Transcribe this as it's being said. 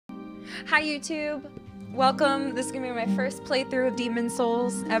Hi YouTube! Welcome. This is gonna be my first playthrough of Demon's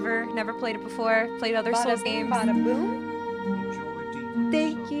Souls ever. Never played it before. Played other Souls games. Bada boom.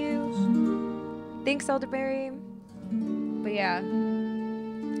 Thank you. Thanks, Elderberry. But yeah.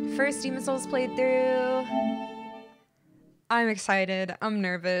 First Demon's Souls playthrough. I'm excited. I'm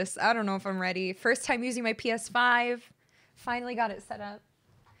nervous. I don't know if I'm ready. First time using my PS5. Finally got it set up.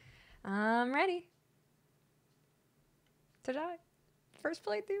 I'm ready. To die. First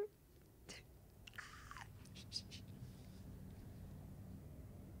playthrough.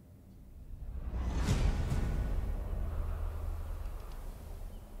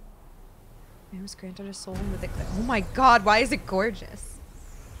 Man was granted a soul with it. Oh my god, why is it gorgeous?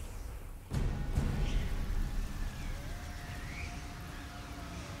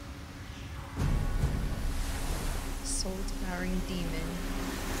 Soul devouring demon.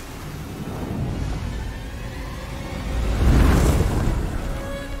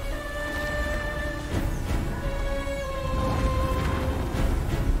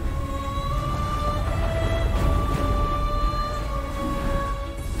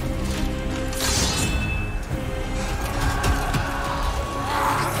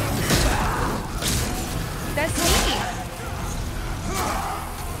 That's me!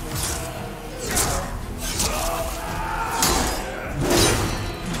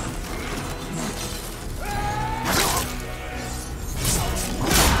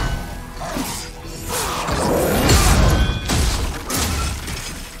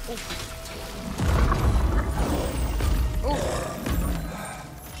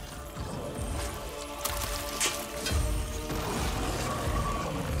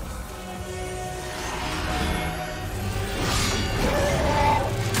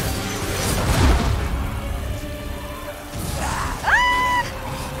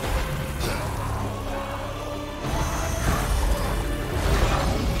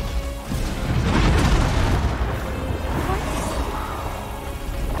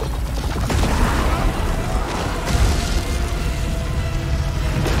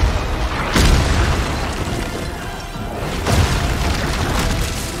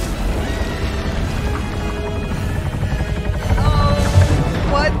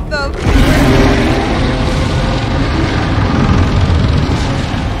 What the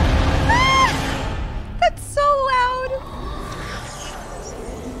That's so loud!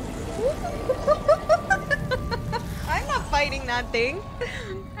 I'm not fighting that thing.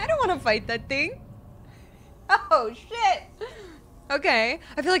 I don't want to fight that thing. Oh shit! Okay,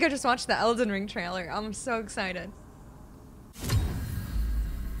 I feel like I just watched the Elden Ring trailer. I'm so excited.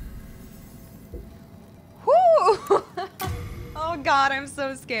 Whoo! Oh god, I'm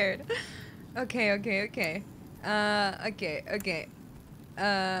so scared. Okay. Okay.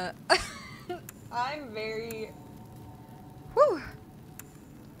 I'm very... Whew.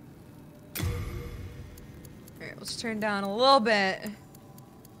 Alright, let's turn down a little bit.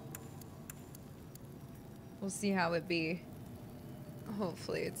 We'll see how it be.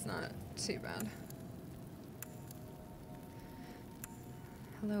 Hopefully it's not too bad.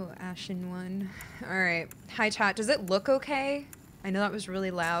 Hello, Ashen One. Alright. Hi, chat. Does it look okay? I know that was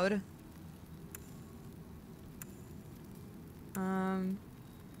really loud.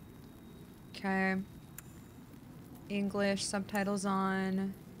 Okay. English, subtitles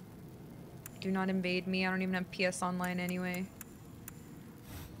on. Do not invade me. I don't even have PS Online anyway.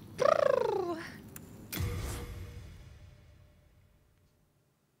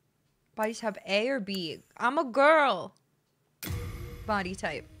 Body type A or B? I'm a girl. Body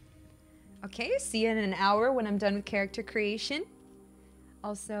type. Okay, see you in an hour when I'm done with character creation.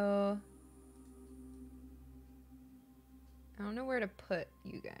 Also, I don't know where to put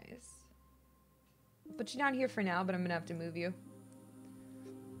you guys. I'll put you down here for now, but I'm gonna have to move you.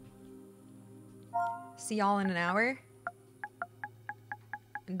 See y'all in an hour.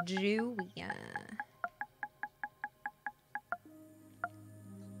 Julia.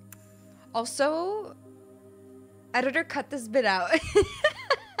 Also, editor, cut this bit out.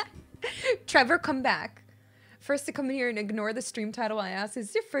 Trevor, come back. First to come in here and ignore the stream title I asked, is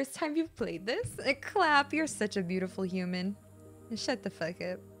this your first time you've played this? Clap, you're such a beautiful human. Shut the fuck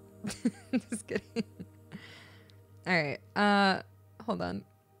up. Just kidding. Alright, hold on.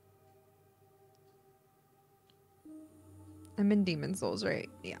 I'm in Demon's Souls, right?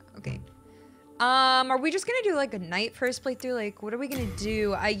 Yeah, okay. Are we just gonna do like a night first playthrough? Like, what are we gonna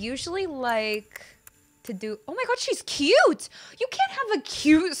do? I usually like to do... Oh my god, she's cute! You can't have a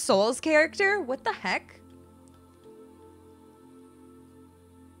cute Souls character! What the heck?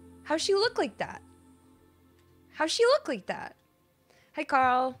 How's she look like that? How's she look like that? Hi,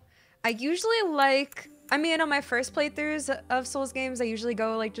 Carl. I usually like I mean, on my first playthroughs of Souls games, I usually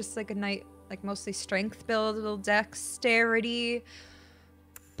go like just like a night, like mostly strength build, little dexterity.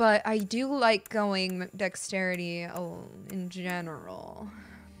 But I do like going dexterity in general.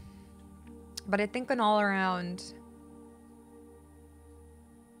 But I think an all around.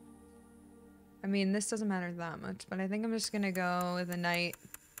 I mean, this doesn't matter that much, but I think I'm just gonna go with a knight.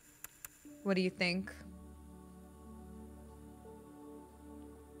 What do you think?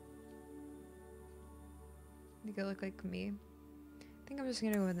 Think it look like me? I think I'm just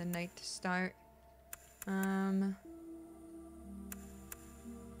gonna go with a knight to start.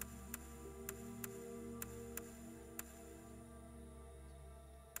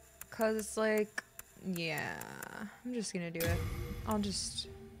 Cause it's like, yeah, I'm just gonna do it. I'll just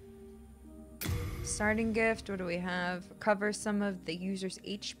starting gift. What do we have? Cover some of the user's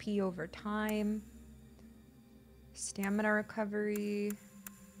HP over time. Stamina recovery.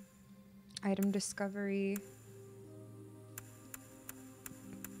 Item discovery.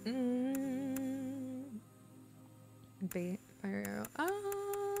 Fire arrow.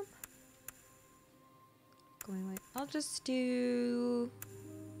 Going like, I'll just do.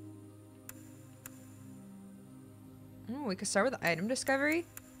 Oh, we could start with item discovery.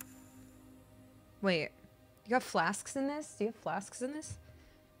 Wait, you got flasks in this? Do you have flasks in this?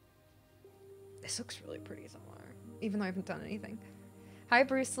 This looks really pretty somewhere, even though I haven't done anything. Hi,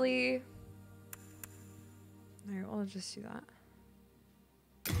 Bruce Lee. Alright, we'll just do that.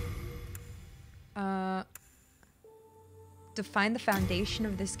 Define the foundation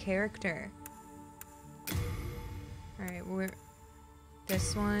of this character. Alright, we're...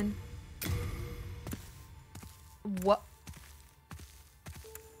 This one. What?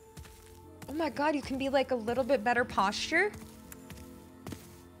 Oh my god, you can be like a little bit better posture.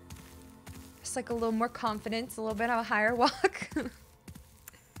 Just like a little more confidence, a little bit of a higher walk.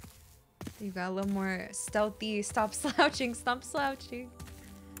 You got a little more stealthy. Stop slouching, stop slouching.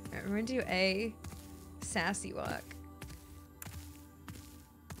 Alright, we're gonna do a sassy walk.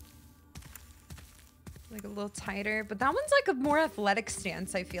 Like a little tighter, but that one's like a more athletic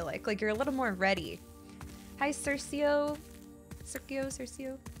stance, I feel like. Like you're a little more ready. Hi, Cercio.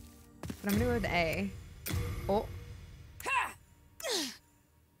 Cercio. But I'm gonna go with A. Oh.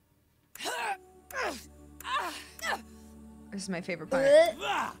 This is my favorite part.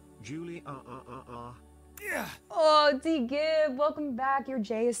 Julie, Oh, D Gib, welcome back. Your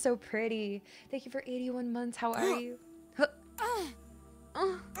J is so pretty. Thank you for 81 months. How are you?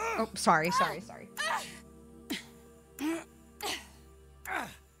 Oh, sorry.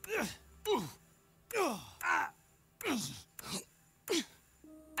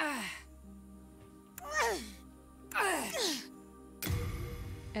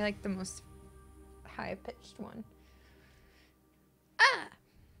 I like the most high-pitched one.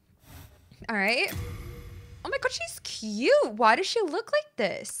 All right. Oh my god, she's cute. Why does she look like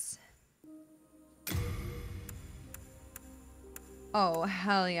this? Oh,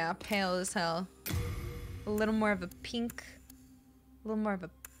 hell yeah. Pale as hell. A little more of a pink. A little more of a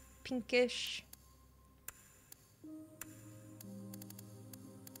pinkish.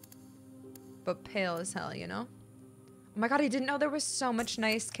 But pale as hell, you know? Oh my god, I didn't know there was so much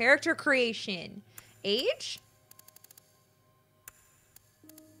nice character creation. Age?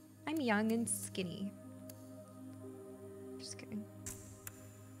 I'm young and skinny. Just kidding.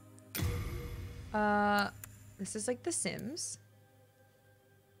 This is like The Sims.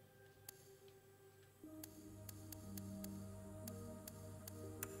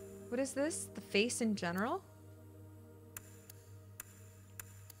 What is this? The face in general?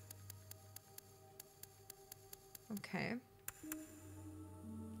 Okay.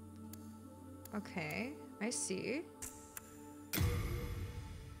 Okay, I see.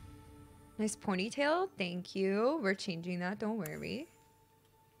 Nice ponytail, thank you. We're changing that, don't worry.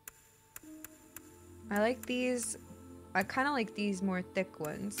 I like these. I kind of like these more thick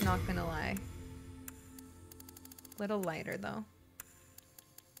ones, not gonna lie. Little lighter though.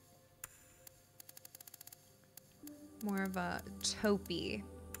 More of a taupey.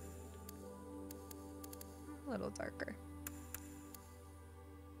 A little darker.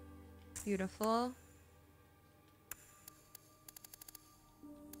 Beautiful.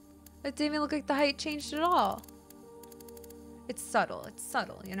 It didn't even look like the height changed at all. It's subtle,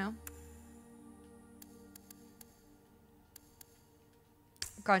 you know?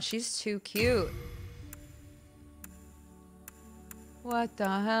 God, she's too cute. What the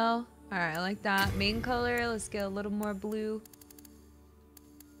hell? Alright, I like that. Main color, let's get a little more blue.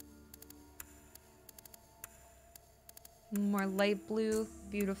 More light blue.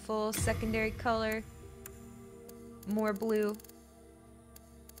 Beautiful. Secondary color. More blue.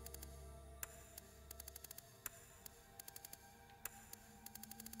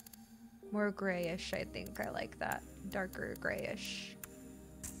 More grayish, I think. I like that. Darker grayish.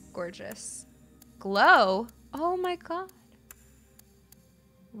 Gorgeous. Glow? Oh my god.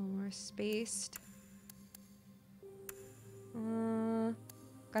 A little more spaced.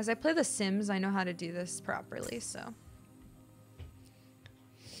 Guys, I play The Sims. I know how to do this properly, so.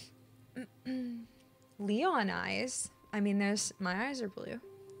 Leon eyes. I mean, my eyes are blue.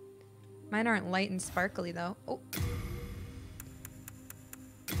 Mine aren't light and sparkly, though. Oh.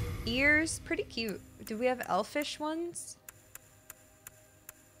 Ears, pretty cute. Do we have elfish ones?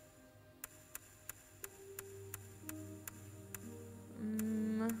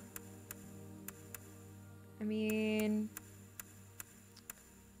 I mean,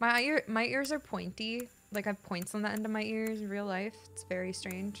 my ears are pointy. Like, I have points on the end of my ears in real life. It's very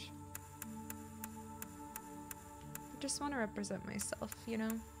strange. I just want to represent myself, you know?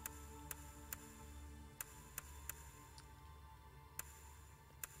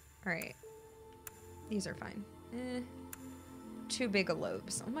 Alright. These are fine. Too big of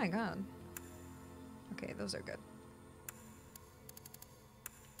lobes. Oh my god. Okay, those are good.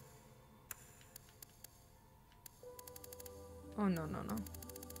 Oh, no, no, no.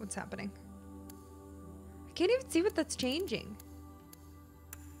 What's happening? I can't even see what that's changing.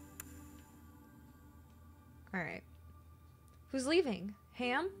 Alright. Who's leaving?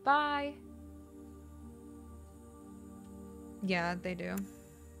 Ham? Bye. Yeah, they do.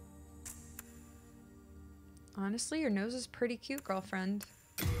 Honestly, your nose is pretty cute, girlfriend.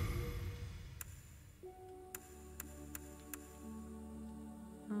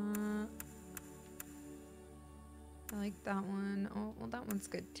 I like that one. Oh, well, that one's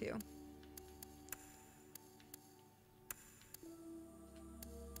good too.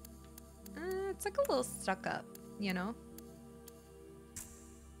 It's like a little stuck up, you know?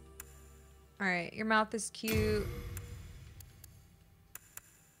 Alright, your mouth is cute.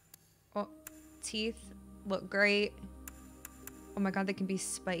 Oh, teeth look great. Oh my god, they can be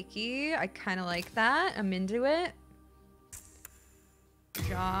spiky. I kind of like that. I'm into it.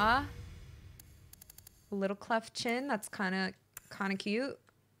 Jaw. A little cleft chin. That's kind of cute.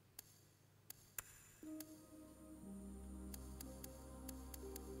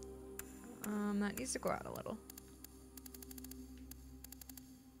 That needs to go out a little.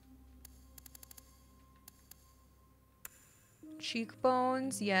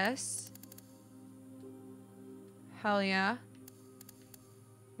 Cheekbones, yes. Hell yeah.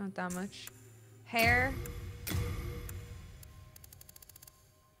 Not that much. Hair.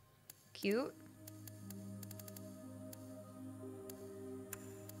 Cute.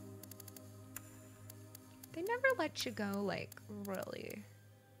 They never let you go, like, really.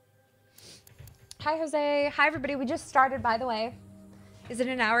 Hi, Jose. Hi, everybody. We just started, by the way. Is it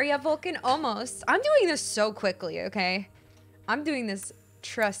an hour yet, Vulcan? Almost. I'm doing this so quickly, okay? I'm doing this,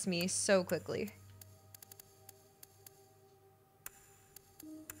 trust me, so quickly.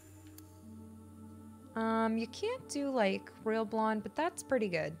 You can't do, like, real blonde, but that's pretty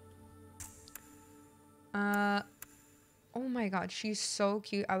good. Oh my god, she's so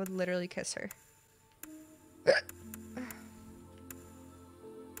cute. I would literally kiss her.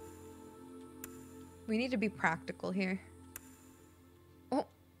 We need to be practical here. Oh.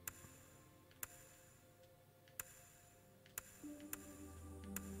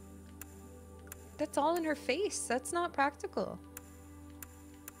 That's all in her face. That's not practical.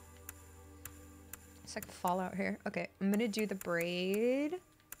 It's like a fallout here. Okay, I'm gonna do the braid.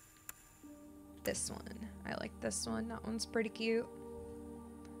 This one. I like this one. That one's pretty cute.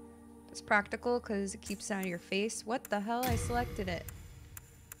 It's practical because it keeps it out of your face. What the hell? I selected it.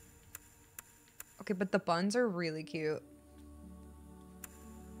 Okay, but the buns are really cute.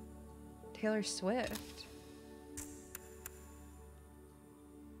 Taylor Swift.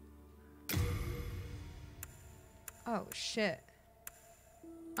 Oh, shit.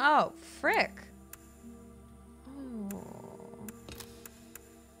 Oh, frick. Oh.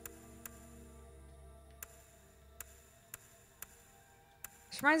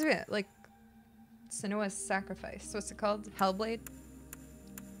 This reminds me of, like, Senua's Sacrifice. What's it called? Hellblade?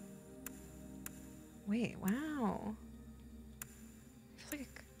 Wait, wow. I feel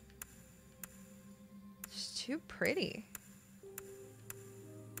like it's too pretty.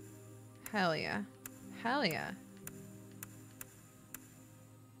 Hell yeah. Hell yeah.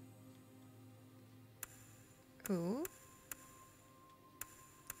 Ooh.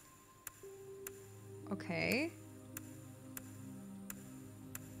 Okay.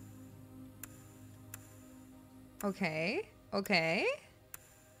 Okay. Okay.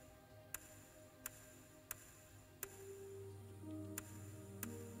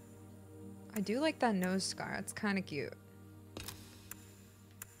 I do like that nose scar. It's kind of cute.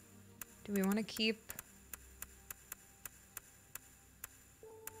 Do we want to keep...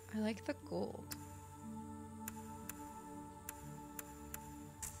 I like the gold.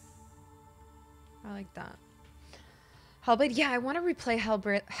 I like that. Hellblade? Yeah, I want to replay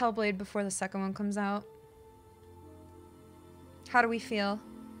Hellblade before the second one comes out. How do we feel?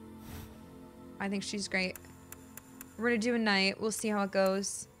 I think she's great. We're gonna do a night. We'll see how it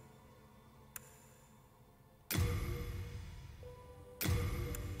goes.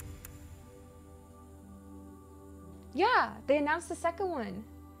 Yeah, they announced the second one.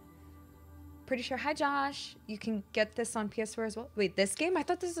 Pretty sure. Hi, Josh. You can get this on PS4 as well. Wait, this game? I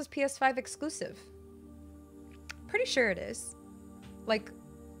thought this was PS5 exclusive. Pretty sure it is. Like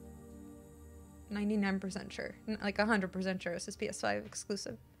 99% sure. Like 100% sure this is PS5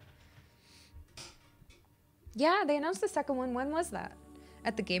 exclusive. Yeah, they announced the second one. When was that?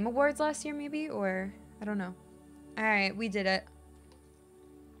 At the Game Awards last year, maybe? Or I don't know. All right, we did it.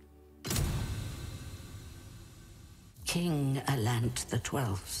 King Allant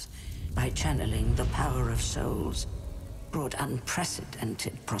XII, by channeling the power of souls, brought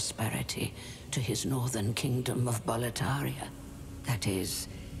unprecedented prosperity to his northern kingdom of Boletaria. That is,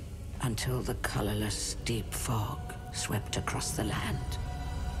 until the colorless deep fog swept across the land.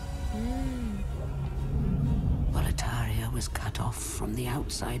 Boletaria was cut off from the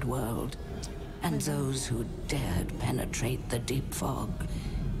outside world, and those who dared penetrate the deep fog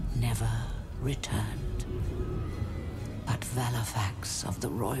never returned. But Valifax of the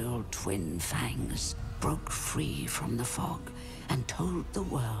Royal Twin Fangs broke free from the fog and told the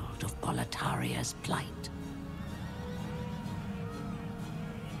world of Boletaria's plight.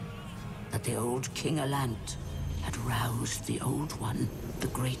 That the old King Allant had roused the Old One, the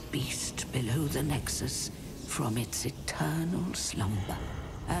great beast below the Nexus, from its eternal slumber,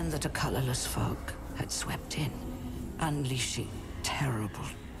 and that a colorless fog had swept in, unleashing terrible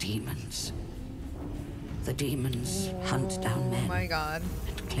demons. The demons hunt down men. Oh my god.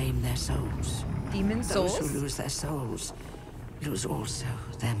 And claim their souls. Demon souls? Those who lose their souls lose also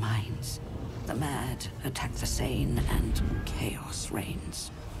their minds. The mad attack the sane, and chaos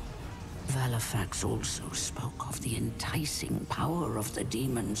reigns. Valifax also spoke of the enticing power of the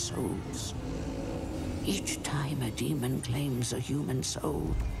demon souls. Each time a demon claims a human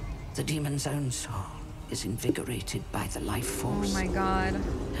soul, the demon's own soul is invigorated by the life force. Oh my god.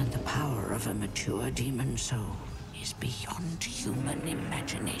 And the power of a mature demon soul is beyond human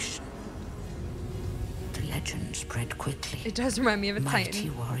imagination. The legend spread quickly. It does remind me of a Mighty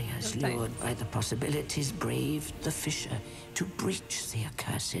Titan. warriors lured by the possibilities braved the fissure to breach the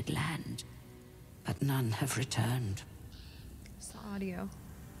accursed land. But none have returned. It's the audio.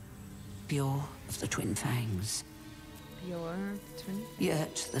 Bjor of the Twin Fangs. Your twin.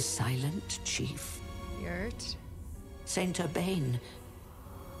 Yurt the Silent Chief. Yurt. Saint Urbane.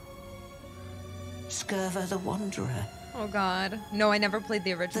 Skirva the Wanderer. Oh god. No, I never played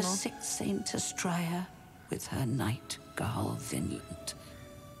the The original. sixth Saint Astraea with her knight Garl Vinland.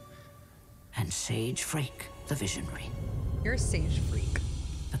 And Sage Frake the Visionary. You're a sage freak.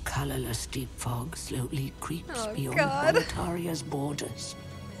 The colorless deep fog slowly creeps Oh, beyond God. Boletaria's borders.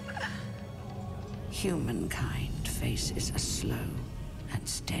 Humankind faces a slow and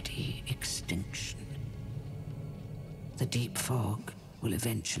steady extinction. The deep fog will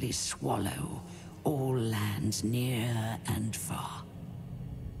eventually swallow all lands near and far.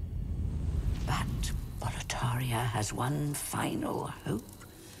 But Boletaria has one final hope.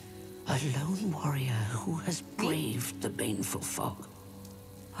 A lone warrior who has braved the baneful fog.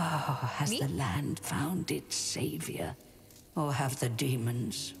 Ah, has Me? the land found its savior? Or have the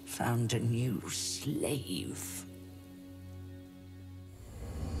demons found a new slave?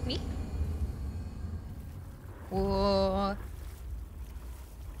 Me? Whoa.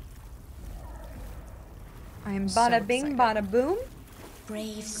 I am bada So bing, excited. bada boom.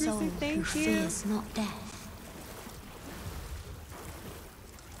 Brave soul who thank you. fears not death.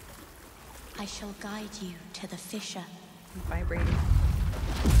 I shall guide you to the fissure. I'm vibrating.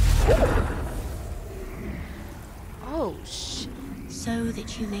 Oh, shit. So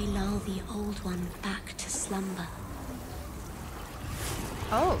that you may lull the old one back to slumber.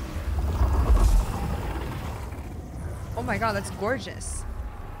 Oh. Oh my god, that's gorgeous.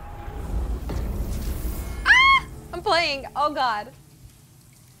 Ah! I'm playing. Oh god.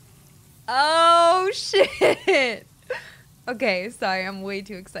 Oh shit. Okay, sorry, I'm way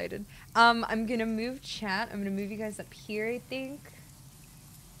too excited. I'm gonna move chat. I'm gonna move you guys up here, I think.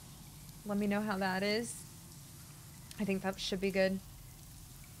 Let me know how that is. I think that should be good.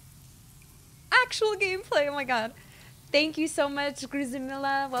 Actual gameplay, oh my god. Thank you so much,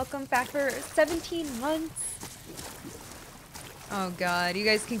 Grizimilla. Welcome back for 17 months. Oh god, you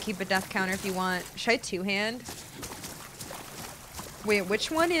guys can keep a death counter if you want. Should I two-hand? Wait, which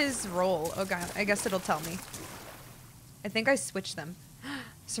one is roll? Oh god, I guess it'll tell me. I think I switched them.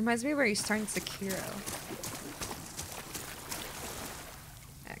 This reminds me of where you start in Sekiro.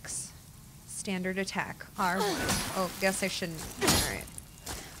 X. Standard attack. R1. Oh, guess I shouldn't. Alright.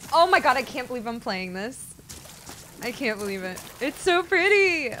 Oh my god, I can't believe I'm playing this. I can't believe it. It's so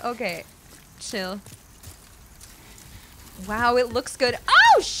pretty! Okay. Chill. Wow, it looks good.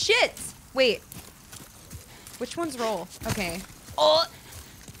 Oh, shit! Wait. Which one's roll? Okay. Oh!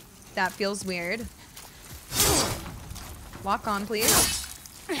 That feels weird. Lock on, please.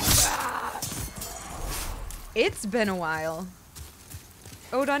 It's been a while.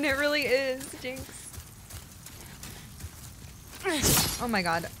 Odon, it really is. Jinx. Oh my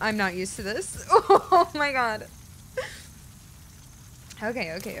god, I'm not used to this. Oh my god.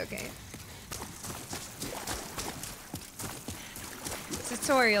 Okay, okay, okay.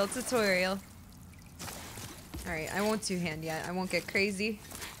 Tutorial, tutorial. Alright, I won't two-hand yet. I won't get crazy.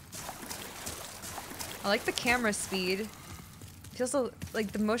 I like the camera speed. Feels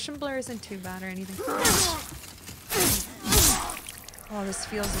like the motion blur isn't too bad or anything. Oh, this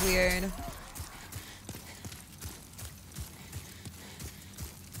feels weird.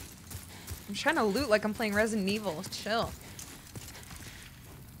 I'm trying to loot like I'm playing Resident Evil. Chill.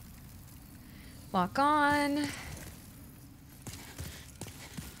 Lock on.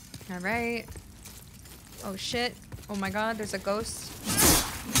 Alright. Oh shit. Oh my god, there's a ghost.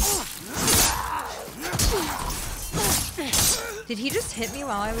 Did he just hit me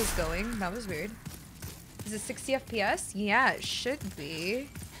while I was going? That was weird. Is it 60 FPS? Yeah, it should be.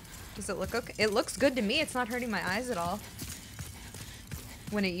 Does it look okay? It looks good to me. It's not hurting my eyes at all.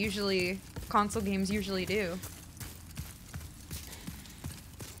 When it usually, console games usually do.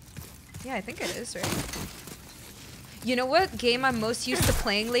 Yeah, I think it is, right? You know what game I'm most used to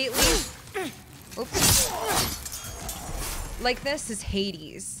playing lately? Oops. Like this is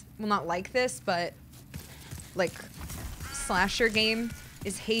Hades. Well, not like this, but like slasher game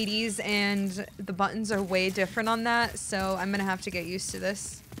is Hades, and the buttons are way different on that, so I'm gonna have to get used to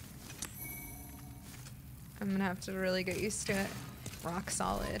this. I'm gonna have to really get used to it. Rock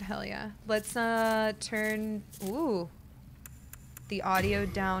solid, hell yeah. Let's turn, ooh, the audio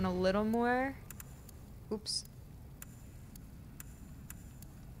down a little more. Oops.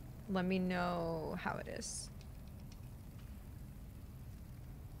 Let me know how it is.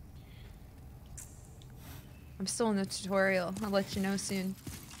 I'm still in the tutorial. I'll let you know soon.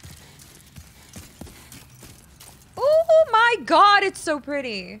 Oh my god, it's so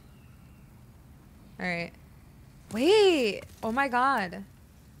pretty. Alright. Wait. Oh my god.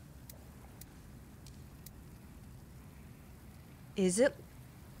 Is it?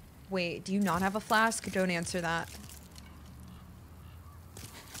 Wait, do you not have a flask? Don't answer that.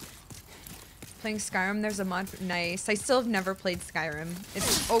 Playing Skyrim, there's a mod. Nice. I still have never played Skyrim.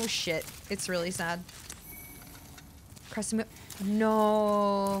 It's, oh shit. It's really sad. Press him.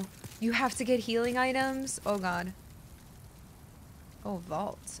 No. You have to get healing items? Oh god. Oh,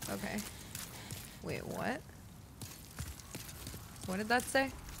 vault. Okay. Wait, what? What did that say?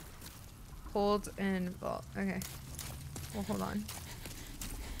 Hold and vault. Okay. Well, hold on.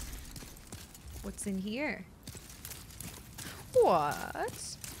 What's in here?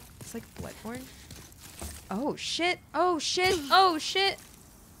 What? It's like Bloodborne. Oh shit. Oh shit. Oh shit.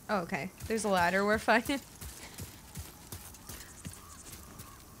 Oh, okay. There's a ladder we're fighting.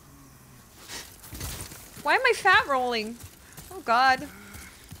 Why am I fat rolling? Oh god.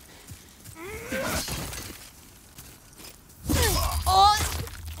 Oh.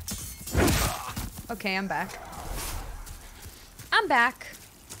 Okay, I'm back. I'm back.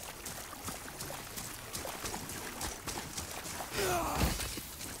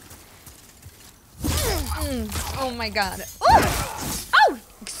 Oh my god. Oh! Oh!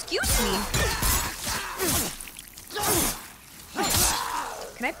 Excuse me.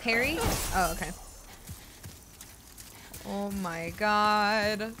 Can I parry? Oh, okay. Oh my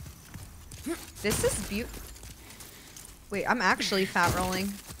god. This is beautiful. Wait, I'm actually fat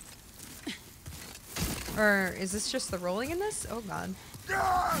rolling. Or is this just the rolling in this? Oh god.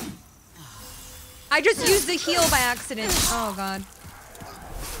 I just used the heal by accident. Oh god.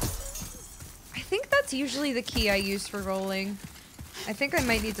 I think that's usually the key I use for rolling. I think I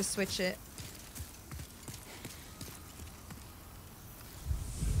might need to switch it.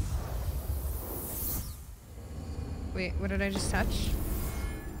 Wait, what did I just touch?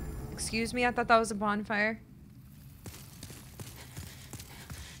 Excuse me, I thought that was a bonfire.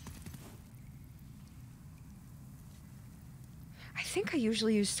 I think I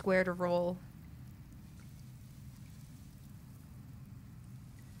usually use square to roll.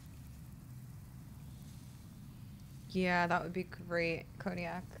 Yeah, that would be great,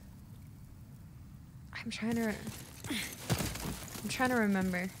 Kodiak. I'm trying to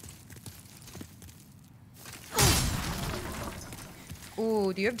remember.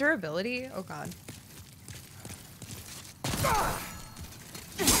 Ooh, do you have durability? Oh god.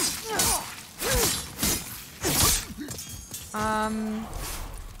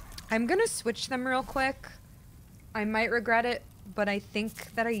 I'm gonna switch them real quick. I might regret it, but I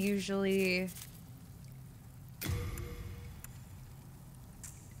think that I usually...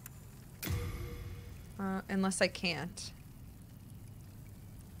 unless I can't.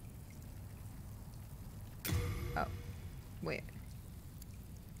 Oh, wait.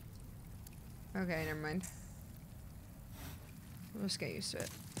 Okay, never mind. We'll just get used to it.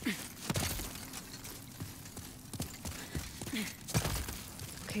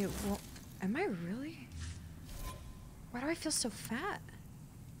 Okay, well, am I really? Why do I feel so fat?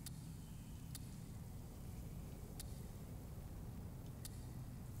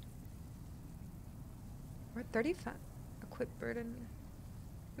 We're 35. Equip burden.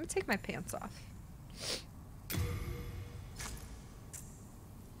 I'm gonna take my pants off.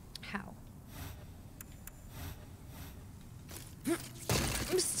 How?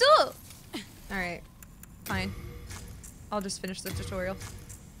 I'm still... Alright. Fine. I'll just finish the tutorial.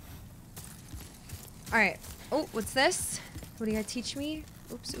 Alright. Oh, what's this? What do you gotta teach me?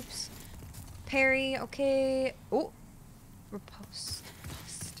 Oops, oops. Parry, okay. Oh! Riposte.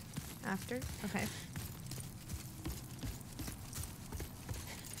 After? Okay.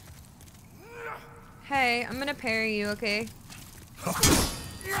 Hey, I'm gonna parry you, okay?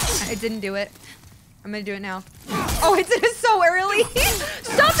 I didn't do it. I'm gonna do it now. Oh, I did it so early!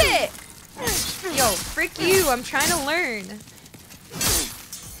 Stop it! Yo, frick you, I'm trying to learn.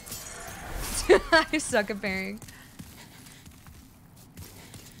 I suck at parrying.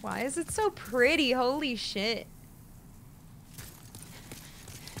 Why is it so pretty? Holy shit.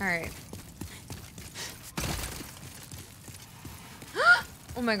 Alright.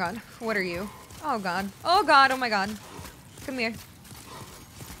 Oh my god, what are you? Oh god. Oh god, oh my god. Come here.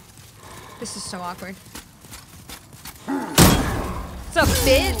 This is so awkward. What's up,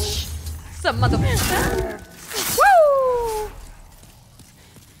 bitch? What's up, motherfucker? Woo!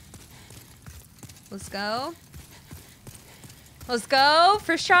 Let's go. Let's go.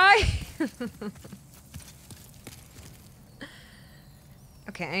 First try.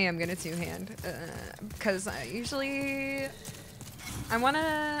 Okay, I am gonna two-hand. Because I usually... I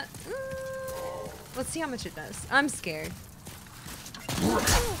wanna... let's see how much it does. I'm scared.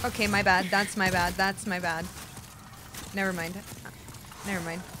 Okay, my bad. That's my bad. That's my bad. Never mind. Never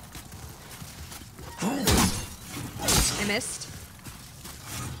mind. I missed.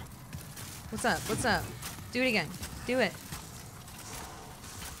 What's up? What's up? Do it again. Do it.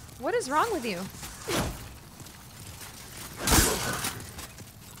 What is wrong with you?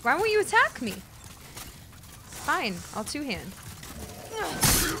 Why won't you attack me? Fine. I'll two-hand.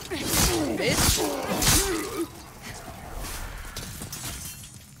 Bitch.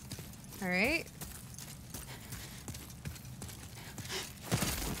 Alright.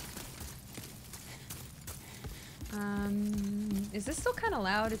 Is this still kind of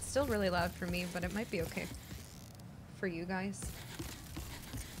loud? It's still really loud for me, but it might be okay for you guys.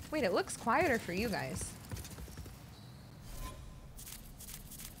 Wait, it looks quieter for you guys.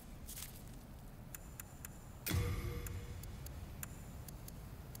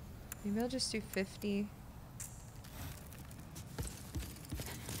 Maybe I'll just do 50.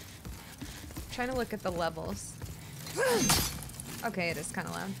 I'm trying to look at the levels. Okay, it is kind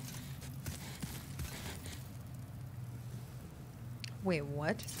of loud. Wait,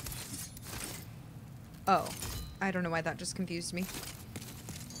 what? Oh, I don't know why that just confused me.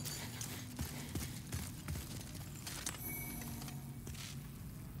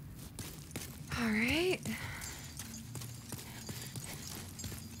 All right.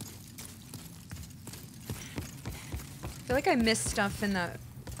 I feel like I missed stuff in the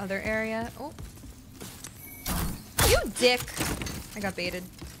other area. Oh. You dick. I got baited.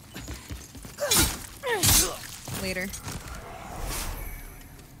 Later.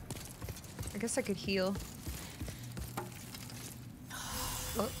 I guess I could heal.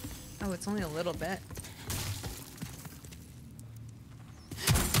 Oh, oh, it's only a little bit.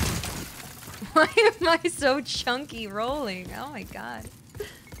 Why am I so chunky rolling? Oh my god.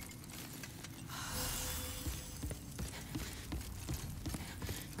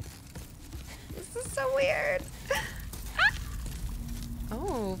 This is so weird.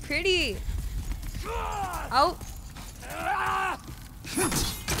 Oh, pretty. Oh.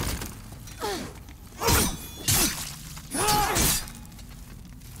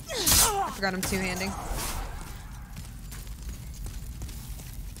 I forgot I'm two-handing.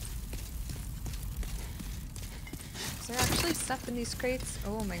 some stuff in these crates.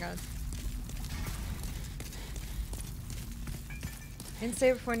 Oh my god. Didn't say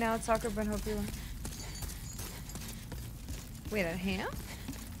it before now, it's soccer, but hope you will. Wait, a ham?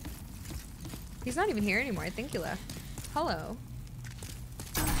 He's not even here anymore. I think he left. Hello.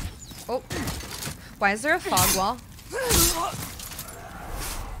 Oh. Why is there a fog wall?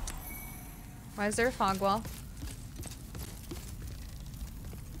 Why is there a fog wall?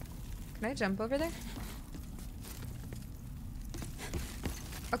 Can I jump over there?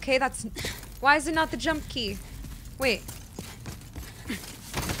 Okay, that's... Why is it not the jump key? Wait.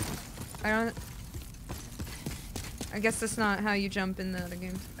 I guess that's not how you jump in the other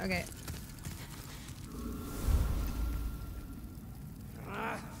games. Okay.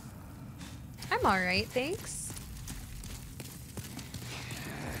 I'm alright, thanks.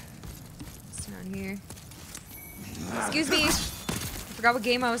 What's down here? Excuse me! I forgot what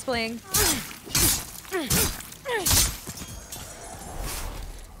game I was playing.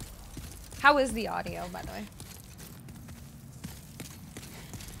 How is the audio, by the way?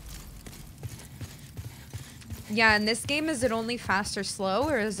 Yeah, in this game, is it only fast or slow,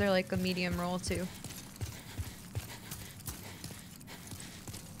 or is there like a medium roll too?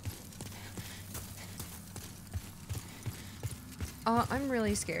 I'm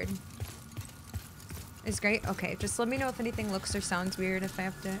really scared. It's great? Okay, just let me know if anything looks or sounds weird, if I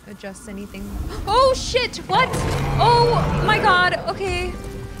have to adjust anything. Oh shit! What? Oh my god, okay.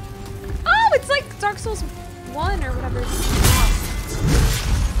 Oh, it's like Dark Souls 1 or whatever.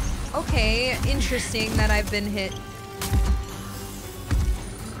 Okay, interesting that I've been hit.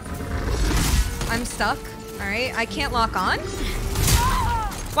 I'm stuck. Alright, I can't lock on?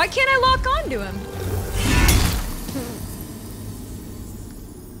 Why can't I lock on to him?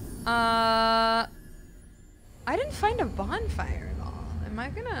 I didn't find a bonfire at all. Am I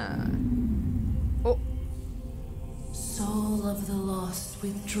gonna... Oh. Soul of the lost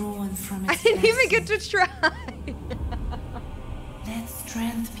withdrawn from its I didn't even get vessel. to try. Let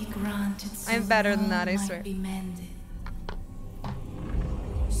strength be granted so I'm better than the that, I world swear. might be mended.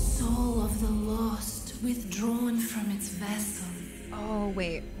 Soul of the lost withdrawn from its vessel. Oh,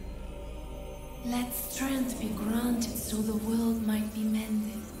 wait. Let strength be granted so the world might be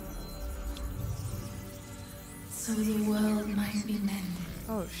mended. So the world might be mended.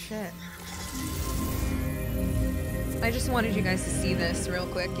 Oh, shit. I just wanted you guys to see this real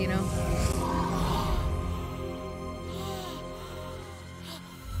quick, you know?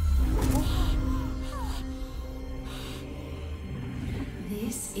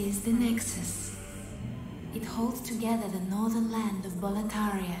 This is the Nexus. It holds together the northern land of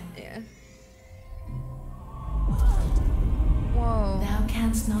Boletaria. Yeah. Whoa. Thou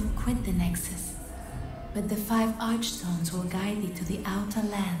canst not quit the Nexus, but the 5 Archstones will guide thee to the outer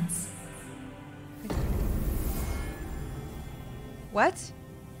lands. What?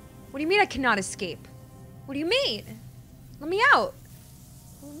 What do you mean I cannot escape? What do you mean? Let me out.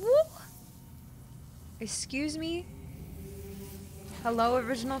 Woo. Excuse me? Hello,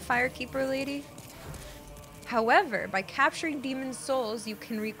 original Firekeeper lady? However, by capturing demon souls, you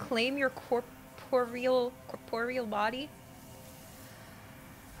can reclaim your corporeal body.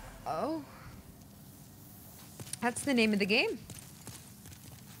 Oh. That's the name of the game.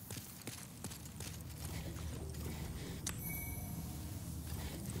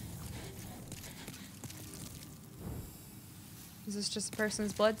 Is this just a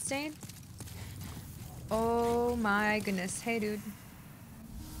person's blood stain? Oh my goodness. Hey, dude.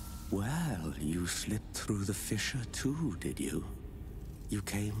 Well, you slipped through the fissure too, did you? You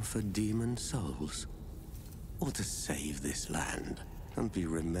came for demon souls? Or to save this land and be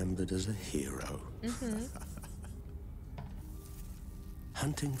remembered as a hero? Mm-hmm.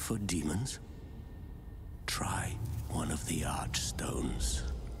 Hunting for demons? Try one of the Archstones.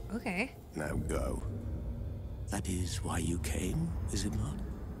 Okay. Now go. That is why you came, is it not?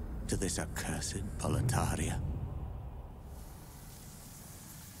 To this accursed Boletaria.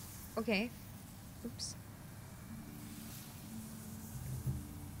 Okay. Oops.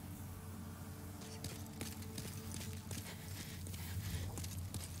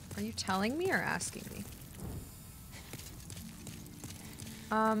 Are you telling me or asking me?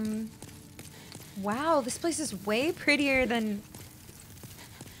 Wow, this place is way prettier than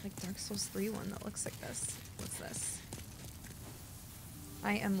like Dark Souls 3 one that looks like this. What's this?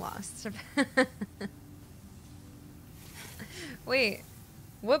 I am lost. Wait,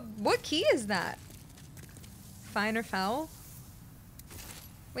 what key is that? Fine or foul?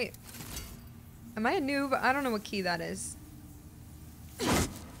 Wait, am I a noob? I don't know what key that is.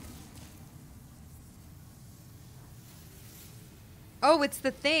 Oh, it's the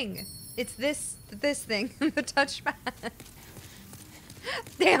thing. It's this thing, the touchpad.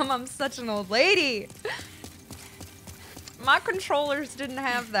 Damn, I'm such an old lady. My controllers didn't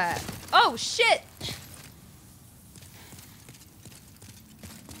have that. Oh, shit.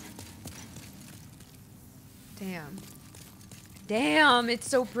 Damn. Damn, it's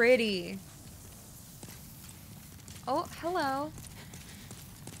so pretty. Oh, hello.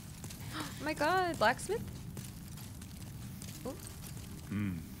 Oh my god, blacksmith? Oh,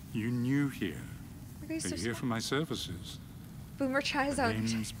 You new here. are you so Are you here smart? for my services? Boomer tries My out.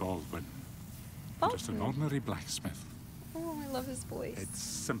 name's Baldwin. I'm just an Baldwin. ordinary blacksmith. Oh, I love his voice. It's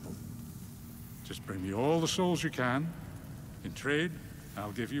simple. Just bring me all the souls you can. In trade,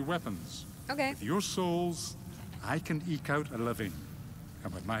 I'll give you weapons. Okay. With your souls, I can eke out a living.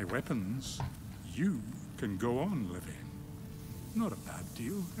 And with my weapons, you can go on living. Not a bad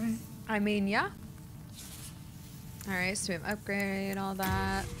deal, eh? I mean, yeah. Alright, so we have upgrade, all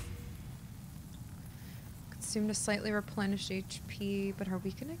that. Consume to slightly replenish HP, but are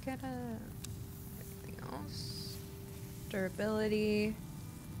we gonna get anything else? Durability.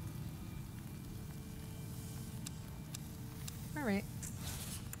 Alright.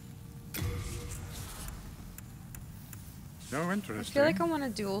 No I interest. feel like eh? I want a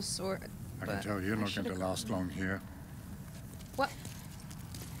dual sword. I can but tell you're I not should've going to last gone- long here. What?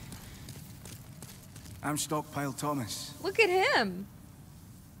 I'm Stockpile Thomas. Look at him!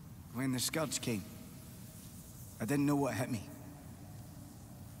 When the Scourge came, I didn't know what hit me.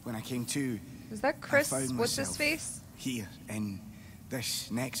 When I came to, Is that I Chris? found What's his myself face? here in this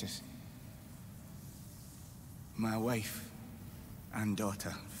nexus. My wife and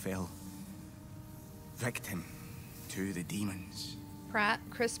daughter fell victim to the demons, Pratt?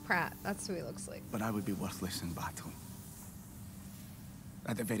 Chris Pratt. That's who he looks like. but I would be worthless in battle.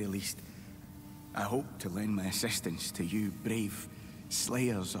 At the very least, I hope to lend my assistance to you brave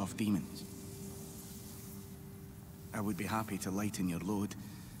slayers of demons. I would be happy to lighten your load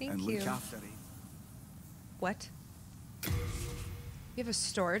Thank and look you. after it. What? You have a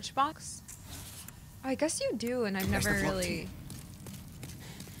storage box? Oh, I guess you do, and I've Best never of luck to really... you.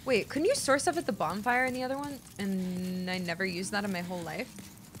 Wait, couldn't you store stuff at the bonfire in the other one? And I never used that in my whole life?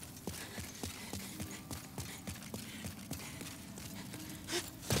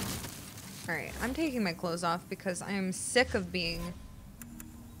 Alright, I'm taking my clothes off because I am sick of being...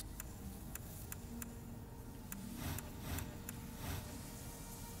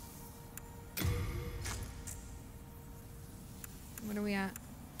 What are we at?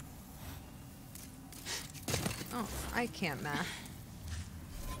 Oh, I can't math.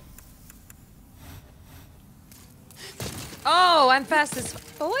 Oh, I'm fast as...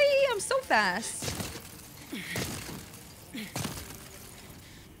 Boy, I'm so fast.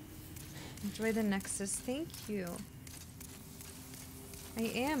 Enjoy the Nexus. Thank you. I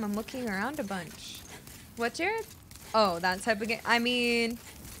am. I'm looking around a bunch. What, Jared? Oh, that type of game. I mean,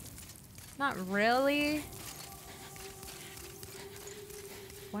 not really.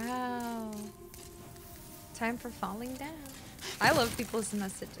 Wow. Time for falling down. I love people's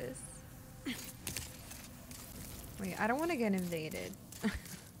messages. Wait, I don't want to get invaded.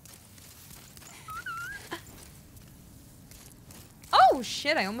 Oh,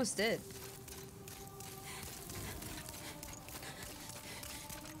 shit, I almost did.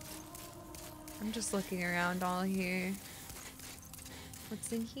 I'm just looking around all here.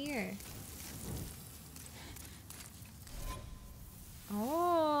 What's in here?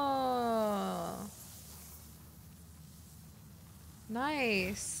 Oh.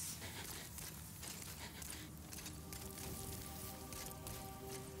 Nice.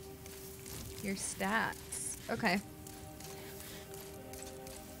 Your stats. Okay.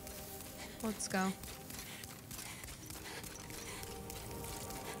 Let's go.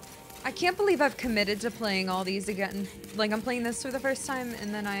 I can't believe I've committed to playing all these again. Like, I'm playing this for the first time,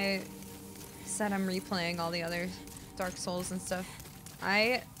 and then I said I'm replaying all the other Dark Souls and stuff.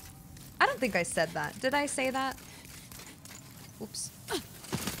 I don't think I said that. Did I say that? Oops.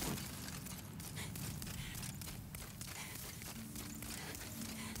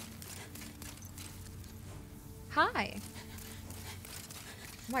 Hi.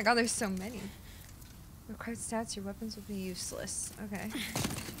 Oh my god, there's so many. Required stats, your weapons will be useless. Okay.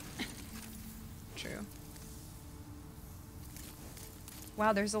 True.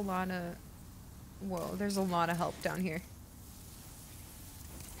 Wow, there's a lot of... Whoa, there's a lot of help down here.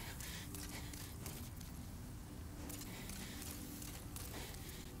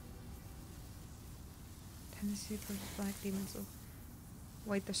 Tendency towards black demons will...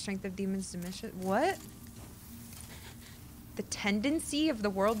 White, the strength of demons diminishes. What? The tendency of the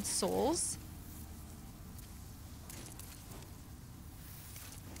world's souls?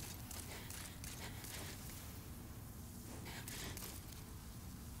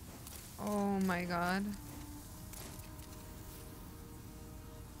 Oh my god.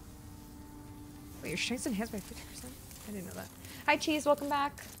 Wait, your strength's enhanced by 50%? I didn't know that. Hi, Cheese. Welcome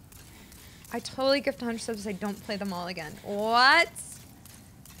back. I totally gift 100 subs if I don't play them all again. What?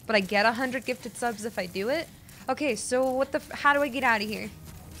 But I get 100 gifted subs if I do it? Okay, so what the how do I get out of here?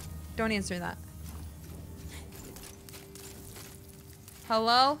 Don't answer that.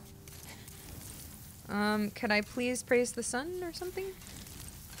 Hello? Could I please praise the sun or something?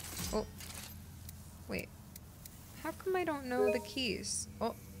 Oh. Wait. How come I don't know the keys?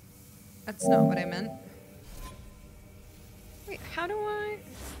 Oh. That's not what I meant. Wait, how do I...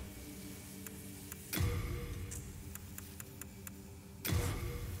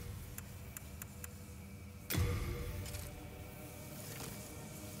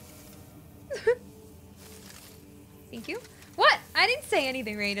 Thank you. What? I didn't say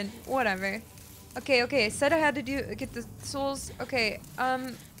anything, Raiden. Whatever. Okay, okay. I said I had to get the souls. Okay,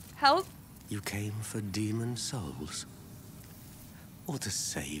 help? You came for demon souls? Or to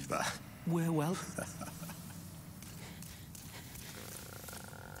save them? We're welcome.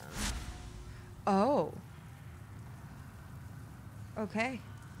 Oh. Okay.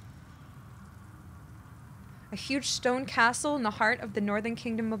 A huge stone castle in the heart of the northern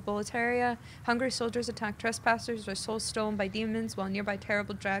kingdom of Boletaria. Hungry soldiers attack trespassers, their souls stolen by demons, while nearby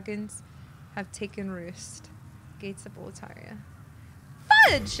terrible dragons have taken roost. Gates of Boletaria.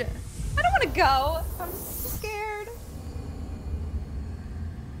 Fudge! I don't want to go. I'm scared.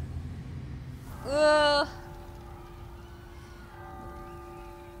 Ugh.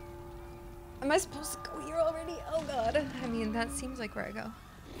 Am I supposed to go here already? Oh god. I mean, that seems like where I go.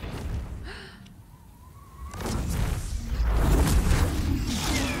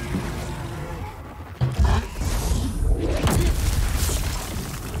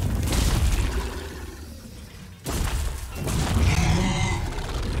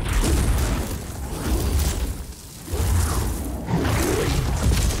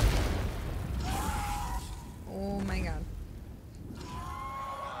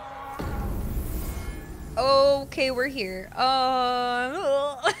 Okay, we're here.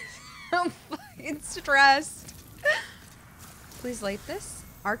 I'm fucking stressed. Please light this.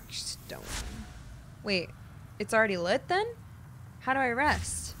 Archstone. Wait, it's already lit then? How do I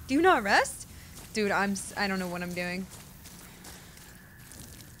rest? Do you not rest? Dude, I don't know what I'm doing.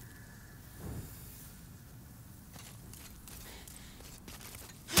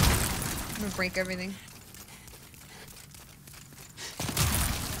 I'm gonna break everything.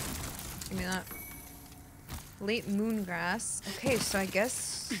 Give me that. Late moon grass. Okay, so I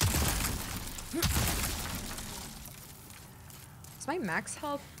guess... Is my max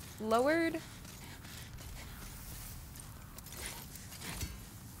health lowered?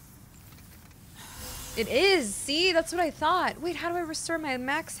 It is! See? That's what I thought. Wait, how do I restore my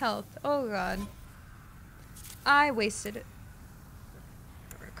max health? Oh god. I wasted it.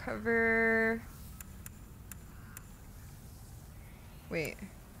 Recover... Wait.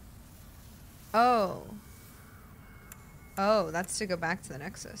 Oh. Oh, that's to go back to the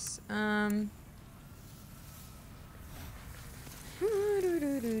Nexus.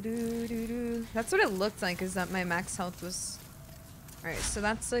 That's what it looked like, is that my max health was... Alright, so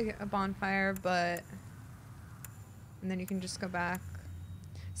that's like a bonfire, but... And then you can just go back.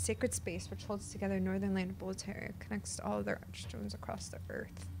 Sacred space, which holds together northern land of Boletaria, connects all of their archstones across the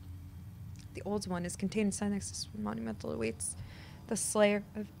earth. The old one is contained inside the Nexus Monumental, awaits the Slayer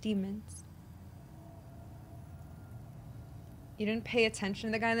of Demons. You didn't pay attention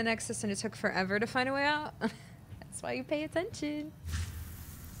to the guy in the Nexus and it took forever to find a way out? That's why you pay attention.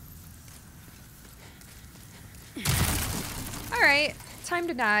 Alright, time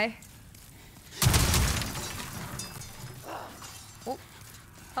to die. Oh,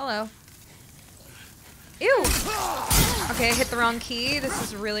 hello. Ew! Okay, I hit the wrong key. This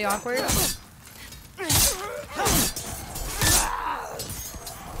is really awkward.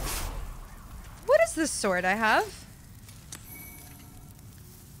 What is this sword I have?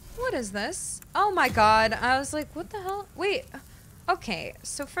 What is this? Oh my god. I was like, what the hell? Wait. Okay,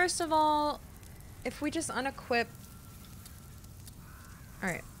 so first of all, if we just unequip...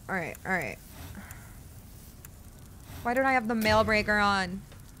 Alright, alright, alright. Why don't I have the Mailbreaker on?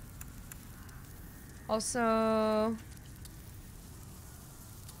 Also...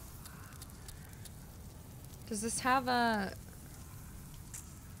 Does this have a...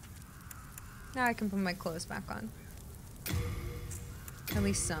 Now I can put my clothes back on. At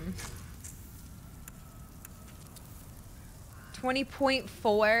least some.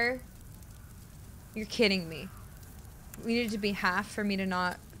 20.4? You're kidding me. We needed to be half for me to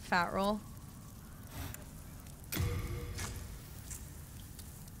not fat roll.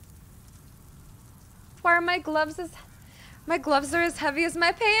 Why are my gloves are as heavy as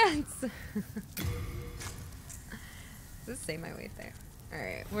my pants? Does this say my weight there?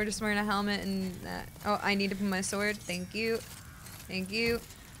 Alright, we're just wearing a helmet and that. Oh, I need to put my sword. Thank you. Thank you.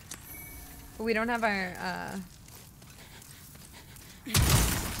 But we don't have our,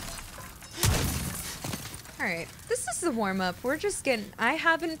 Alright, this is the warm-up. We're just getting... I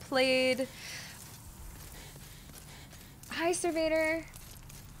haven't played... Hi, Surveyor.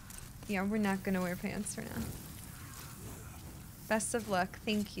 Yeah, we're not gonna wear pants for now. Best of luck.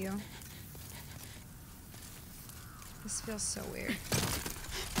 Thank you. This feels so weird.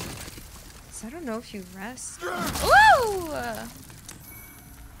 So I don't know if you rest. Woo! I'm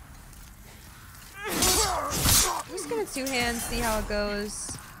just gonna two-hand, see how it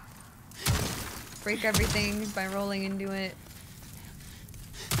goes. Break everything by rolling into it.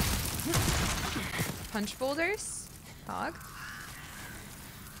 Punch boulders? Dog?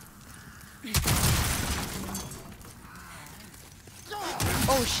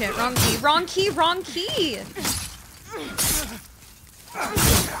 Oh shit, wrong key, wrong key, wrong key!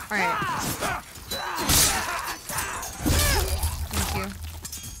 Alright. Thank you.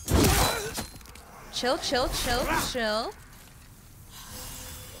 Chill, chill, chill, chill.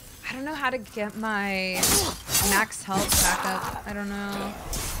 I don't know how to get my max health back up. I don't know.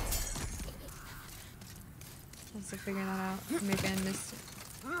 Let's figure that out. Maybe I missed it.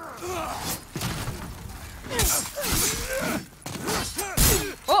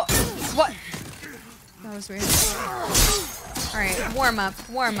 Oh! What? That was weird. Alright, warm up,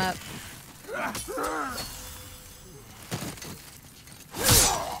 warm up.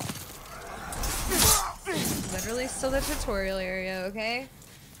 Literally still the tutorial area, okay?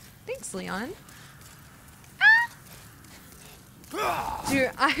 Thanks, Leon. Ah!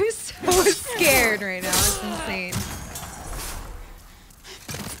 Dude, I'm so scared right now. It's insane.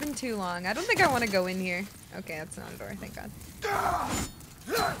 It's been too long. I don't think I want to go in here. Okay, that's not a door. Thank God.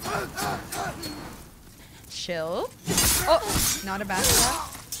 Chill. Oh, not a bad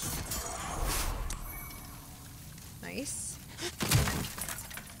shot. Nice.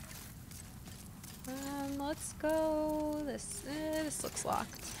 Let's go. This looks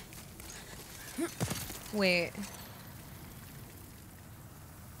locked. Wait.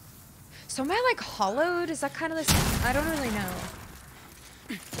 So am I like hollowed? Is that kind of the same? I don't really know.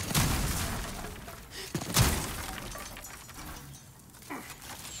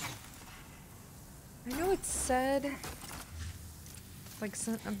 I know it said like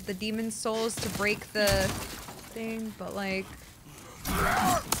some of the demon souls to break the thing, but like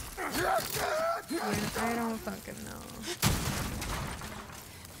I don't fucking know.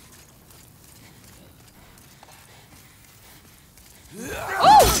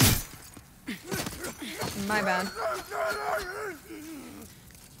 Oh! My bad.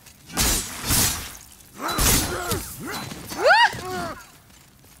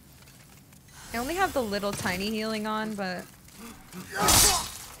 I only have the little tiny healing on, but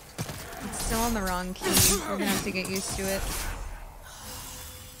it's still on the wrong key. We're gonna have to get used to it.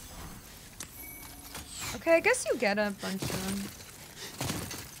 Okay, I guess you get a bunch of them.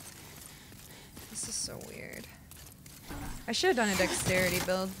 This is so weird. I should have done a dexterity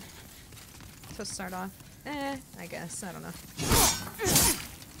build to start off. I guess. I don't know.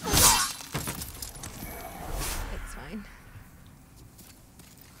 It's fine.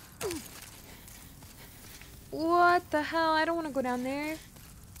 What the hell? I don't want to go down there.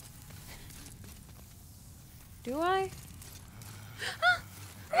 Do I?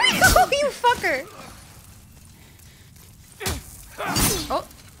 Oh, you fucker! Oh!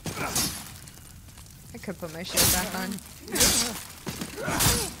 I could put my shield back on.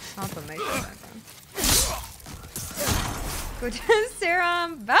 I'll put my shield back on. Good, Sarah.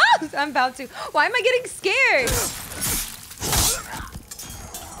 I'm about to. Why am I getting scared?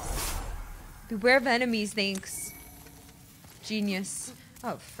 Beware of enemies, thanks. Genius.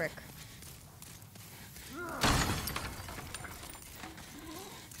 Oh, frick.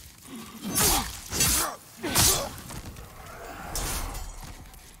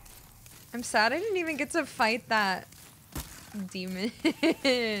 I'm sad I didn't even get to fight that demon.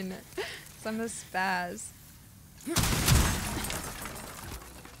 So I'm a spaz.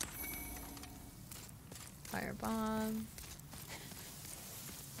 Firebomb.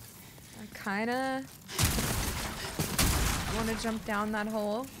 I want to jump down that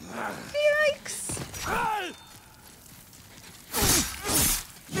hole. Yikes!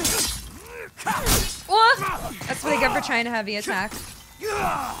 Oh! That's what I get for trying to heavy attack.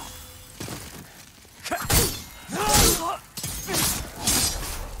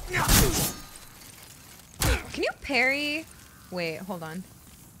 Can you parry? Wait, hold on.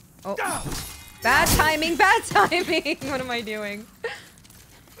 Oh. Bad timing, bad timing. What am I doing?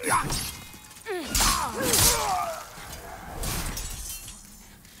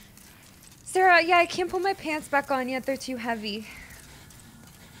 Sarah, yeah, I can't put my pants back on yet. They're too heavy.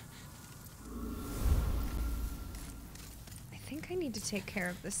 I think I need to take care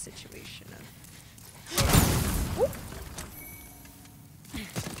of this situation of... Oop.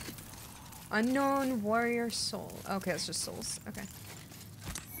 Unknown warrior soul. Okay, it's just souls. Okay.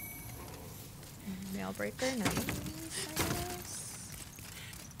 Mailbreaker, nice, I guess.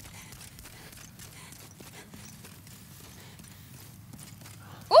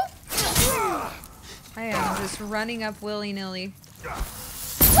 Oh! I am just running up willy-nilly.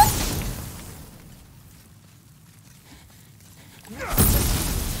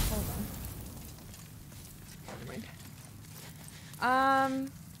 Hold on. Never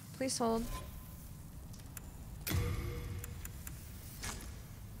mind. Please hold.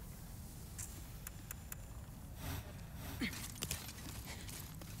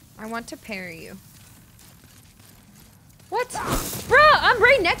 I want to parry you. What? Bruh, I'm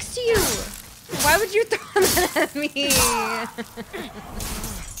right next to you! Why would you throw that at me?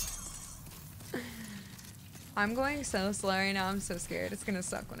 I'm going so slow right now, I'm so scared. It's gonna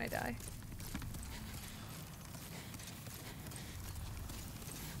suck when I die.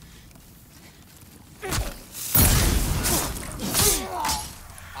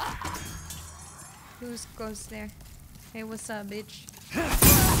 Who's goes there? Hey, what's up, bitch?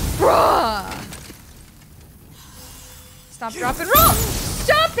 Bruh! Stop, drop, and roll!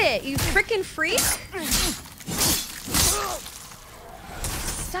 Stop it, you freaking freak!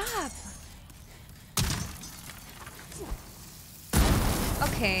 Stop!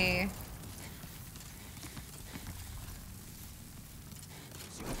 Okay.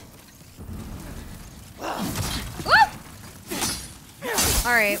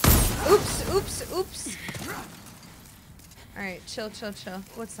 Alright. Oops, oops, oops. Alright, chill, chill, chill.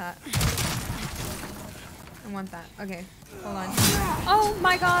 What's that? I want that. Okay, hold on. Oh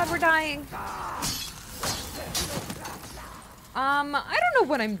my god, we're dying. I don't know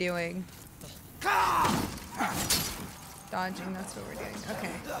what I'm doing. Dodging, that's what we're doing.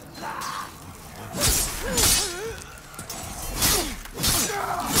 Okay.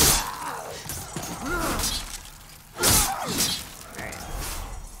 Alright.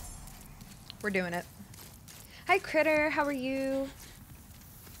 We're doing it. Hi, Critter. How are you?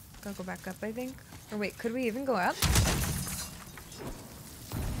 Gotta go back up, I think. Or wait, could we even go up?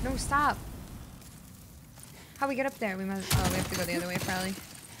 No, stop. How we get up there? We must. Oh, we have to go the other way, probably.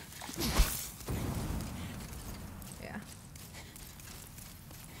 Yeah.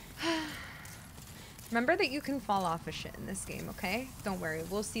 Remember that you can fall off of shit in this game, okay? Don't worry.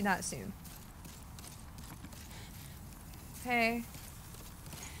 We'll see that soon. Hey.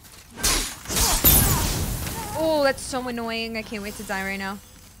 Oh, that's so annoying. I can't wait to die right now.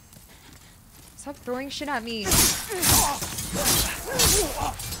 Stop throwing shit at me.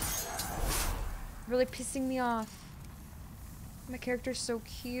 Really pissing me off. My character's so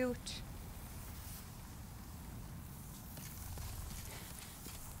cute.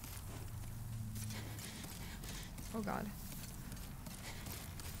 Oh god.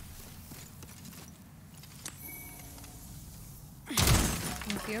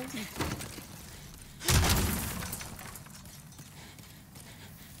 Thank you.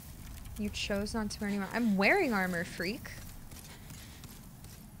 You chose not to wear any armor. I'm wearing armor, freak.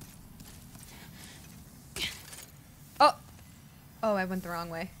 Oh! Oh, I went the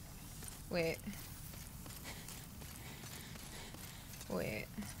wrong way. Wait. Wait.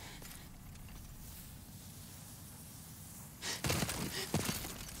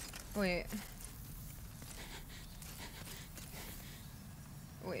 Wait.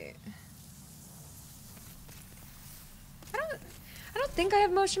 Wait. I don't think I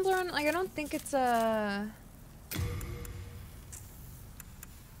have motion blur on. Like, I don't think it's a...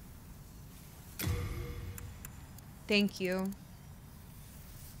 Thank you.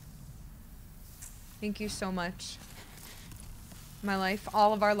 Thank you so much. My life,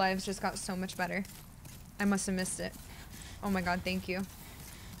 all of our lives just got so much better. I must have missed it. Oh my god, thank you.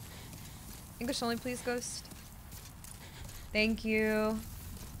 English only, please, Ghost. Thank you.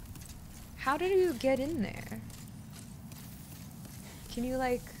 How did you get in there? Can you,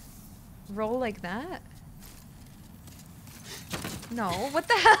 like, roll like that? No, what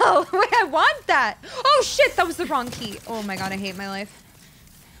the hell? Wait, I want that! Oh shit, that was the wrong key. Oh my god, I hate my life.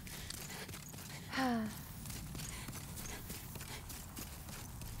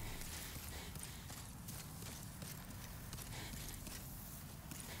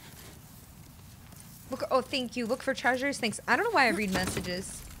 Look, oh, thank you. Look for treasures. Thanks. I don't know why I read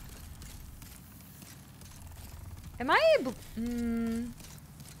messages.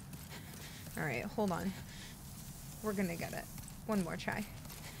 Alright, hold on. We're gonna get it. One more try.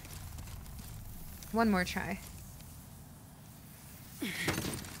 One more try.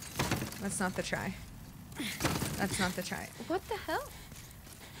 That's not the try. That's not the try. What the hell?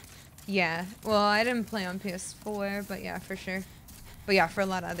 Yeah, well, I didn't play on PS4, but yeah, for sure. But yeah, for a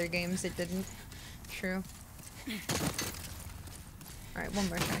lot of other games, it didn't. True. Alright, one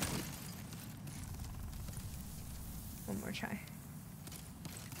more try. One more try.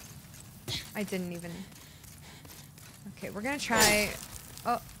 I didn't even... Okay, we're gonna try...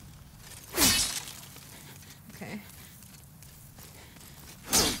 Oh. Okay.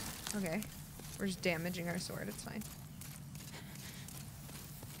 Okay. We're just damaging our sword, it's fine.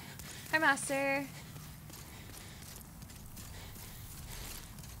 Hi, Master.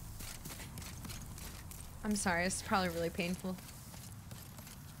 I'm sorry, it's probably really painful.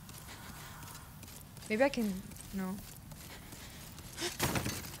 Maybe I can... No.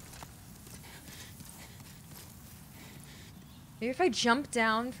 Maybe if I jump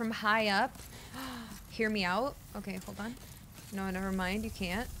down from high up... Hear me out? Okay, hold on. No, never mind, you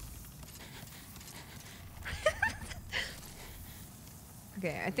can't.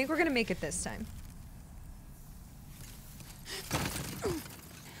 Okay, I think we're gonna make it this time.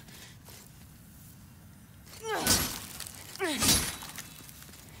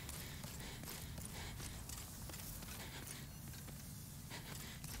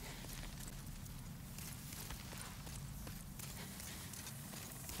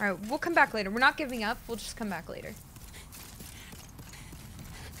 Alright, we'll come back later. We're not giving up, we'll just come back later.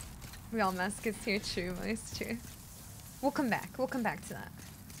 We all mask is here, true, it's true. We'll come back to that.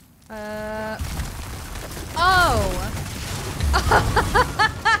 Oh!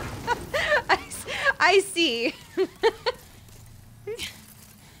 I see.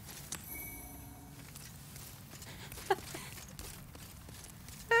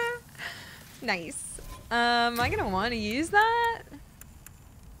 Nice. Am I gonna want to use that?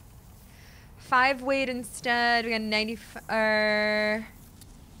 5 weight instead. We got 95.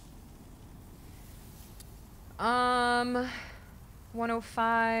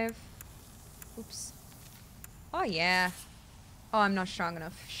 105. Oops. Oh yeah. Oh, I'm not strong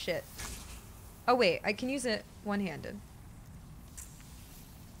enough. Shit. Oh wait, I can use it one-handed.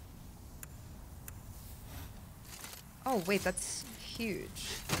 Oh wait, that's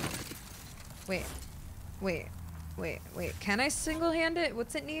huge. Wait. Can I single-hand it?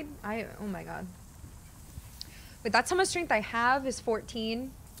 What's it need? Oh my god. Wait, that's how much strength I have is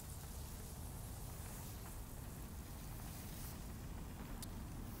 14.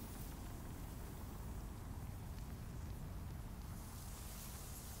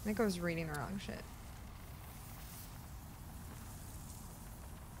 I think I was reading the wrong shit.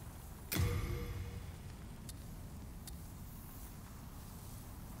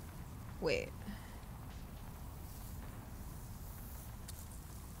 Wait.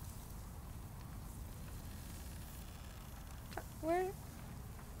 Where?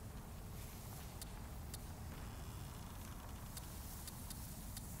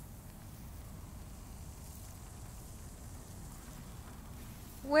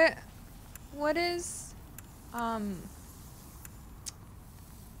 What is, Oh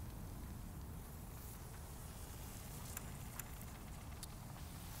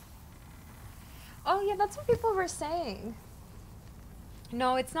yeah, that's what people were saying.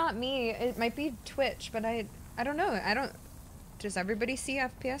 No, it's not me. It might be Twitch, but I don't know. Does everybody see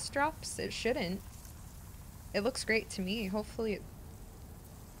FPS drops? It shouldn't. It looks great to me. Hopefully it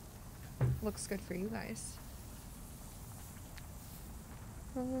looks good for you guys.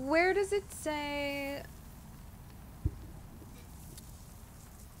 Where does it say?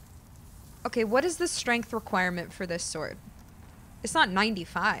 Okay, what is the strength requirement for this sword? It's not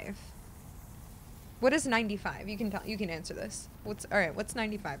 95. What is 95? You can answer this. Alright, what's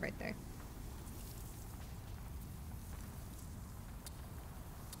 95 right there?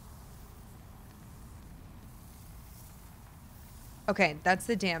 Okay, that's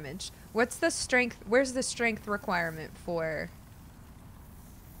the damage. What's the strength? Where's the strength requirement for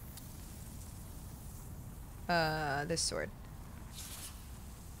this sword?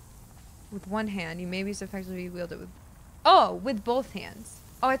 With one hand, you may be so effectively wield it with... Oh, with both hands.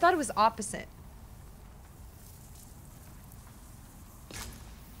 Oh, I thought it was opposite.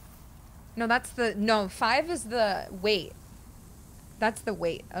 No, that's the... No, 5 is the weight. That's the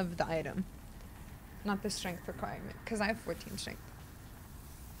weight of the item. Not the strength requirement, because I have 14 strength.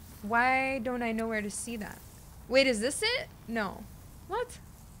 Why don't I know where to see that? Wait, is this it? No. What?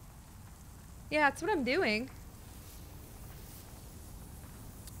 Yeah, that's what I'm doing.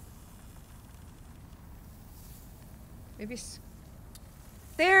 Maybe.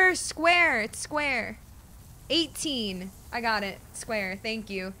 There, square. It's square. 18. I got it. Square. Thank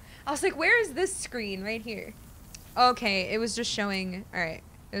you. I was like, where is this screen? Right here. Okay, it was just showing. All right.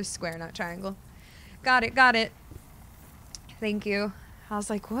 It was square, not triangle. Got it. Got it. Thank you. I was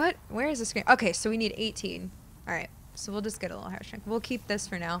like, what? Where is the screen? Okay, so we need 18. All right. So we'll just get a little higher strength. We'll keep this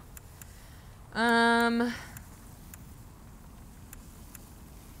for now.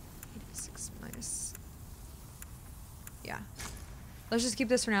 86 minus. Yeah. Let's just keep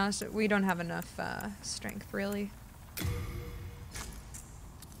this for now. So we don't have enough strength, really.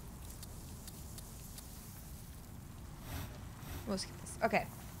 We'll just keep this. Okay.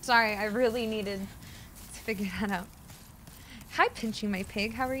 Sorry, I really needed to figure that out. Hi, Pinching My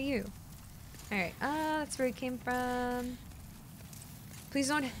Pig. How are you? Alright, that's where he came from. Please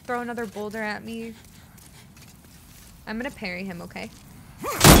don't throw another boulder at me. I'm gonna parry him, okay?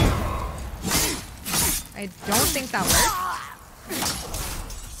 I don't think that worked.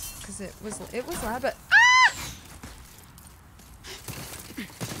 Because it was loud, but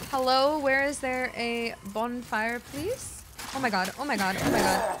hello, where is there a bonfire, please? Oh my god, oh my god, oh my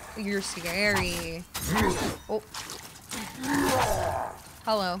god. You're scary. Oh.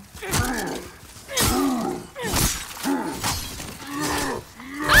 Hello.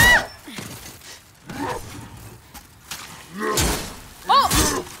 Oh!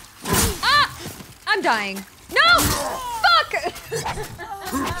 I'm dying. No! Fuck!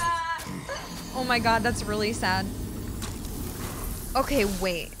 Oh my god, that's really sad. Okay,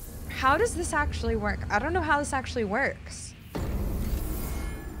 wait. How does this actually work? I don't know how this actually works.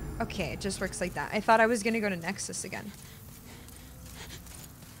 Okay, it just works like that. I thought I was gonna go to Nexus again.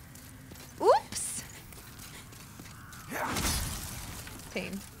 Oops!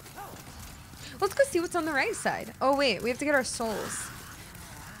 Pain. Let's go see what's on the right side. Oh wait, we have to get our souls.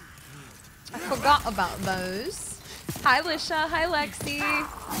 I forgot about those. Hi Lisha, hi Lexi.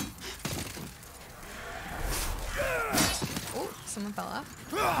 Oh, someone fell off.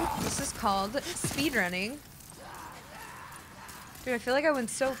 This is called speedrunning. Dude, I feel like I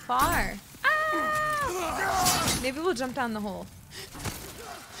went so far. Ah! Maybe we'll jump down the hole.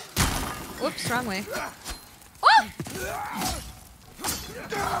 Whoops, wrong way. Oh!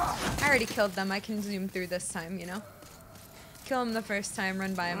 I already killed them. I can zoom through this time, you know? Kill him the first time,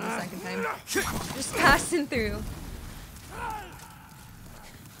 run by him the second time. Just passing through. I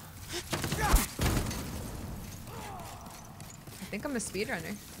think I'm a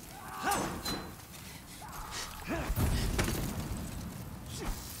speedrunner.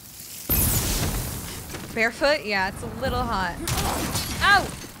 Barefoot? Yeah, it's a little hot. Ow!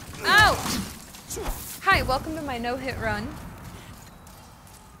 Ow! Hi, welcome to my no-hit run.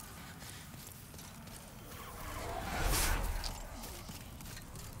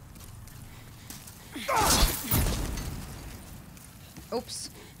 Oops.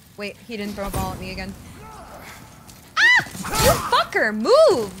 Wait, he didn't throw a ball at me again. Ah! You fucker!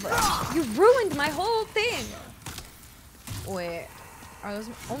 Move! You ruined my whole thing! Wait. Are those...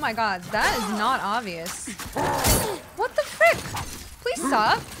 Oh my god, that is not obvious. What the frick? Please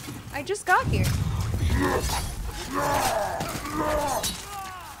stop. I just got here.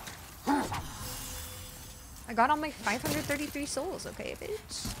 I got all my 533 souls, okay,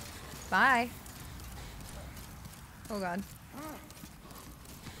 bitch? Bye. Oh god.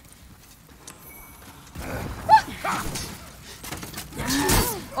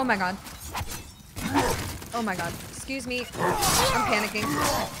 Oh my god. Oh my god. Excuse me. I'm panicking.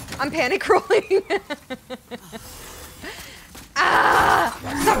 I'm panic rolling. Ah!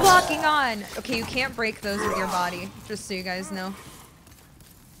 Stop locking on! Okay, you can't break those with your body. Just so you guys know.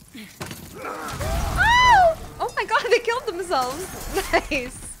 Oh! Oh my god, they killed themselves.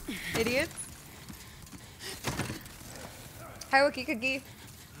 Nice. Idiots. Hi, Wookie Cookie.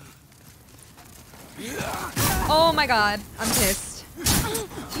 Oh my god, I'm pissed.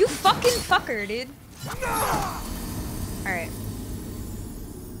 You fucking fucker, dude. Alright.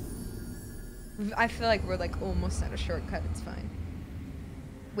 I feel like we're like almost at a shortcut, it's fine.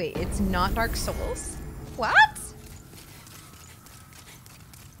 Wait, it's not Dark Souls? What?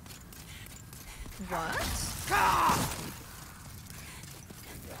 What?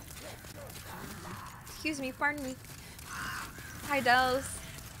 Excuse me, pardon me. Hi, Dells.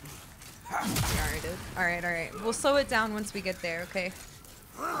 Alright, alright. We'll slow it down once we get there, okay?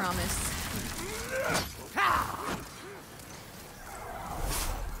 Promise.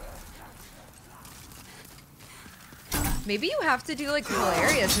 Maybe you have to do like cool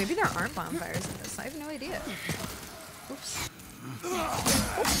areas. Maybe there aren't bonfires in this. I have no idea. Oops.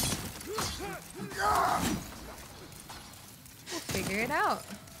 We'll figure it out.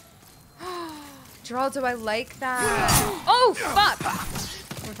 Geraldo, I like that. Oh, fuck!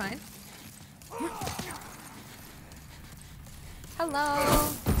 We're fine. Hello.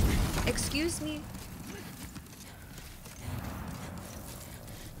 Excuse me.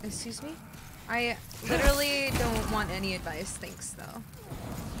 Excuse me? I literally don't want any advice, thanks, though.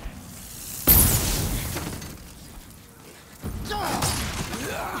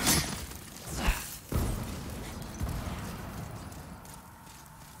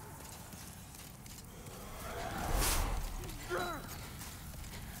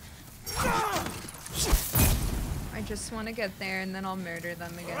 I just want to get there and then I'll murder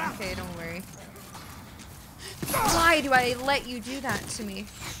them again. Okay, don't worry. Why do I let you do that to me?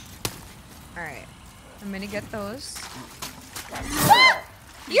 Alright. I'm gonna get those. Ah!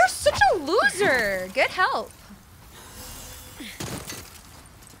 You're such a loser! Get help!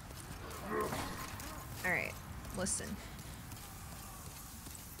 Alright. Listen.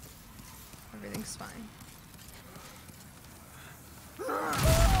 Everything's fine.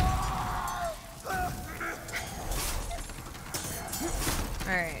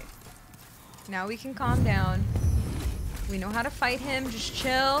 Alright. Now we can calm down. We know how to fight him. Just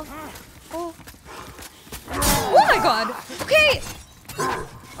chill. Oh. Oh my god. Okay.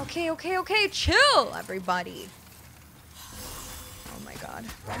 Okay. Chill, everybody. Oh my god.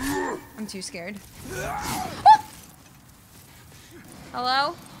 I'm too scared. Oh!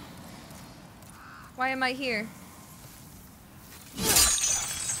 Hello? Why am I here?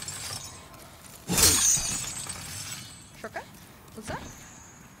 Shortcut? What's that?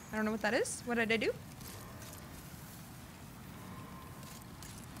 I don't know what that is. What did I do?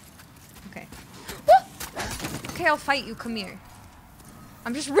 Okay. Woo! Okay, I'll fight you. Come here.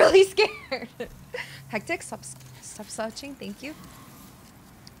 I'm just really scared. Hectic, stop searching. Thank you.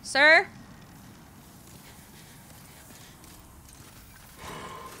 Sir?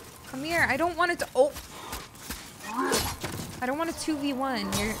 Come here. I don't want it to... Oh. I don't want a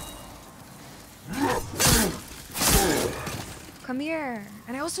 2v1. You're... Come here.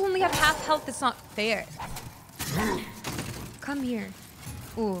 And I also only have half health. It's not fair. Come here.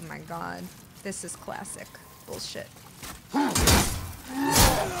 Oh my god. This is classic bullshit. I'm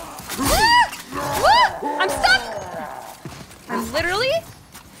stuck! I'm literally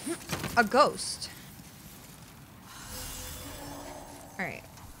a ghost. Alright.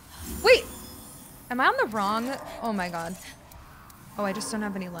 Wait! Am I on the wrong... Oh my god. Oh, I just don't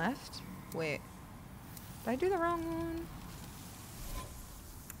have any left? Wait. Did I do the wrong one?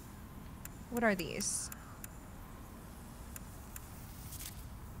 What are these?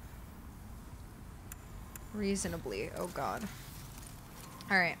 Reasonably. Oh god.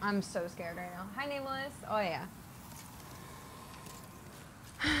 Alright, I'm so scared right now. Hi, Nameless. Oh yeah.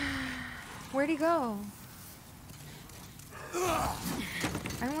 Where'd he go? I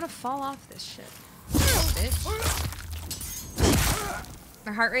don't want to fall off this shit. Bitch.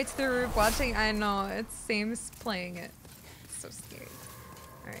 My heart rate's through the roof watching. I know, it's same as playing it. It's so scary.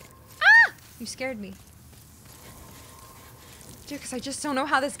 Alright. Ah! You scared me. Dude, because I just don't know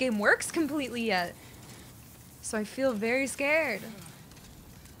how this game works completely yet. So I feel very scared.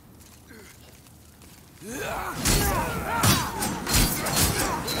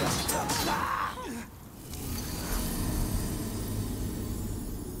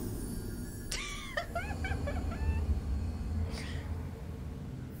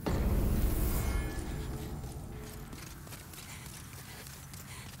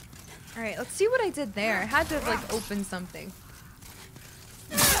 Alright, let's see what I did there. I had to, like, open something.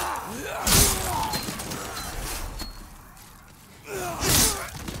 There's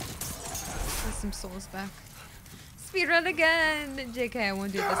some souls back. Speedrun again! JK, I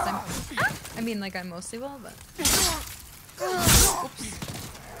won't do it this time. Ah! I mean, like, I mostly will, but... Oops.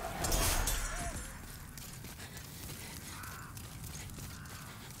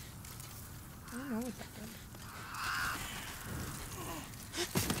 I don't know what that did.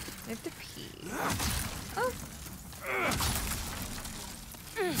 I have to pee. Oh!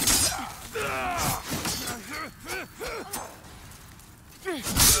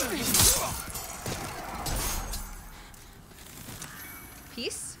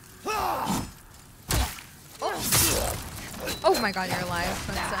 Peace? Oh. Oh my god, you're alive.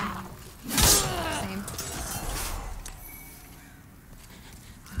 That's same.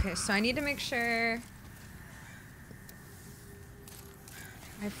 Okay, so I need to make sure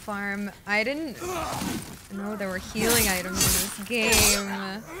I farm. I didn't know there were healing items in this game.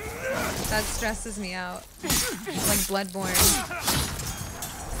 That stresses me out. Like Bloodborne.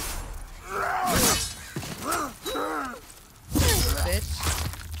 Bitch.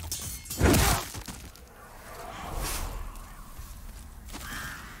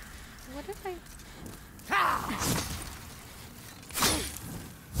 What did I...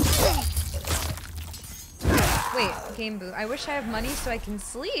 Wait, game boot. I wish I have money so I can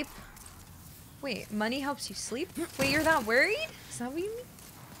sleep. Wait, money helps you sleep? Wait, you're not worried? Is that what you mean?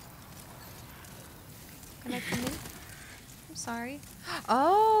 Can I come in? I'm sorry.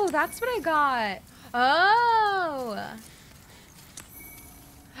 Oh, that's what I got. Oh.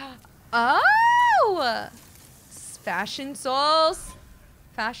 Oh. Fashion souls.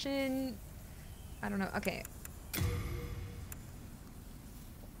 Fashion. I don't know. Okay.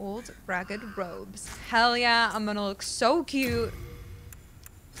 Old ragged robes. Hell yeah, I'm gonna look so cute.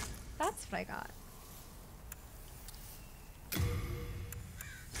 That's what I got.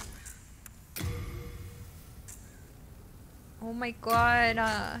 Oh my god.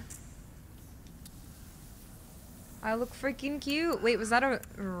 I look freaking cute. Wait, was that a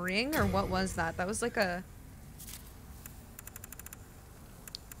ring or what was that? That was like a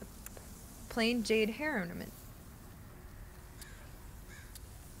plain jade hair ornament.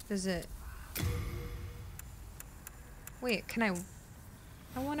 Is it? Wait, can I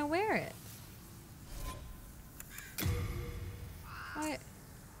want to wear it. What?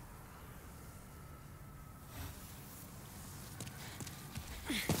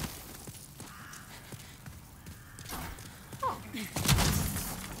 Oh.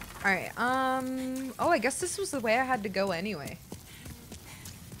 Alright, oh, I guess this was the way I had to go anyway.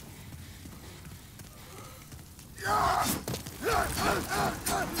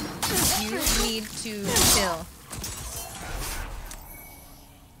 You need to kill.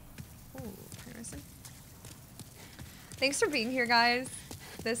 Ooh, person. Thanks for being here, guys.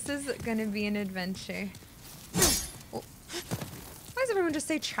 This is gonna be an adventure. Oh. Why does everyone just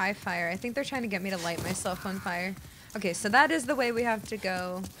say try fire? I think they're trying to get me to light myself on fire. Okay, so that is the way we have to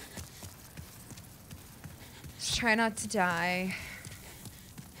go. Just try not to die.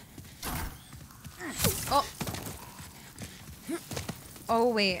 Oh. Oh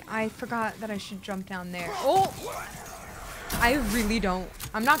wait, I forgot that I should jump down there. Oh! I really don't.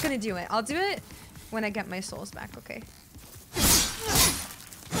 I'm not gonna do it. I'll do it when I get my souls back, okay?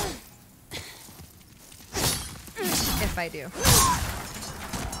 If I do.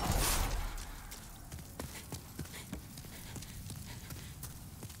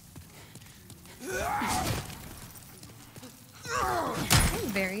 I'm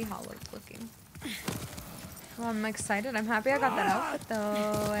very hollow looking. Well, I'm excited. I'm happy I got that outfit though.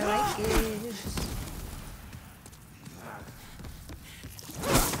 I like it.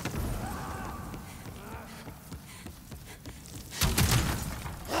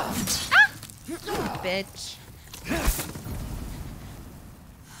 Ah! You bitch.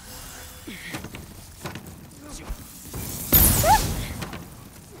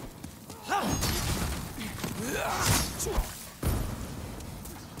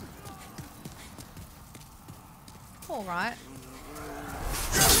 All right.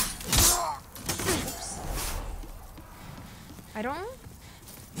 Oops. I don't.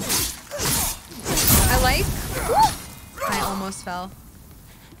 I like. I almost fell.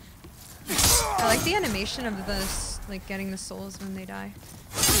 I like the animation of the like getting the souls when they die.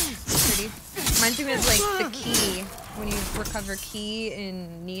 It's pretty. Reminds me of like the key when you recover key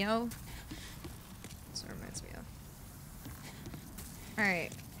in Neo. That's what it reminds me of. All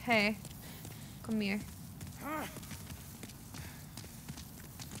right. Hey, come here.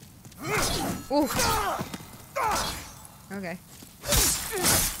 Ooh. Okay.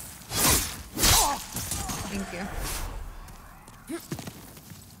 Thank you.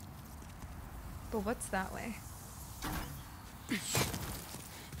 But what's that way? This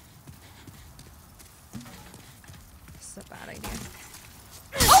is a bad idea.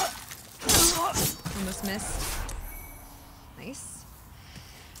 Oh! Almost missed. Nice.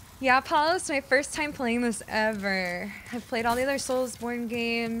 Yeah, Apollo, it's my first time playing this ever. I've played all the other Soulsborne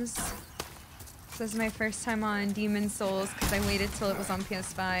games. This is my first time on Demon Souls because I waited till it was on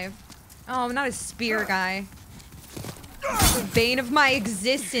PS5. Oh, I'm not a spear guy. The bane of my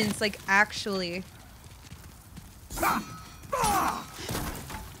existence, like actually.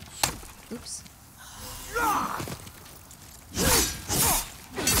 Oops.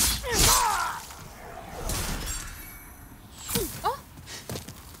 Oh!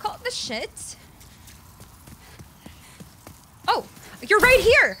 Caught the shit. Oh! You're right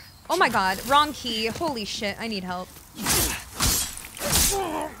here! Oh my god, wrong key. Holy shit, I need help.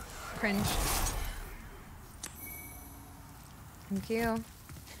 Cringe. Thank you.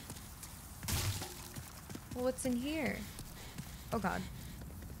 Well, what's in here? Oh god.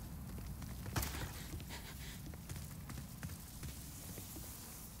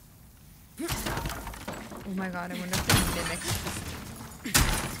 Oh my god, I wonder if they mimic.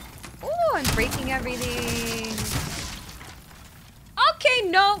 Oh, I'm breaking everything. Okay,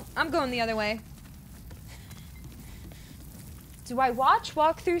 no! I'm going the other way. Do I watch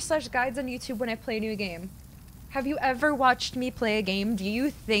walkthrough / guides on YouTube when I play a new game? Have you ever watched me play a game? Do you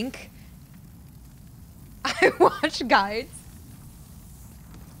think I watch guides?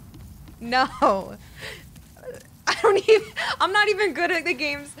 No. I'm not even good at the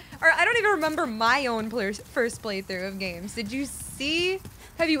games, or I don't even remember my own first playthrough of games. Did you see?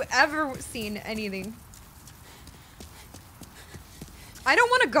 Have you ever seen anything? I don't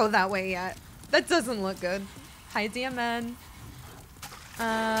want to go that way yet. That doesn't look good. Hi, DMN.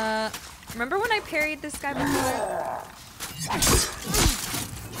 Remember when I parried this guy before?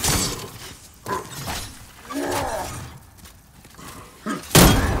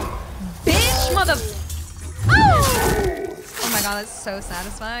 Bitch, mother... Oh my god, that's so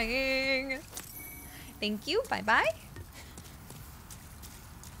satisfying. Thank you, bye-bye.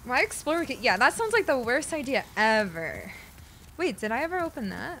 My explorer kit, yeah, that sounds like the worst idea ever. Wait, did I ever open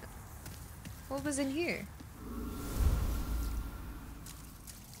that? What was in here?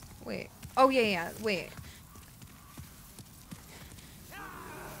 Wait. Oh, yeah, wait.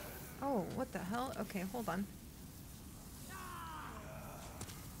 Oh, what the hell? Okay, hold on.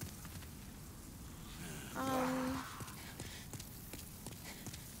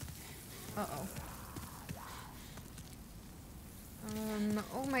 Uh-oh.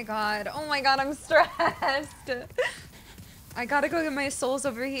 Oh my god, I'm stressed. I gotta go get my souls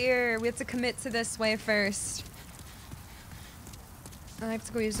over here. We have to commit to this way first. I have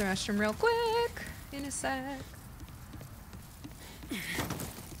to go use the restroom real quick. In a sec.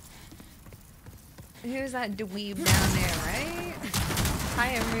 Who's that dweeb down there, right? Hi,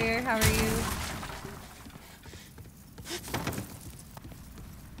 Emir. How are you?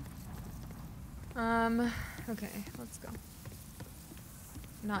 Okay, let's go.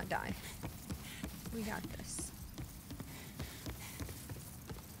 Not die. We got this.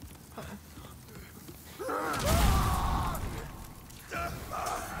 Uh-oh.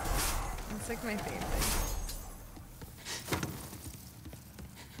 It's like my favorite.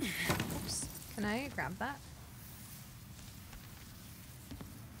 Oops. Can I grab that?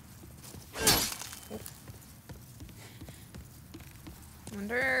 I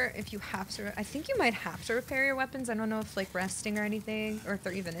wonder if you have to... I think you might have to repair your weapons. I don't know if, like, resting or anything, or if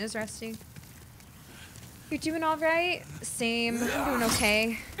there even is resting. You're doing all right? Same. I'm doing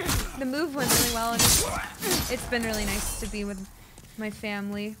okay. The move went really well, and it's been really nice to be with my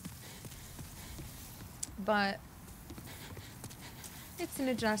family. But it's an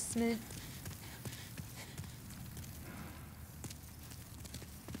adjustment.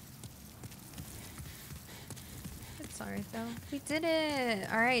 Alright though. We did it!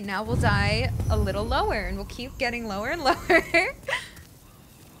 Alright, now we'll die a little lower and we'll keep getting lower and lower.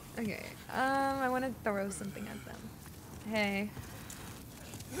 Okay, I want to throw something at them. Hey.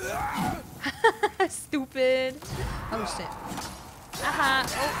 Stupid. Oh shit. Aha.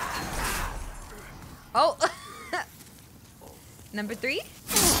 Oh. Oh. Number 3.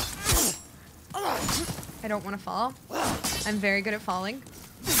 I don't want to fall. I'm very good at falling.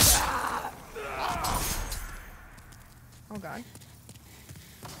 Oh god.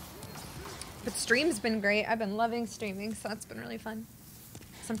 But stream's been great. I've been loving streaming, so that's been really fun.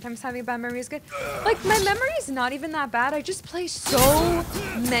 Sometimes having a bad memory is good. Like, my memory's not even that bad. I just play so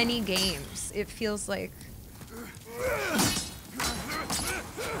many games. It feels like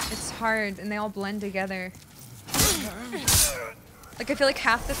it's hard, and they all blend together. Like, I feel like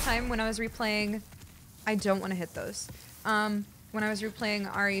half the time when I was replaying... I don't want to hit those. When I was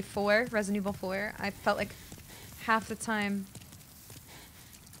replaying RE4, Resident Evil 4, I felt like half the time...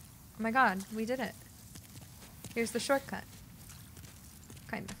 Oh my god, we did it. Here's the shortcut.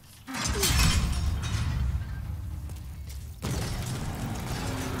 Kind of.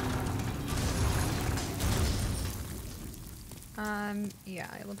 Yeah,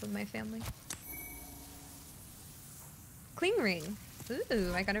 I live with my family. Clean ring.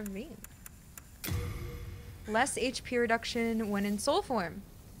 Ooh, I got a ring. Less HP reduction when in soul form.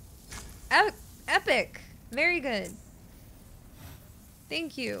 Epic. Very good.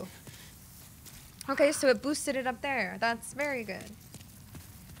 Thank you. Okay, so it boosted it up there. That's very good.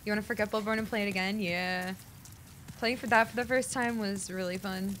 You want to forget Bloodborne and play it again? Yeah. Playing for that for the first time was really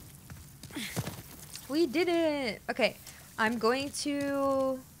fun. We did it! Okay, I'm going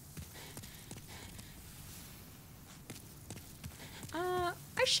to... I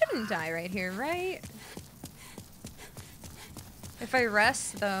shouldn't die right here, right? If I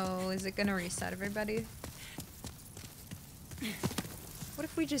rest, though, is it gonna reset everybody? What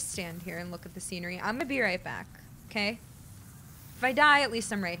if we just stand here and look at the scenery? I'm gonna be right back, okay? If I die, at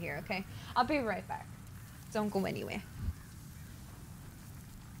least I'm right here, okay? I'll be right back. Don't go anywhere.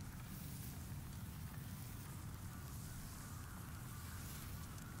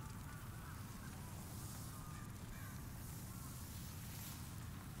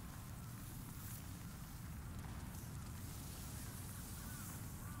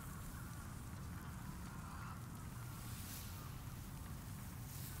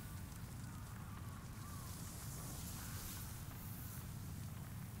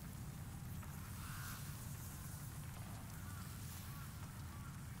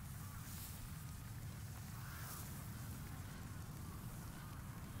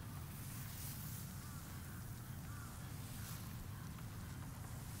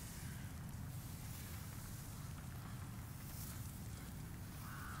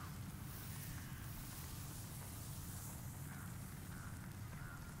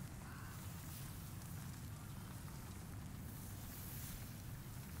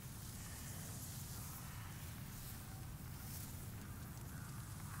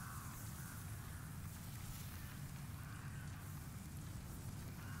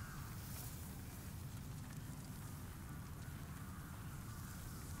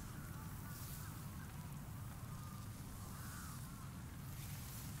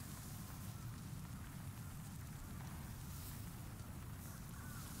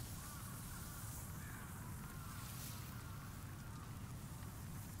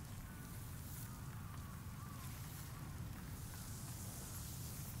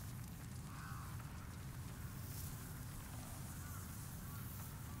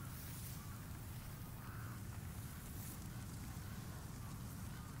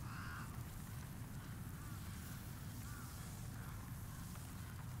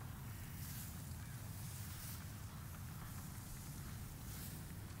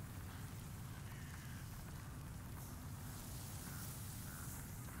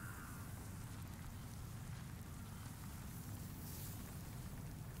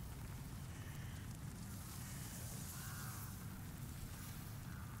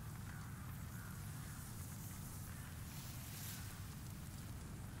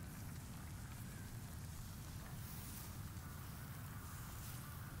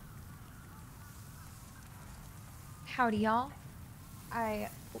 Howdy, y'all. I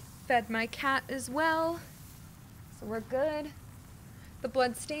fed my cat as well, so we're good. The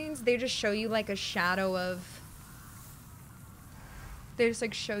bloodstains, they just show you like a shadow of... They just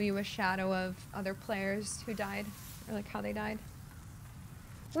like show you a shadow of other players who died, or like how they died.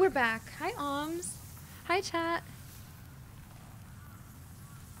 We're back. Hi, Oms. Hi, chat.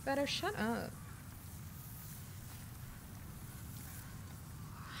 Better shut up.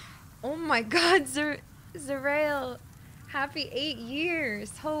 Oh my god, Zerail. Happy 8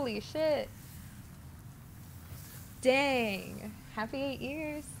 years. Holy shit. Dang. Happy 8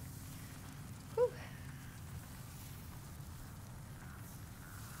 years. Whew.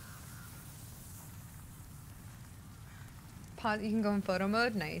 Pause. You can go in photo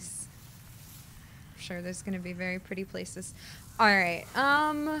mode. Nice. I'm sure there's gonna be very pretty places. Alright.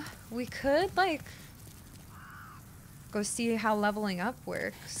 We could, like, go see how leveling up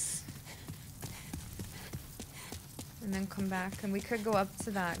works. And then come back, and we could go up to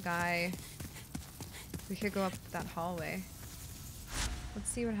that guy. We could go up that hallway.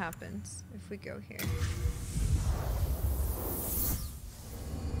 Let's see what happens if we go here.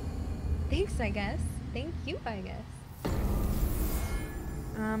 Thanks, I guess. Thank you, I guess.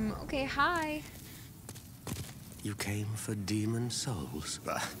 Okay, hi. You came for demon souls?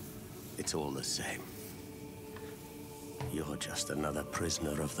 Bah, it's all the same. You're just another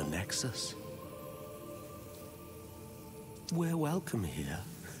prisoner of the Nexus. We're welcome here.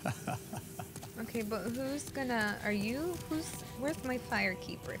 Okay, but who's gonna... Where's my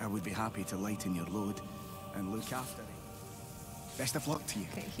firekeeper? I would be happy to lighten your load and look after it. Best of luck to you.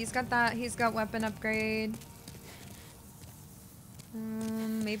 Okay, he's got that. He's got weapon upgrade.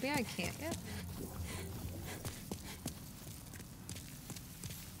 Maybe I can't yet.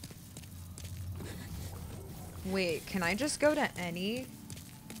 Wait, can I just go to any?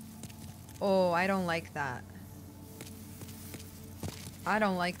 Oh, I don't like that. I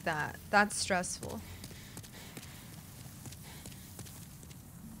don't like that. That's stressful.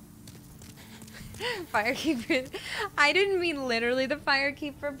 Firekeeper. I didn't mean literally the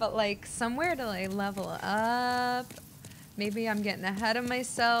firekeeper, but like somewhere to like level up. Maybe I'm getting ahead of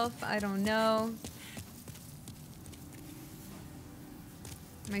myself. I don't know.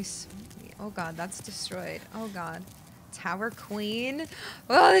 Oh god, that's destroyed. Oh god. Tower Queen.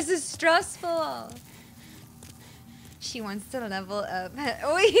 Oh, this is stressful. She wants to level up.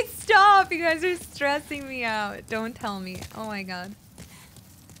 Wait, stop! You guys are stressing me out. Don't tell me. Oh my god.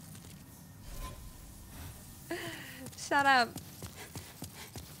 Shut up.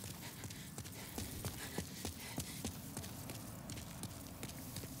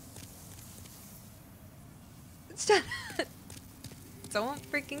 Shut up. Don't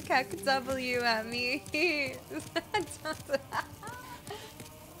freaking cack W at me. The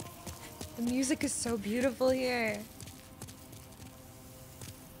music is so beautiful here.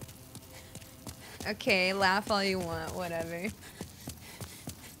 Okay, laugh all you want, whatever.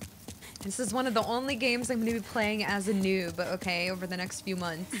 This is one of the only games I'm going to be playing as a noob, okay, over the next few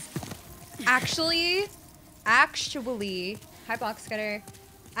months. Actually, hi Boxcutter.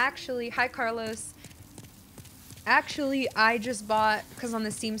 Actually, hi Carlos. Actually, I just bought, because on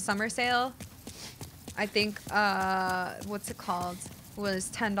the Steam summer sale, I think, what's it called, was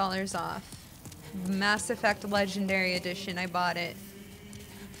 $10 off. Mass Effect Legendary Edition, I bought it.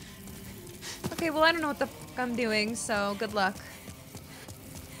 Okay, well, I don't know what the fuck I'm doing, so good luck.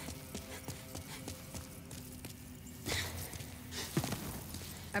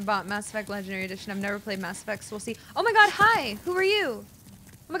 I bought Mass Effect Legendary Edition. I've never played Mass Effect, so we'll see. Oh my god, hi! Who are you?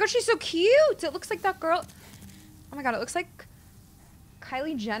 Oh my god, she's so cute! It looks like that girl... Oh my god, it looks like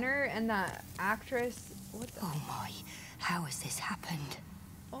Kylie Jenner and that actress... What the... Oh my, how has this happened?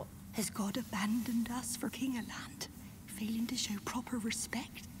 Oh. Has God abandoned us for King of Land, failing to show proper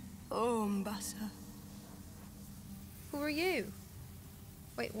respect? Oh, Mbassa. Who are you?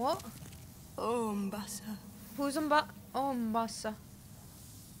 Wait, what? Oh, Mbassa. Who's Mbassa? Oh, Mbassa.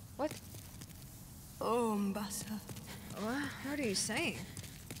 What? Oh, Mbassa. What are you saying?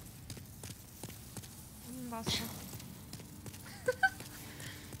 Mbassa.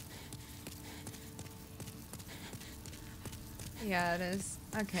 Yeah, it is.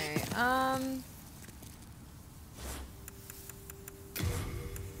 Okay,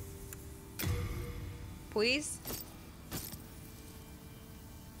 please?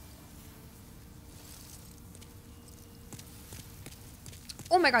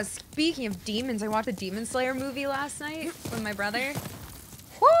 Oh my god, speaking of demons, I watched a Demon Slayer movie last night with my brother.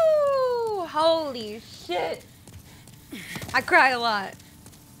 Woo! Holy shit! I cried a lot.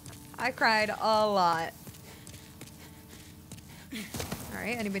 I cried a lot.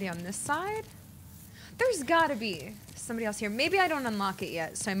 Alright, anybody on this side? There's gotta be somebody else here. Maybe I don't unlock it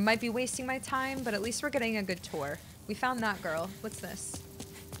yet, so I might be wasting my time, but at least we're getting a good tour. We found that girl. What's this?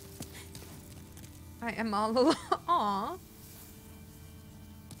 I am all alone. Aww.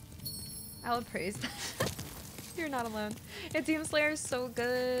 I'll praise that. You're not alone. And Demon Slayer is so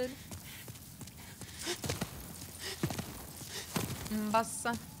good.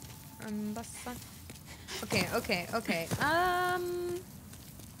 Mbassa. Mbassa. Okay, okay, okay.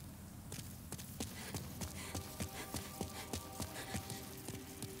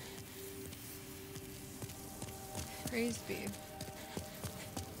 Praise be.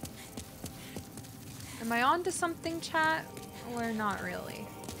 Am I on to something, chat? Or not really?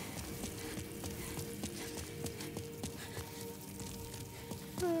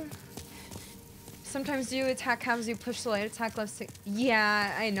 Sometimes you attack halves, you push the light attack left stick.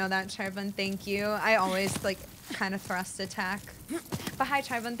 Yeah, I know that, Charbon. Thank you. I always, like, kind of thrust attack. But hi,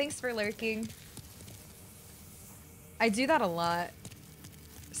 Charbon. Thanks for lurking. I do that a lot.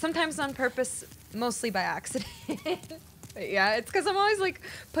 Sometimes on purpose, mostly by accident. But yeah, it's because I'm always, like,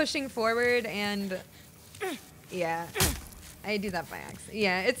 pushing forward and... Yeah. I do that by accident.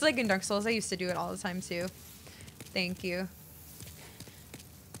 Yeah, it's like in Dark Souls. I used to do it all the time, too. Thank you.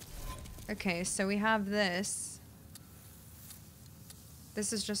 Okay, so we have this.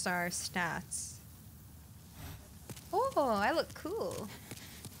 This is just our stats. Oh, I look cool.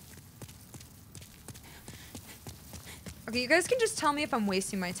 Okay, you guys can just tell me if I'm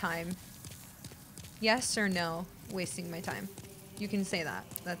wasting my time. Yes or no, wasting my time. You can say that.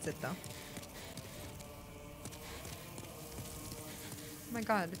 That's it, though. Oh my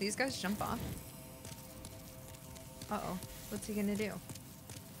god, did these guys jump off? Uh-oh. What's he gonna do?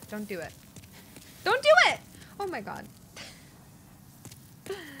 Don't do it. Don't do it! Oh my god.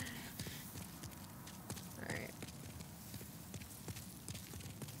 Alright.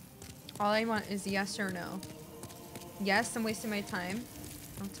 All I want is yes or no. Yes, I'm wasting my time.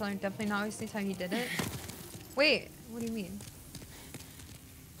 I'll tell him definitely not wasting time. He did it. Wait, what do you mean?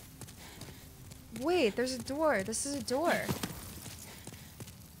 Wait, there's a door. This is a door.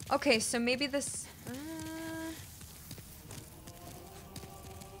 Okay, so maybe this...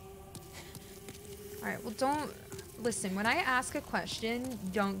 Alright, well don't... Listen, when I ask a question,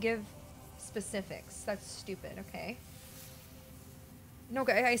 don't give specifics. That's stupid, okay? No,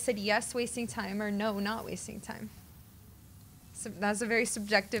 I said yes, wasting time, or no, not wasting time. So that's a very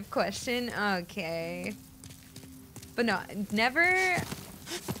subjective question. Okay. But no, never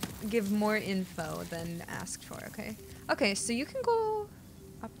give more info than asked for, okay? Okay, so you can go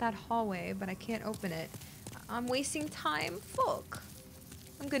up that hallway, but I can't open it. I'm wasting time. Fuck.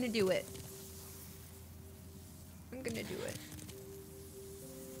 I'm gonna do it. I'm gonna do it.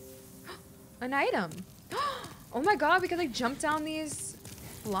 An item. Oh my god, we could like jump down these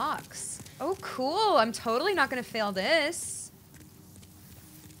blocks. Oh cool, I'm totally not gonna fail this.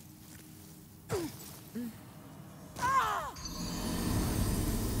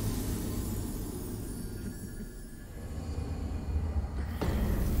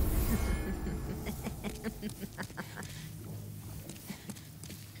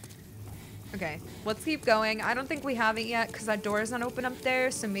 Okay, let's keep going. I don't think we have it yet because that door is not open up there,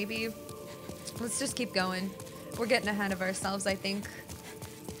 so maybe let's just keep going. We're getting ahead of ourselves, I think.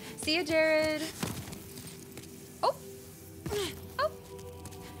 See ya, Jared. Oh. Oh.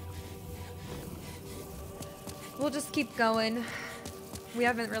 We'll just keep going. We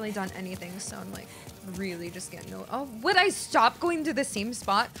haven't really done anything, so I'm like really just getting no. Oh, would I stop going to the same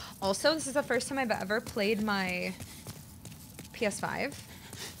spot? Also, this is the first time I've ever played my PS5.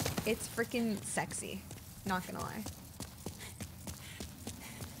 It's freaking sexy. Not gonna lie.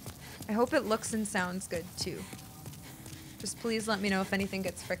 I hope it looks and sounds good too. Just please let me know if anything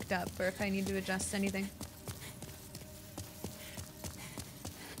gets fricked up or if I need to adjust anything.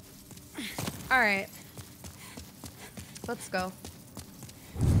 Alright. Let's go.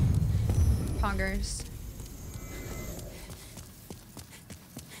 Poggers.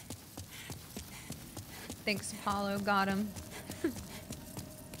 Thanks, Apollo. Got him.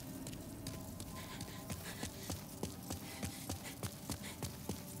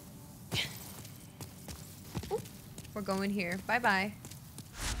 We're going here. Bye-bye.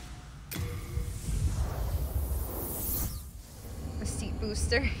 A seat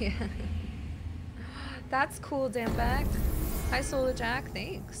booster? Yeah. That's cool, Damback. Hi, Solar Jack.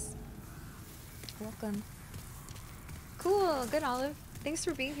 Thanks. Welcome. Cool. Good, Olive. Thanks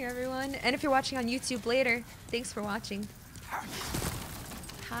for being here, everyone. And if you're watching on YouTube later, thanks for watching.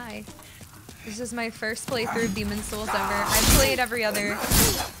 Hi. This is my first playthrough of Demon's Souls ever. I've played every other...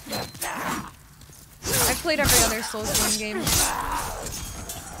 I've played every other Soulsborne game.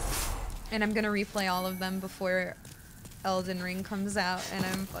 And I'm gonna replay all of them before Elden Ring comes out, and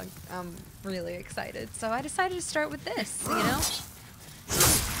I'm really excited. So I decided to start with this, you know?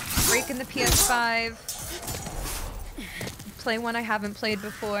 Break in the PS5, play one I haven't played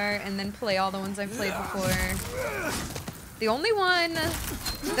before, and then play all the ones I've played before. The only one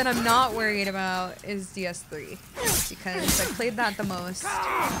that I'm not worried about is DS3, because I played that the most.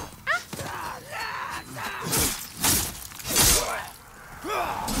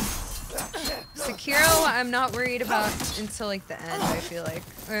 Sekiro, I'm not worried about until like the end, I feel like.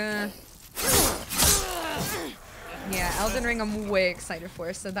 Yeah, Elden Ring I'm way excited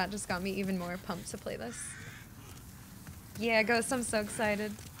for, so that just got me even more pumped to play this. Yeah, Ghost, I'm so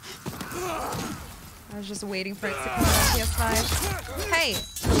excited. I was just waiting for it to come out on PS5. Hey!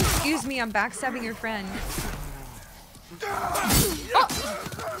 Excuse me, I'm backstabbing your friend. Oh!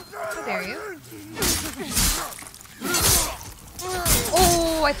 How dare you?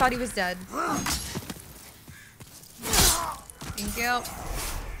 Oh, I thought he was dead. Thank you.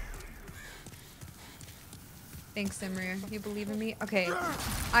 Thanks, Imru. You believe in me? Okay.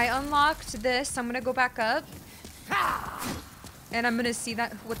 I unlocked this. I'm gonna go back up. And I'm gonna see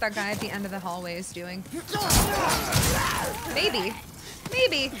that what that guy at the end of the hallway is doing. Maybe.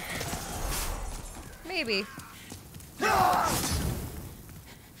 Maybe. Maybe.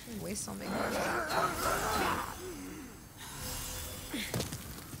 Waste something.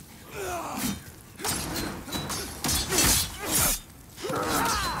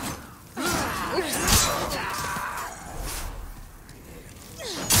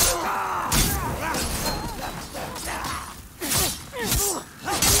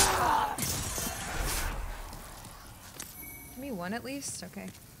 Give me one at least? Okay.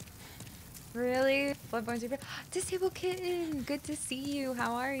 Really? Bloodborne Super? Disabled Kitten! Good to see you.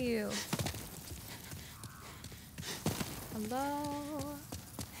 How are you? Hello?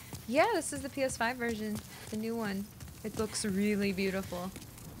 Yeah, this is the PS5 version. The new one. It looks really beautiful.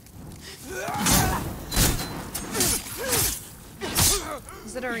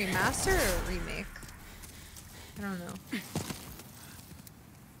 Is it a remaster or a remake? I don't know.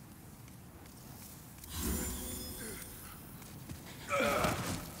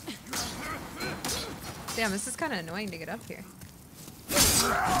 Damn, this is kind of annoying to get up here.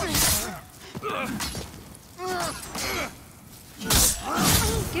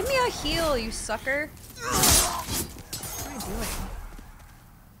 Give me a heal, you sucker. What am I doing?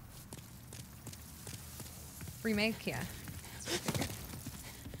 Remake, yeah. That's what I figured.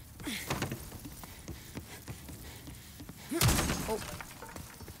 Oh.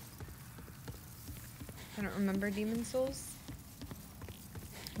 I don't remember Demon Souls.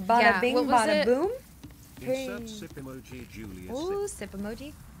 Bada bing, what was bada it? boom. Insert sip emoji, Julius. Ooh, sip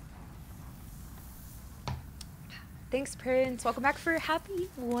emoji. Thanks, Prince. Welcome back for happy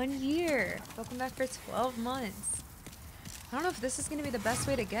 1 year. Welcome back for 12 months. I don't know if this is going to be the best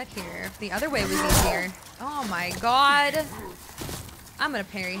way to get here. If the other way was easier. Oh my god. I'm going to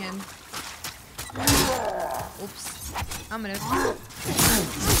parry him. Oops. I'm going to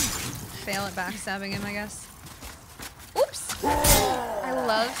fail at backstabbing him, I guess. Oops. I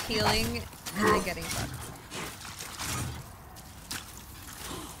love healing and then getting fucked.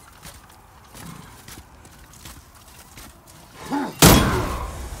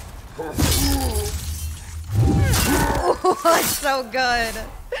 Oh, it's so good.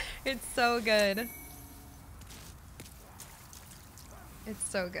 It's so good. It's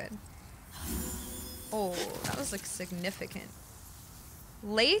so good. Oh, that was like significant.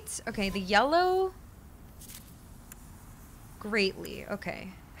 Late? Okay, the yellow. Greatly.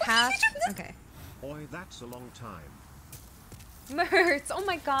 Okay. Half. Okay. Boy, that's a long time. Mertz. Oh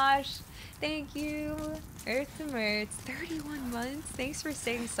my gosh. Thank you. Earth to Mertz. 31 months. Thanks for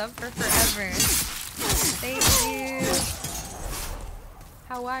staying sub for forever. Thank you.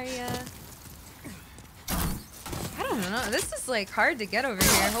 How are ya? I don't know. This is like hard to get over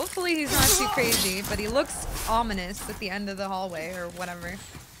here. Hopefully he's not too crazy, but he looks ominous at the end of the hallway or whatever.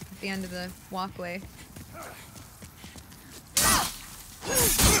 At the end of the walkway.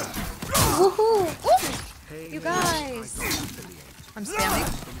 Woohoo! Ooh! You guys! I'm spamming.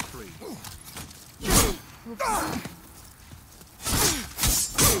 Oops.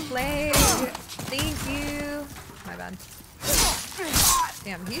 Plague! Thank you! My bad.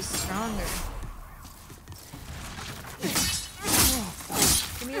 Damn, he's stronger.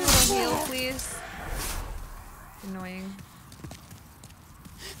 Give me a little heal, please. Annoying.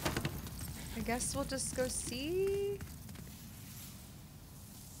 I guess we'll just go see.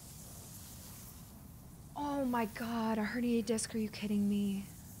 Oh my god, a herniated disc, are you kidding me?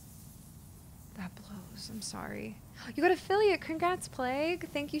 That blows. gross. I'm sorry. You got affiliate. Congrats, Plague.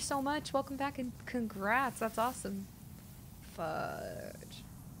 Thank you so much. Welcome back and congrats. That's awesome. Fudge.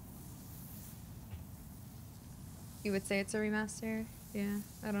 You would say it's a remaster? Yeah,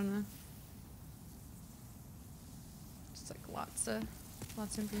 I don't know. Just like lots of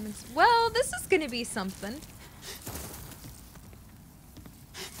improvements. Well, this is gonna be something.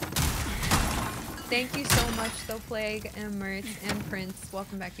 Thank you so much, though, Plague and Mert and Prince.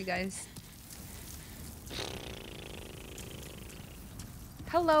 Welcome back, you guys.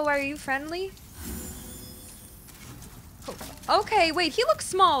 Hello, are you friendly? Oh, okay, wait, he looks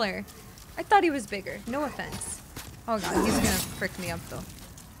smaller. I thought he was bigger. No offense. Oh god, he's gonna frick me up though.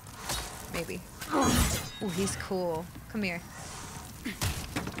 Maybe. Oh, he's cool. Come here.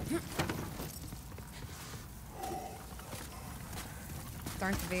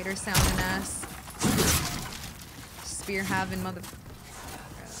 Darth Vader sounding ass. Spear having mother.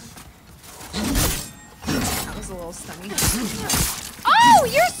 That was a little stunny. Oh,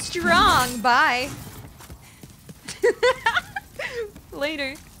 you're strong. Bye.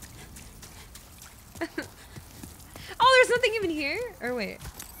 Later. Oh, there's nothing even here? Or wait.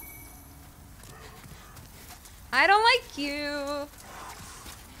 I don't like you.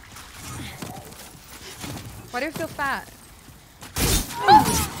 Why do I feel fat?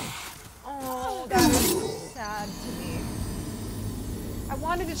 Oh, that was sad to me. I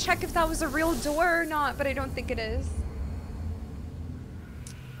wanted to check if that was a real door or not, but I don't think it is.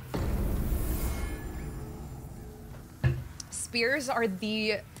 Spears are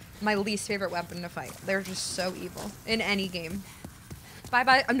my least favorite weapon to fight. They're just so evil in any game. Bye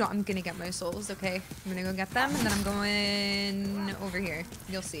bye. No, I'm gonna get my souls, okay? I'm gonna go get them and then I'm going over here.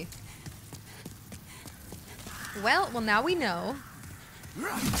 You'll see. Well, now we know.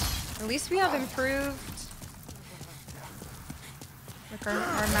 At least we have improved. Like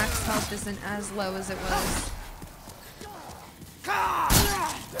our max health isn't as low as it was.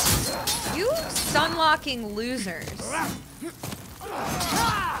 You stun-locking losers.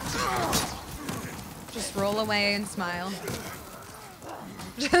 Just roll away and smile.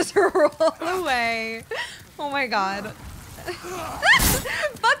 Just roll away. Oh my god.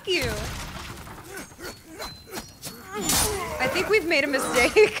 Fuck you. I think we've made a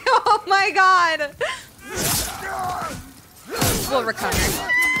mistake. Oh my god. We'll recover.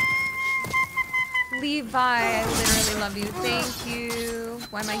 Levi, I literally love you. Thank you.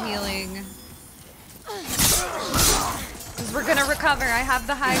 Why am I healing? Because we're gonna recover. I have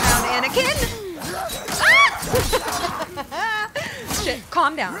the high ground, Anakin. Ah! Shit,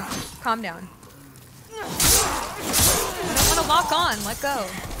 calm down. Calm down. I don't want to lock on. Let go.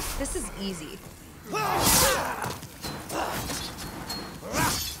 This is easy.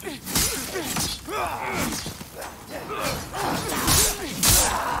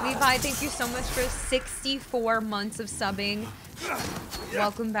 Levi, thank you so much for 64 months of subbing.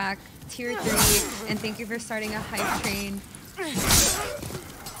 Welcome back, tier 3, and thank you for starting a hype train.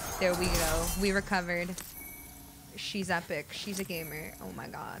 There we go. We recovered. She's epic. She's a gamer. Oh my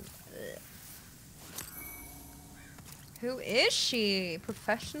god. Ugh. Who is she?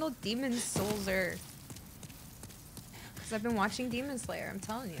 Professional Demon Soulser. Because I've been watching Demon Slayer, I'm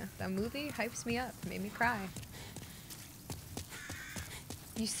telling you. That movie hypes me up. Made me cry.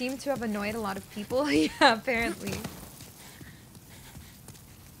 You seem to have annoyed a lot of people. Yeah, apparently.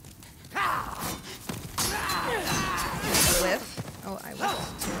 Whiff. Oh, I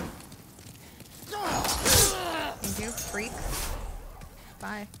whiffed too. Thank you, freak.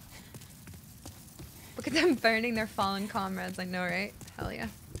 Bye. Look at them burning their fallen comrades. I know, right? Hell yeah.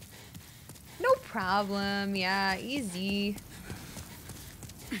 No problem. Yeah, easy.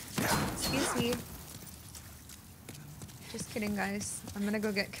 Excuse me. Just kidding, guys. I'm gonna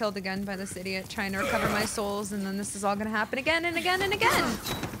go get killed again by this idiot trying to recover my souls, and then this is all gonna happen again and again and again.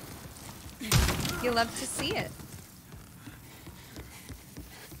 You love to see it.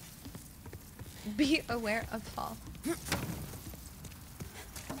 Be aware of fall.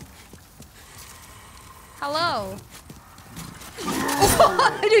 Hello.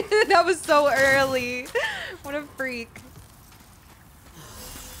 Dude, that was so early. What a freak.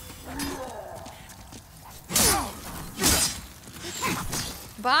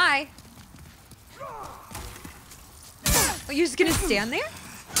 Bye. Oh, you're just gonna stand there?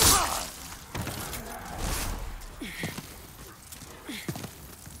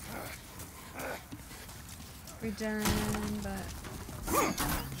 We're done, but...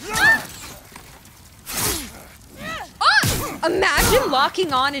 Oh! Imagine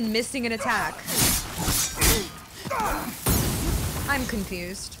locking on and missing an attack. I'm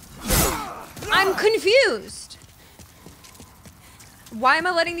confused. I'm confused! Why am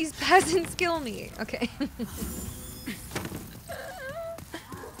I letting these peasants kill me? Okay.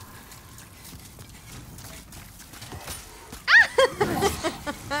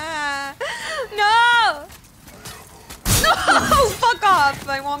 No! No! Fuck off!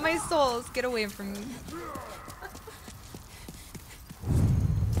 I want my souls. Get away from me.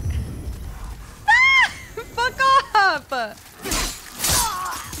 Ah! Fuck off!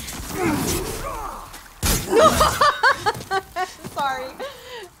 No! Sorry.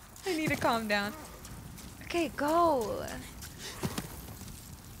 I need to calm down. Okay, go.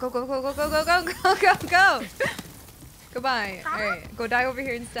 Go, go, go, go, go, go, go, go, go, go. Goodbye. Alright, go die over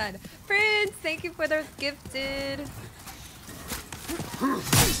here instead. Prince, thank you for the gifted.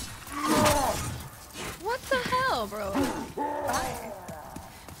 What the hell, bro? Bye.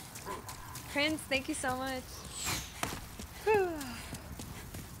 Prince, thank you so much.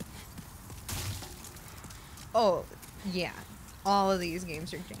 Oh, yeah. All of these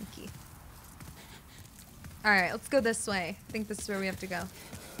games are janky. Alright, let's go this way. I think this is where we have to go.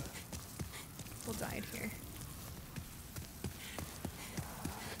 We'll die here.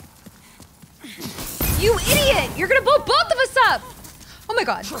 You idiot! You're gonna blow both of us up! Oh my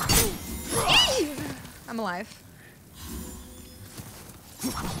god. I'm alive.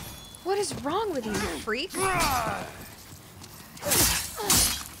 What is wrong with you, freak?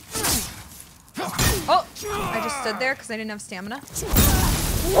 Oh! I just stood there because I didn't have stamina.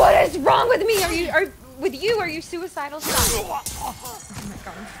 What is wrong with me? Are you suicidal? Oh my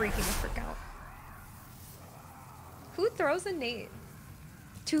god, I'm freaking the frick out. Who throws a nade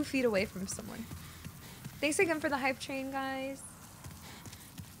 2 feet away from someone? Thanks again for the hype train, guys.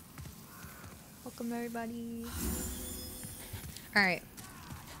 Welcome, everybody. Alright.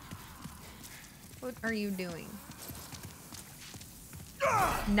 What are you doing?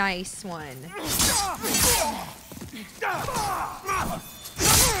 Nice one.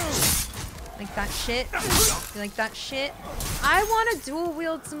 Like that shit? You like that shit? I want to dual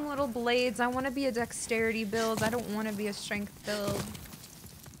wield some little blades. I want to be a dexterity build. I don't want to be a strength build.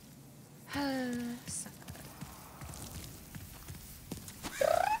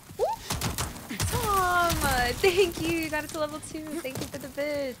 Tom, thank you. You got it to level 2. Thank you for the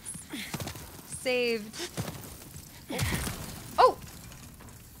bits. Saved. Oh!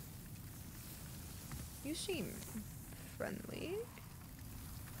 You seem friendly.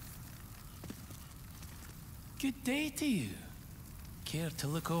 Good day to you. Care to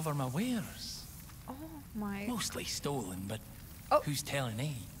look over my wares? Oh my. Mostly stolen, but who's telling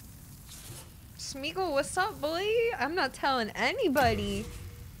eh? Smeagol, what's up, boy? I'm not telling anybody.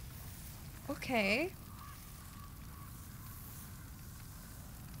 Okay.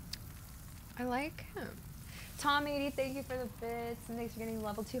 I like him. Tom 80, thank you for the bits, and thanks for getting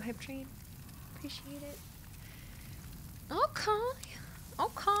level 2 hype train. Appreciate it. Okay.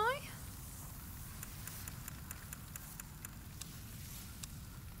 Okay.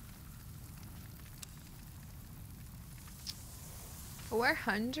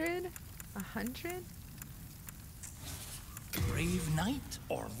 $400? 100? Brave knight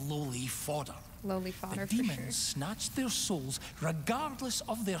or lowly fodder? Lowly fodder, the demons for sure. snatched their souls regardless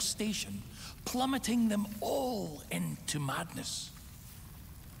of their station, plummeting them all into madness.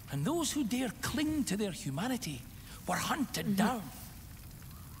 And those who dare cling to their humanity were hunted down.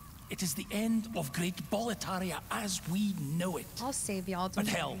 It is the end of Great Boletaria as we know it. I'll save y'all. But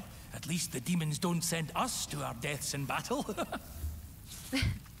hell, at least the demons don't send us to our deaths in battle. Go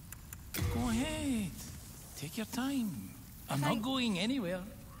ahead. Take your time. I'm not going anywhere. Oh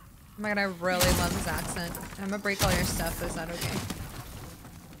my god, I really love his accent. I'm gonna break all your stuff. Is that okay?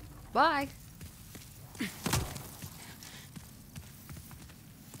 Bye.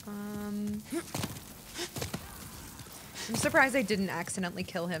 I'm surprised I didn't accidentally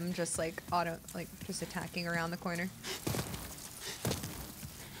kill him just like just attacking around the corner.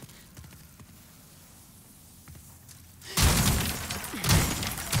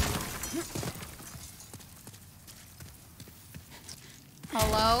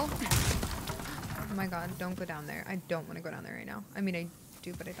 Hello? Oh my god, don't go down there. I don't want to go down there right now. I mean, I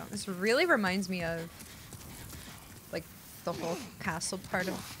do, but I don't. This really reminds me of like the whole castle part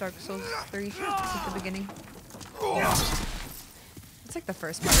of Dark Souls 3 at the beginning. It's like the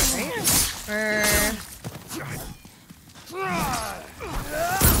first part, right? Or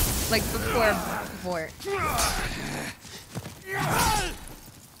like before Vort.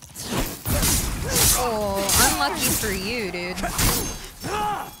 Oh, unlucky for you, dude.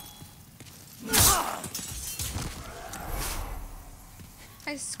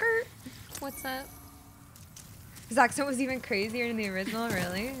 I skirt. What's up? His accent was even crazier in the original,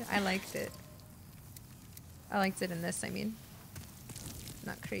 really? I liked it. I liked it in this, I mean.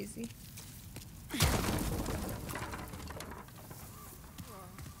 not crazy.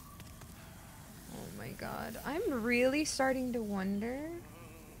 Oh my god. I'm really starting to wonder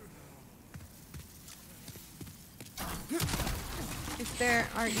if there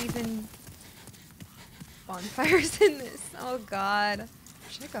are even bonfires in this. Oh god.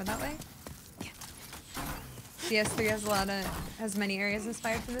 Should I go that way? CS3 has many areas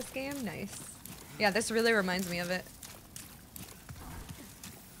inspired from this game. Nice. Yeah, this really reminds me of it.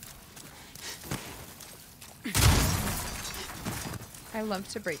 I love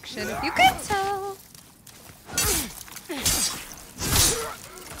to break shit, if you can tell.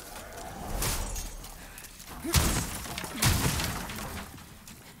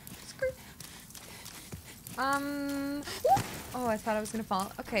 Oh, I thought I was gonna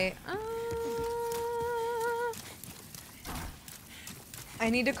fall. Okay. I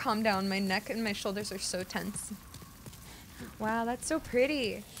need to calm down. My neck and my shoulders are so tense. Wow, that's so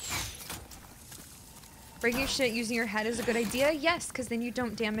pretty. Breaking shit using your head is a good idea? Yes, because then you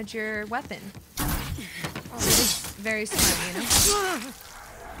don't damage your weapon. Oh, it's very smart, you know?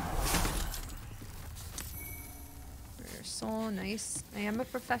 Your soul, nice. I am a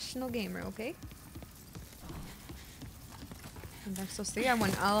professional gamer, okay? And Dark Souls 3,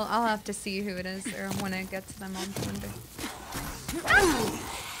 I'll have to see who it is, or when I get to them, I'll wonder.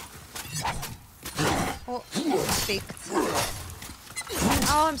 Oh, faked.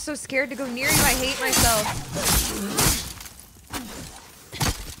 Oh, I'm so scared to go near you. I hate myself.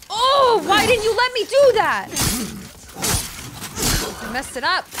 Oh, why didn't you let me do that? I messed it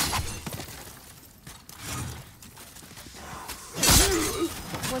up.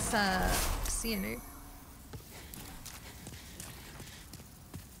 What's seeing her?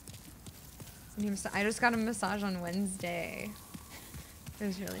 I just got a massage on Wednesday. It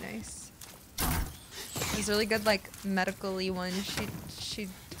was really nice. It was really good, like, medical-y one. She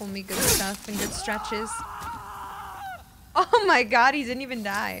told me good stuff and good stretches. Oh my god, he didn't even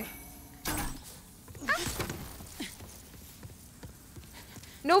die.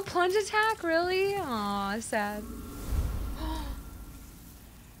 No plunge attack, really? Aw, sad.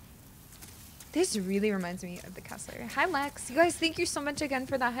 This really reminds me of the castle area. Hi, Lex. You guys, thank you so much again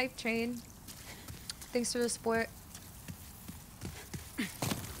for that hype train. Thanks for the support.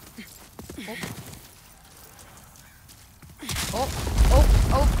 Oh.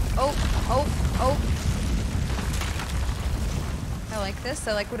 Oh, oh. I like this.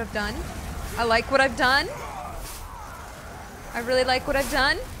 I like what I've done. I like what I've done. I really like what I've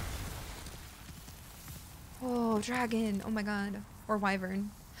done. Oh, dragon. Oh my god. Or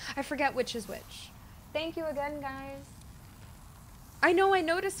wyvern. I forget which is which. Thank you again, guys. I know, I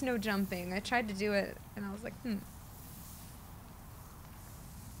noticed no jumping. I tried to do it, and I was like, I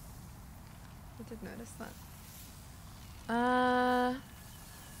did notice that.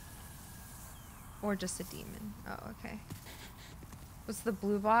 Or just a demon. Oh, okay. What's the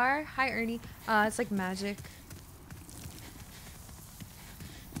blue bar? Hi, Ernie. It's like magic.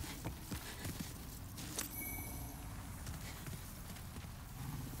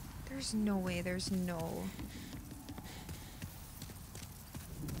 There's no way, there's no...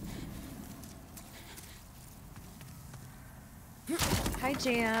 Hi,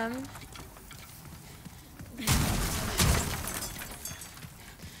 Jam.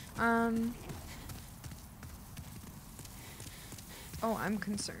 Oh, I'm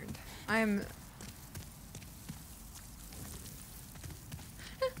concerned.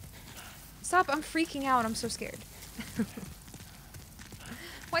 Stop, I'm freaking out. I'm so scared.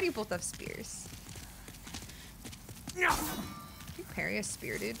 Why do you both have spears? You parry a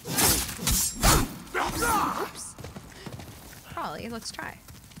spear, dude. Oops. Probably. Let's try.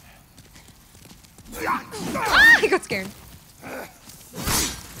 Ah! I got scared.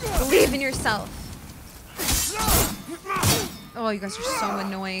 Believe in yourself. Oh, you guys are so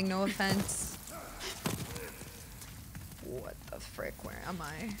annoying. No offense. What the frick? Where am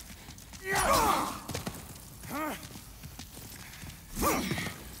I?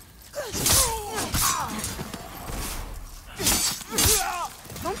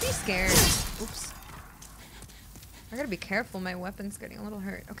 Don't be scared. Oops. I gotta be careful. My weapon's getting a little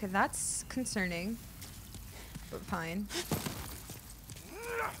hurt. Okay, that's concerning. But fine.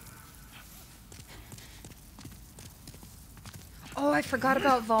 Oh, I forgot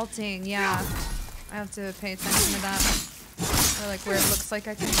about vaulting. Yeah. I have to pay attention to that. Or like where it looks like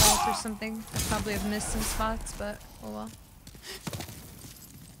I can vault or something. I probably have missed some spots, but oh well.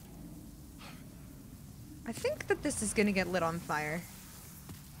 I think that this is gonna get lit on fire.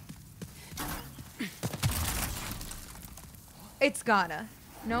 It's gotta.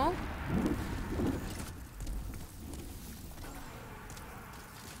 No?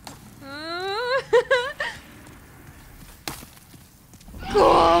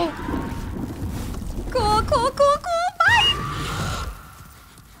 go! Cool, cool, cool, cool. Bye!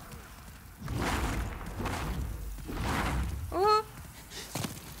 Oh.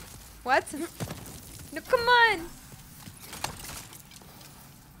 What? No, come on!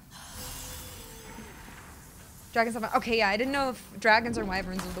 Dragons have... Okay, yeah, I didn't know if dragons or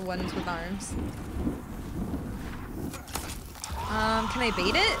wyverns are the ones with arms. Can I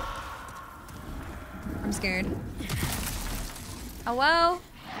bait it? I'm scared. Hello?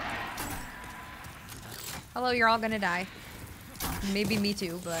 Hello, you're all gonna die. Maybe me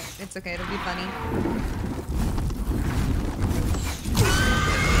too, but it's okay, it'll be funny.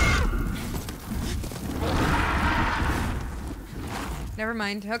 Never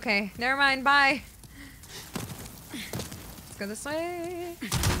mind, okay, never mind, bye. Let's go this way.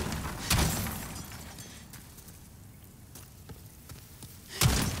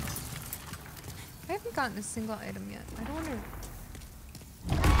 I haven't gotten a single item yet. I don't wonder.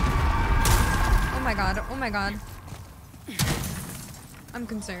 Oh my god, oh my god. I'm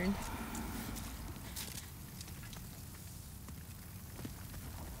concerned.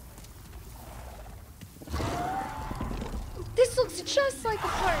 This looks just like a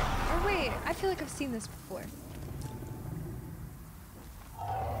part. Or wait, I feel like I've seen this before.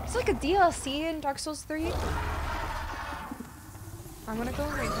 It's like a DLC in Dark Souls 3. I'm gonna go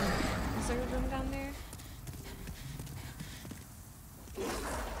right there. Is there a room down there?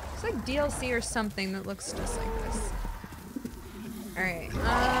 It's like DLC or something that looks just like this. Alright,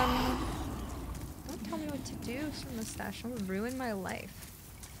 don't tell me what to do, Sir Mustache. It'll ruin my life.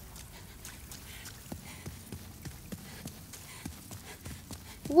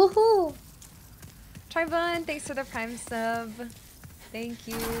 Woohoo! Trivon, thanks for the Prime sub. Thank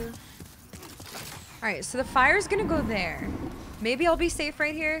you. Alright, so the fire's gonna go there. Maybe I'll be safe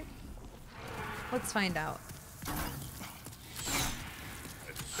right here. Let's find out.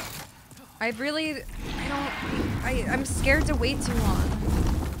 I'm scared to wait too long.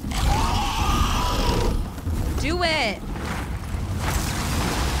 Do it!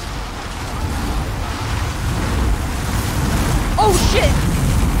 Oh shit!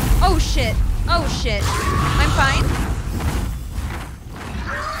 Oh shit! Oh shit! I'm fine.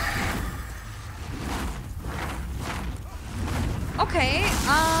 Okay,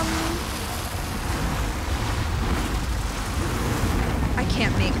 I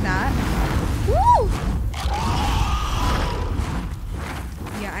can't make that. Woo!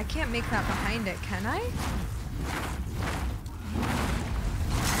 Yeah, I can't make that behind it, can I?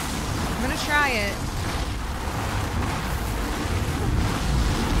 I'm gonna try it.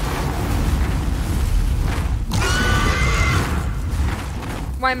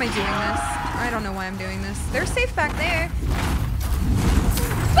 Why am I doing this? I don't know why I'm doing this. They're safe back there.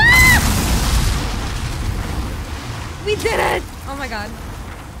 Ah! We did it! Oh my god.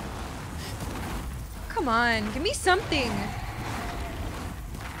 Come on, give me something.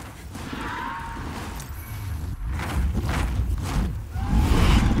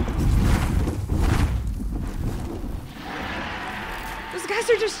 Those guys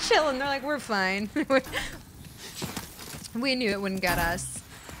are just chilling. They're like, we're fine. We knew it wouldn't get us.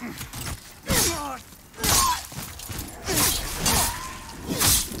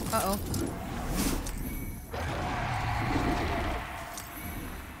 Uh-oh.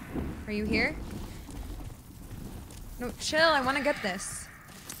 Are you here? No, chill. I want to get this.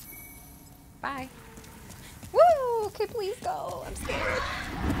 Bye. Woo! Okay, please go. I'm scared.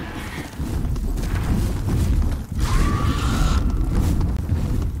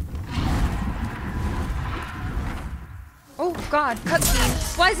 Oh god,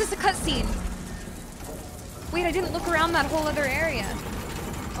 cutscene. Why is this a cutscene? Wait, I didn't look around that whole other area.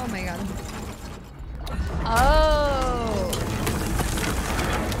 Oh my god. Oh.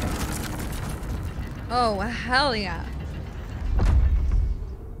 Oh, hell yeah.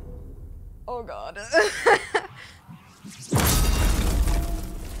 Oh god.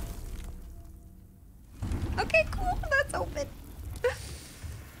 Okay, cool. That's open.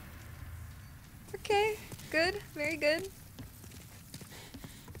 Okay, good. Very good.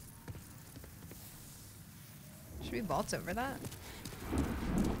 Should we vault over that?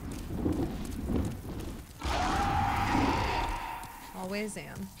 Always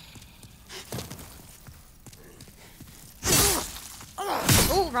am.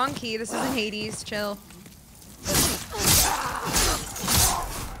 Oh, wrong key. This isn't Hades. Chill.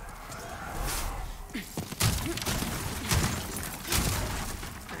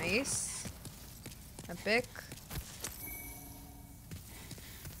 Nice. Epic.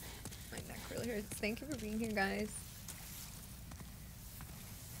 My neck really hurts. Thank you for being here, guys.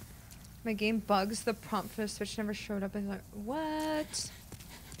 My game bugs. The prompt for the Switch never showed up. I was like, what?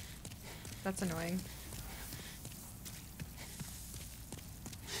 That's annoying.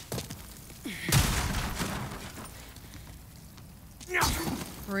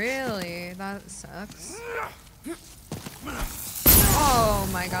 Really? That sucks. Oh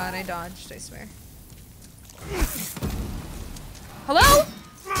my god, I dodged, I swear. Hello?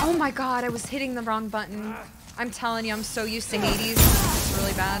 Oh my god, I was hitting the wrong button. I'm telling you, I'm so used to Hades. It's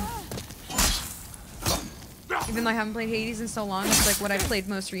really bad. Even though I haven't played Hades in so long, it's like what I played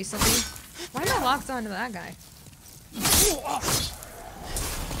most recently. Why am I locked onto that guy?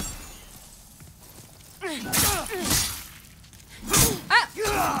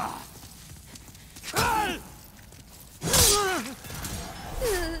 Ah!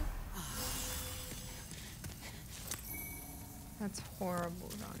 That's horrible,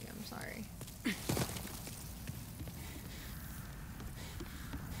 Johnny. I'm sorry.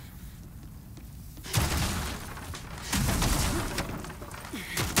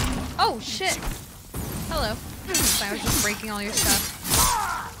 Oh, shit. Hello. I was just breaking all your stuff.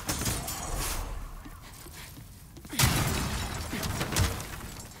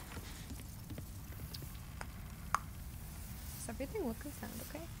 Does everything look and sound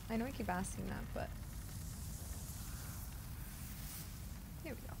okay? I know I keep asking that, but...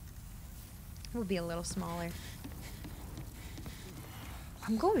 There we go. We'll be a little smaller.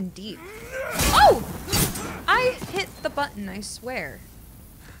 I'm going deep. Oh! I hit the button, I swear.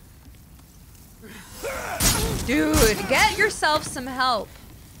 Dude, get yourself some help.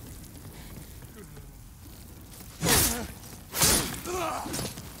 I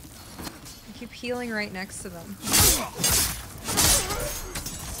keep healing right next to them.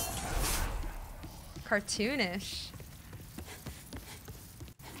 Cartoonish.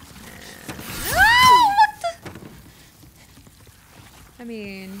 Oh, what the? I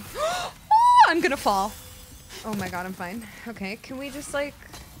mean, oh, I'm gonna fall. Oh my god, I'm fine. Okay, can we just like...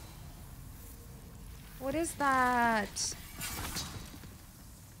 What is that?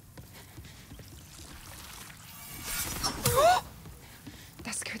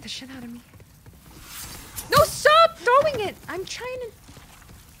 That scared the shit out of me. No, stop throwing it! I'm trying to...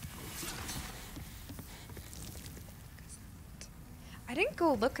 I didn't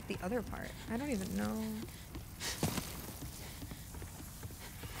go look at the other part. I don't even know.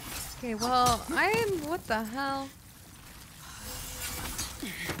 Okay, well, what the hell?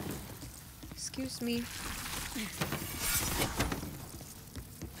 Excuse me.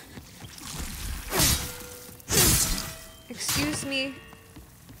 Excuse me.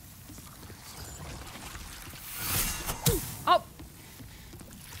 Oh!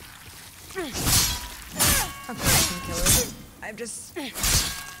 Okay, I can kill it. I'm just...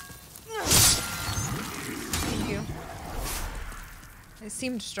 Thank you. It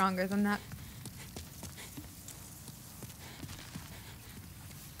seemed stronger than that.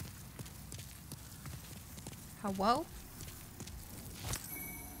 Hello?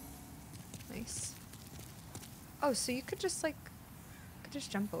 Nice. Oh, so you could just like,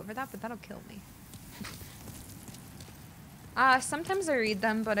 jump over that, but that'll kill me. Sometimes I read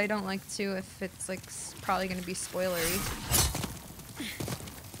them, but I don't like to if it's like probably gonna be spoilery.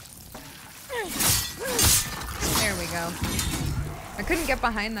 There we go. I couldn't get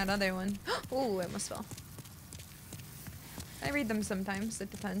behind that other one. Oh, I almost fell. I read them sometimes, it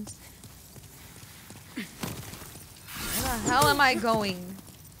depends. Where the hell am I going?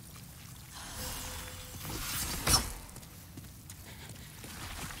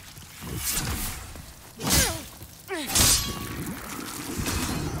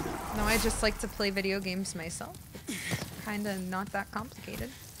 No, I just like to play video games myself. It's kinda not that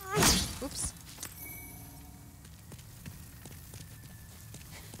complicated. Oops.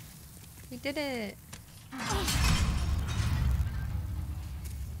 We did it.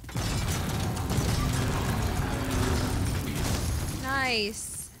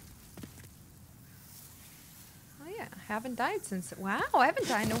 Nice. Oh yeah, I haven't died since... Wow, I haven't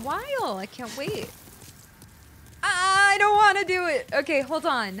died in a while. I can't wait. I don't want to do it. Okay, hold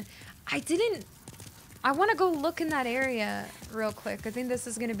on. I want to go look in that area real quick. I think this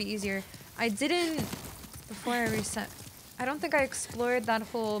is going to be easier. I didn't... Before I reset... I don't think I explored that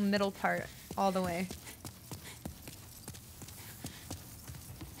whole middle part all the way.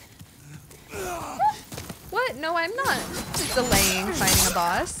 What? No, I'm not delaying fighting a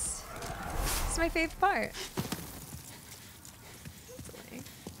boss. It's my favorite part. Delaying.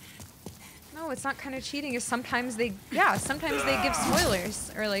 No, it's not kind of cheating. It's sometimes they give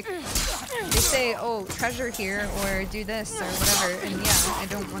spoilers. Or like, they say, oh, treasure here, or do this, or whatever. And yeah, I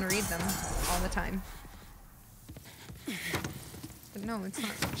don't want to read them all the time. But no, it's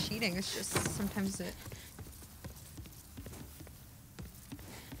not cheating. It's just sometimes it...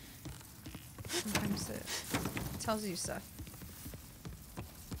 Sometimes it tells you stuff.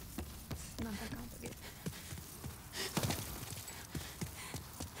 It's not that complicated.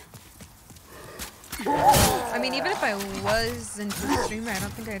 I mean, even if I was into the streamer, I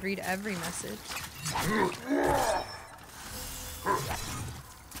don't think I'd read every message.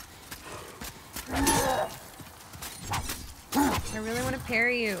 I really want to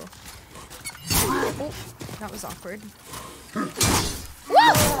parry you. Oh, that was awkward.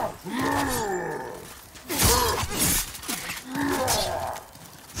 Whoa!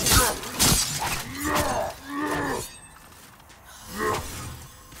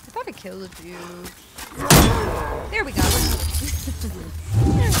 I thought I killed you. There we go.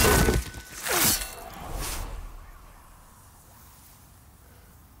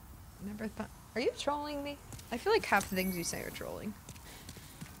 Never thought. Are you trolling me? I feel like half the things you say are trolling.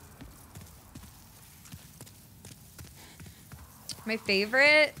 My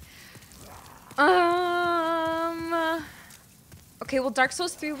favorite? Okay, well, Dark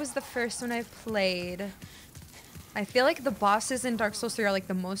Souls 3 was the first one I played. I feel like the bosses in Dark Souls 3 are like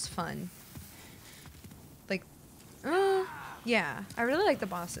the most fun. Like, yeah, I really like the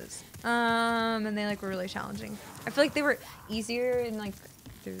bosses. And they like were really challenging. I feel like they were easier in like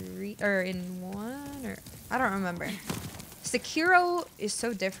 3 or in 1 or I don't remember. Sekiro is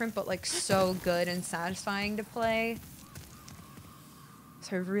so different, but like so good and satisfying to play.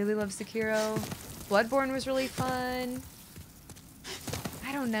 So I really love Sekiro. Bloodborne was really fun.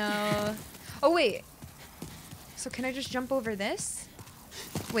 I don't know. Oh wait. So can I just jump over this?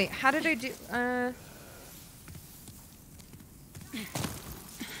 Wait, how did I do?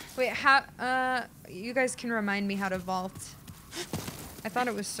 Wait, how? You guys can remind me how to vault. I thought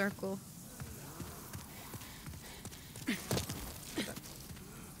it was circle.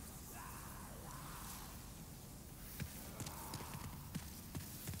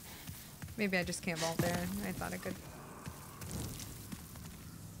 Maybe I just can't vault there. I thought I could.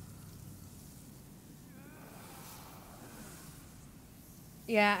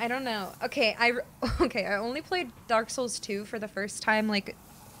 Yeah, I don't know. Okay, I only played Dark Souls 2 for the first time, like,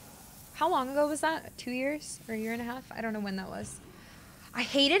 how long ago was that? 2 years? Or a year and a half? I don't know when that was. I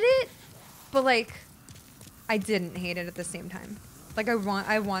hated it, but, like, I didn't hate it at the same time. Like, I want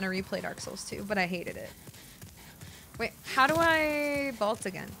to replay Dark Souls 2, but I hated it. Wait, how do I vault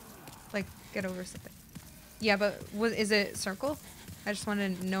again? Like, get over something. Yeah, but is it circle? I just want to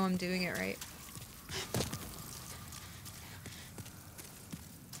know I'm doing it right.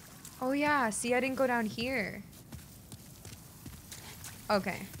 Oh yeah, see, I didn't go down here.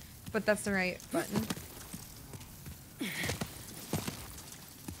 Okay, but that's the right button.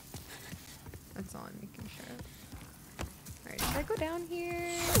 That's all I'm making sure of. Alright, should I go down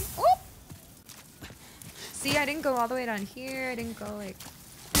here? Oh! See, I didn't go all the way down here. I didn't go like...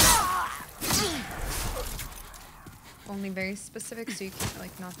 Only very specific, so you can't,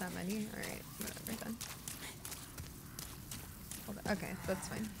 like, not that many. Alright, whatever then. Hold on. Okay, that's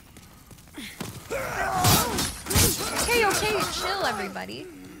fine. Okay, okay, chill, everybody.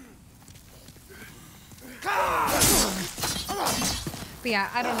 But yeah,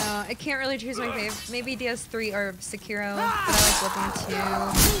 I don't know. I can't really choose my fave. Maybe DS3 or Sekiro, but I like Bloodborne 2.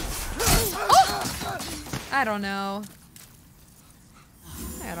 Oh! I don't know.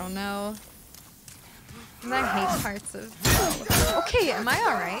 I don't know. And I hate parts of... Okay, am I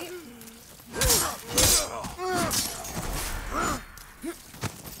alright?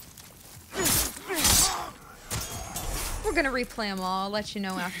 We're gonna replay them all. I'll let you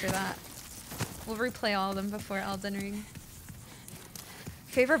know after that. We'll replay all of them before Elden Ring.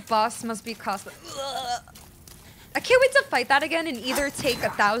 Favorite boss must be Costa. I can't wait to fight that again and either take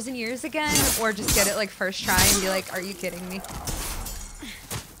 1,000 years again or just get it like first try and be like, are you kidding me?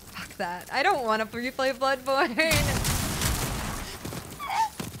 Fuck that. I don't want to replay Bloodborne.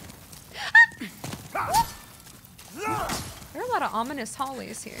 There are a lot of ominous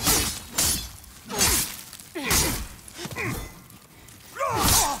hallways here.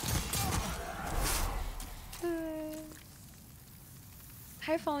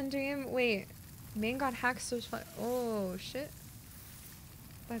 Hi, Fallen Dream. Wait, main got hacked so fun. Oh shit,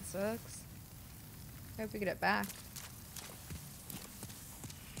 that sucks. I hope we get it back.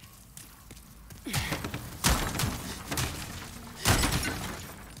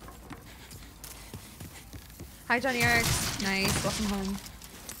 Hi, Johnny Erics. Nice. Welcome home.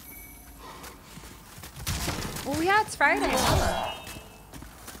 Oh yeah, it's Friday.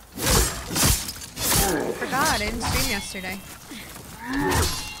 Forgot, I didn't stream yesterday.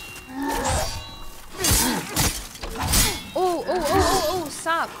 Oh,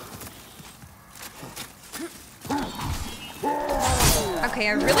 stop. Okay,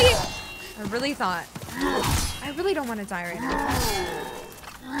 I I really thought. I really don't want to die right now.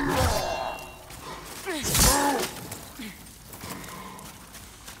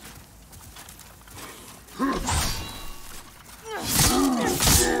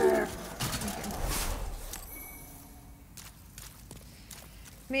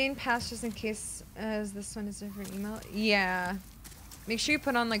 Main pass just in case as this one is different email. Yeah. Make sure you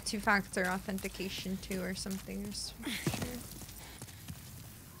put on like 2-factor authentication too or something. Just for sure.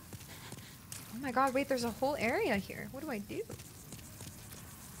 Oh my god, wait, there's a whole area here. What do I do?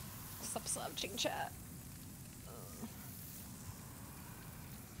 Stop slouching, chat.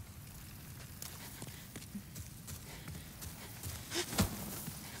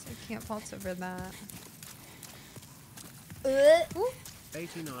 So I can't pulse over that. Ooh.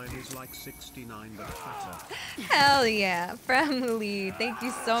 89 is like 69 but fatter. Hell yeah, family. Thank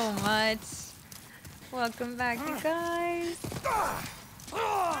you so much. Welcome back, you guys.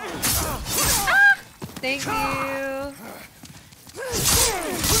 Thank you.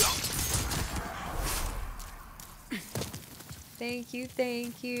 Thank you,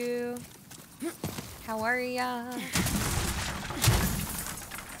 thank you. How are ya?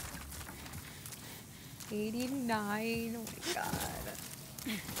 89. Oh my god.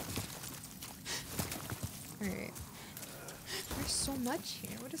 Alright. There's so much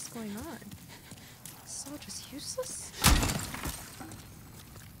here. What is going on? It's all just useless.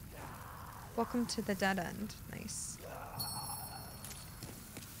 Welcome to the dead end. Nice.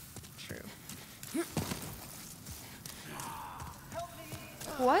 True.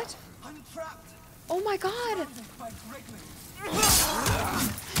 What? Oh my god!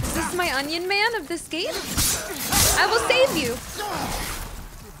 Is this my onion man of this game? I will save you!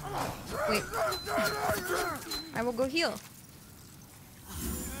 Wait. I will go heal.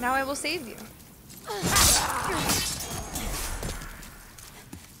 Now I will save you.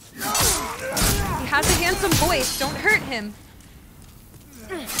 He has a handsome voice. Don't hurt him.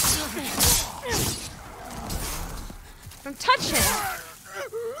 Don't touch him.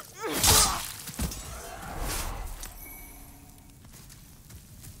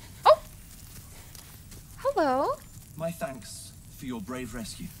 Oh! Hello. My thanks for your brave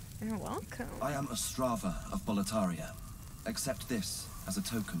rescue. You're welcome. I am Ostrava of Boletaria. Accept this as a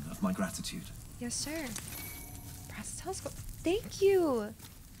token of my gratitude. Yes, sir. Brass telescope. Thank you.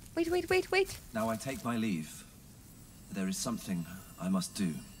 Wait. Now I take my leave. There is something I must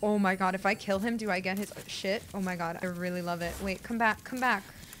do. Oh my god, if I kill him, do I get his shit? Oh my god, I really love it. Wait, come back. Come back.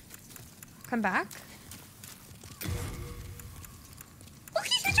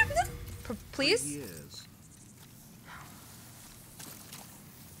 Please?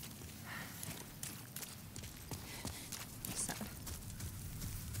 Sad.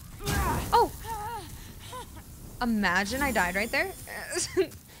 Oh! Imagine I died right there.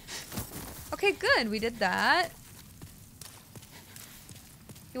 Okay, good. We did that.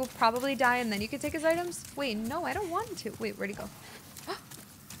 He will probably die and then you can take his items? Wait, no, I don't want him to. Wait, where'd he go? Oh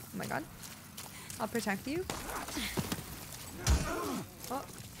my god. I'll protect you. Oh.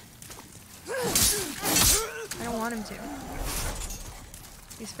 I don't want him to.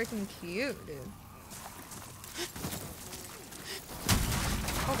 He's freaking cute, dude.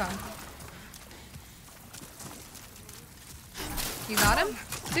 Oh god. You got him?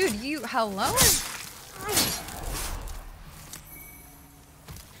 Dude, you, hello?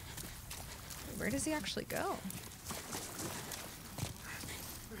 Where does he actually go?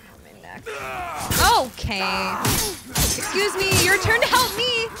 My neck. Okay. Excuse me, your turn to help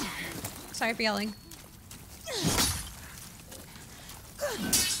me! Sorry for yelling.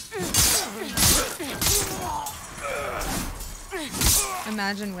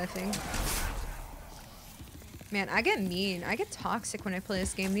 Imagine whiffing. Man, I get mean. I get toxic when I play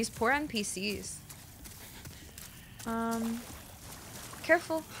this game. These poor NPCs.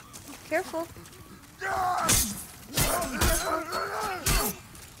 Careful. Careful.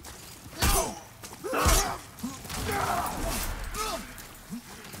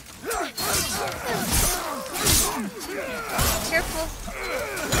 Careful.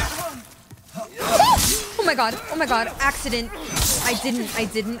 Oh my god. Oh my god. Accident. I didn't.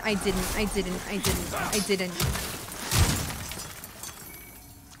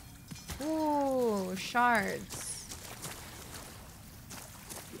 Ooh, shards.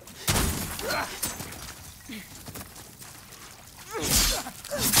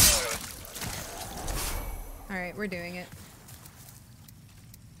 Alright, we're doing it.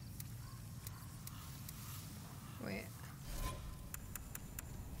 Wait.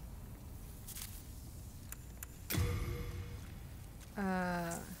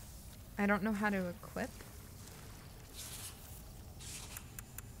 I don't know how to equip.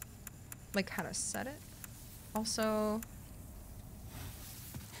 like how to set it. Also,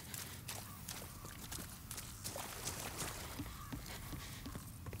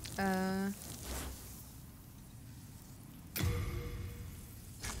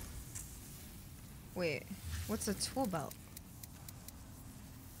 wait, what's a tool belt?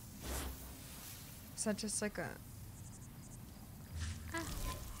 Is that just like a... Ah.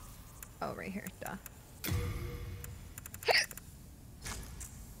 Oh, right here, duh.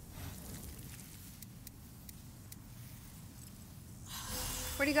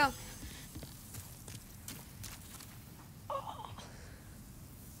 Where'd he go? Oh.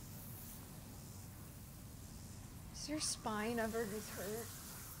 Is your spine ever just hurt?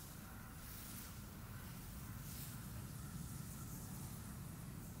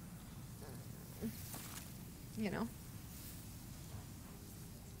 You know?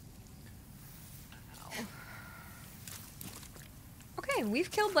 Ow. Okay, we've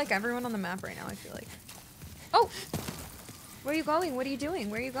killed like everyone on the map right now, I feel like. Oh! Where are you going? What are you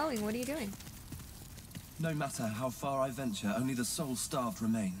doing? Where are you going? What are you doing? No matter how far I venture, only the soul-starved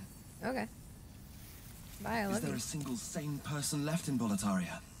remain. Okay. Bye, I love you. Is there a single sane person left in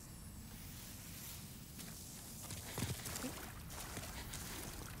Boletaria?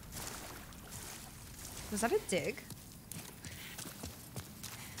 Was that a dig?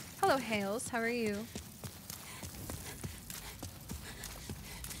 Hello, Hales. How are you?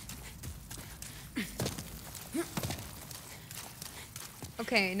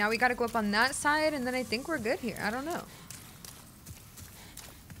 Okay, now we gotta go up on that side, and then I think we're good here. I don't know.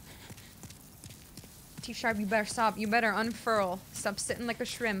 T-Sharp, you better stop. You better unfurl. Stop sitting like a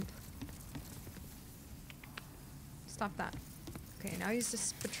shrimp. Stop that. Okay, now he's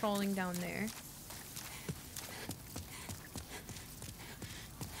just patrolling down there.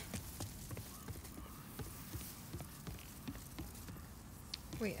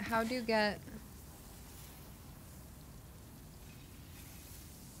 Wait, how do you get...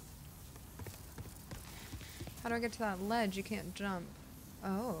 How do I get to that ledge? You can't jump.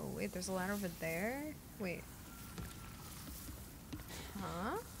 Oh, wait, there's a ladder over there? Wait.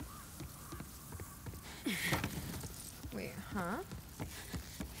 Huh? Wait, huh?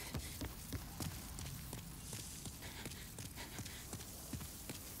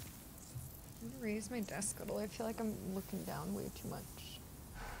 I'm gonna raise my desk a little. I feel like I'm looking down way too much.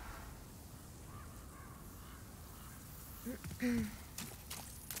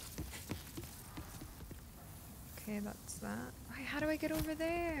 Okay, that's that. Wait, how do I get over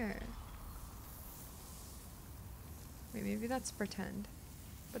there? Wait, maybe that's pretend.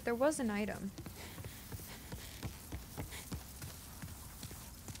 But there was an item.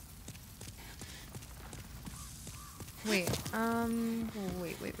 Wait,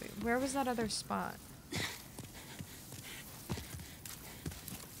 wait. Where was that other spot?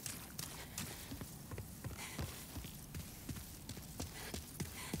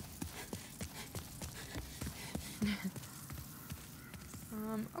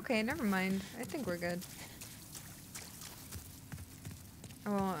 Okay, never mind. I think we're good.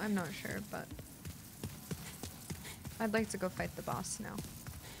 Well, I'm not sure, but I'd like to go fight the boss now.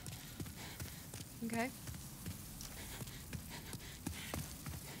 Okay.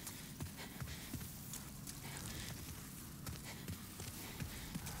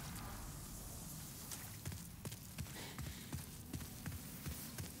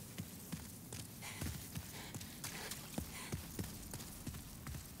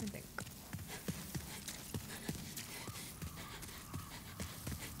 I think.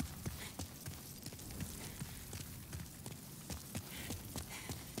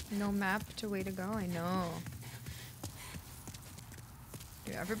 No map to way to go, I know.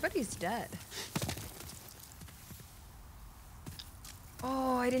 Dude, everybody's dead.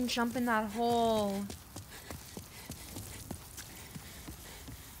 Oh, I didn't jump in that hole.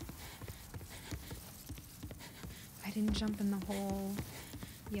 I didn't jump in the hole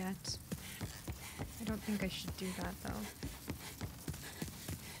yet. I don't think I should do that though.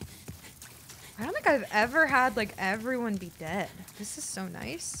 I don't think I've ever had like everyone be dead. This is so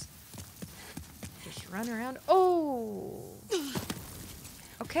nice. Just run around. Oh!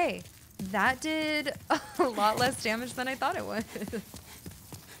 Okay, that did a lot less damage than I thought it would.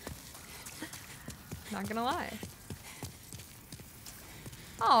 Not gonna lie.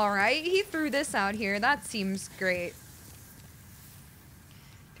 Alright, he threw this out here. That seems great.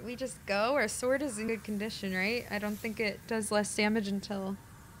 Do we just go? Our sword is in good condition, right? I don't think it does less damage until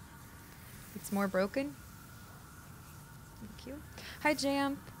it's more broken. Thank you. Hi,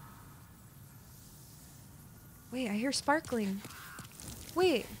 Jamp. Wait, I hear sparkling.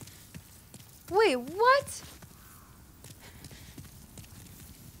 Wait. Wait, what?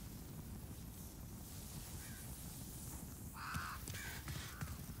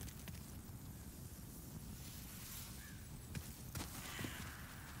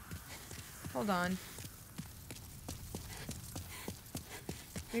 Hold on.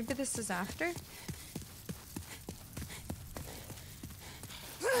 Maybe this is after?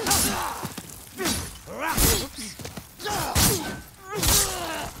 Oops.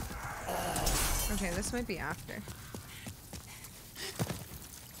 Okay, this might be after.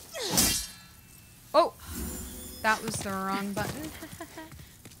 Oh! That was the wrong button.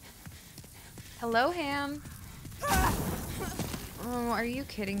 Hello, Ham. Oh, are you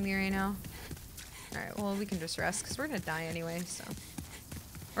kidding me right now? Alright, well, we can just rest, because we're gonna die anyway, so.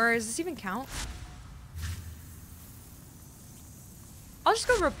 Or does this even count? I'll just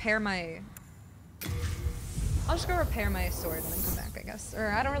go repair my... I'll just go repair my sword and then come back, I guess. Or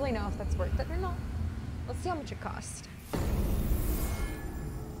I don't really know if that's worth it or not. Let's see how much it cost.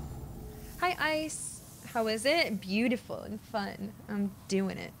 Hi, Ice. How is it? Beautiful and fun. I'm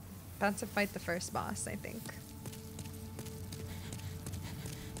doing it. About to fight the first boss, I think.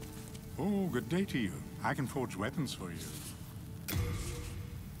 Oh, good day to you. I can forge weapons for you.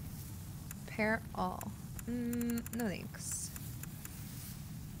 Repair all. No thanks.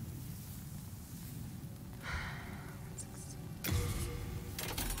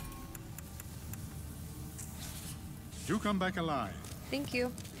 You come back alive. Thank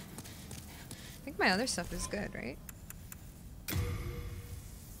you. I think my other stuff is good, right?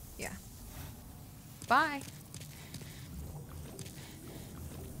 Yeah. Bye.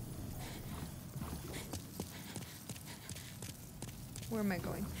 Where am I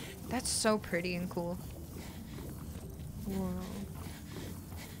going? That's so pretty and cool. Whoa.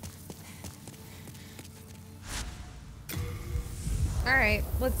 Alright,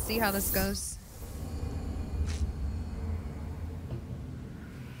 let's see how this goes.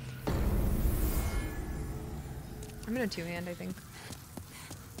 I'm gonna two-hand, I think.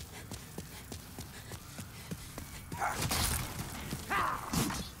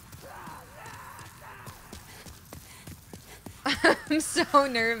 I'm so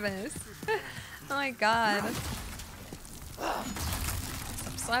nervous. Oh my god. Stop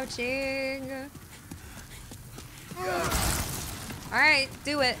slouching. Alright,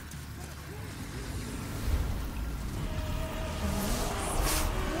 do it.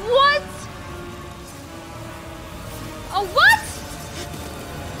 What? Oh, what?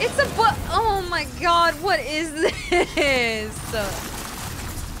 It's a oh my god, what is this?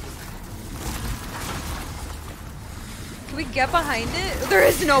 Can we get behind it? There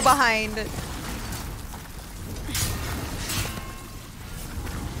is no behind.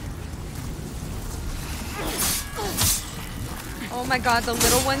 Oh my god, the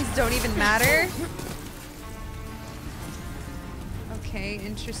little ones don't even matter. Okay,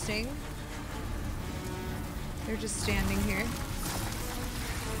 interesting. They're just standing here.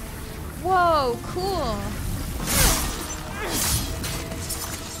 Whoa, cool.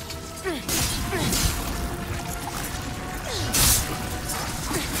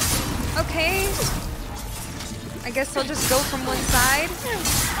 Okay. I guess I'll just go from one side.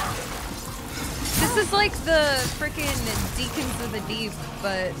 This is like the freaking Deacons of the Deep,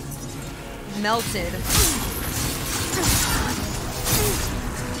 but melted.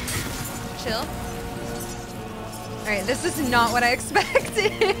 Chill. Alright, this is not what I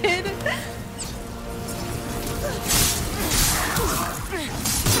expected.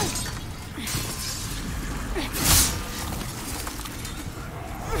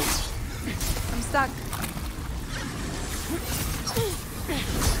 I'm stuck.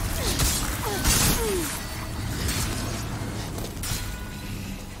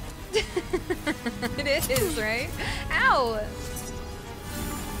 It is, right? Ow!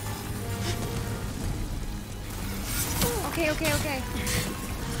 Okay.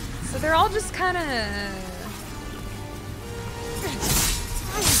 So they're all just kind of...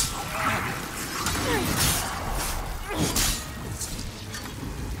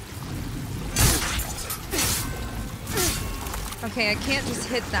 Okay, I can't just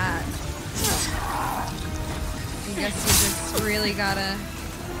hit that. I guess you just really gotta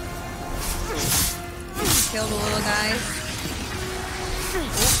kill the little guys.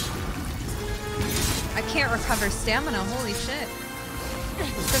 I can't recover stamina, holy shit.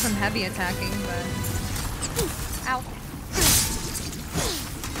 It's because I'm heavy attacking, but... Ow.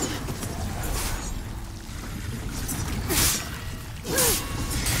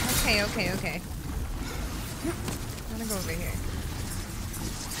 Okay. I'm gonna go over here.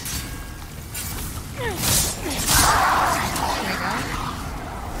 There we go.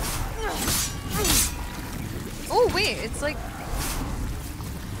 Oh, wait, it's like...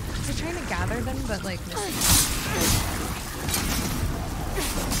 Is it trying to gather them, but like missing?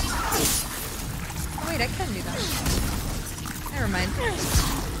 Oh wait, I can do that. Never mind.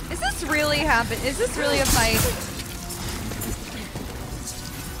 Is this really happen? Is this really a fight?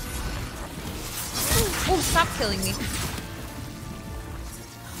 Oh, stop killing me.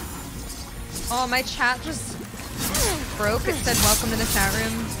 Oh, my chat just broke. It said welcome to the chat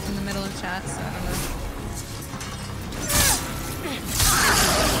room in the middle of chat, so I don't know.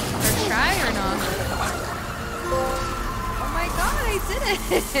 Or try or not? Oh my god, I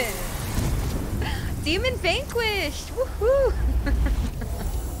did it! Demon vanquished! Woohoo!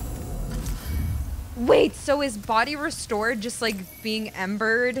 Wait, so is body restored just like being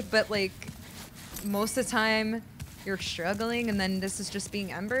embered, but like most of the time you're struggling and then this is just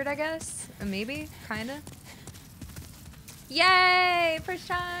being embered, I guess? Maybe? Kinda? Yay! First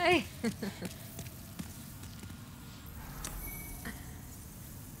try!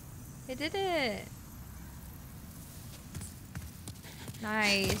 I did it!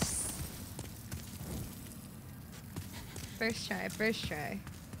 Nice. First try, first try.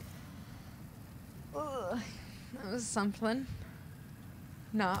 Ugh, that was something.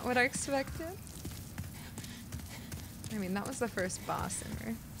 Not what I expected. I mean, that was the first boss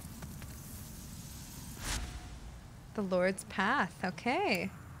ever. The Lord's Path, okay.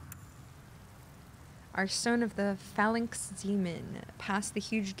 Archstone of the Phalanx Demon. Past the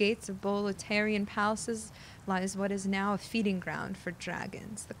huge gates of Boletarian palaces lies what is now a feeding ground for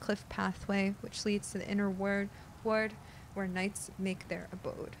dragons. The cliff pathway, which leads to the inner ward where knights make their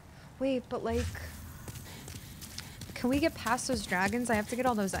abode. Wait, but like... Can we get past those dragons? I have to get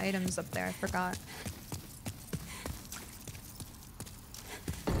all those items up there. I forgot.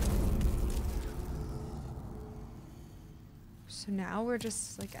 So now we're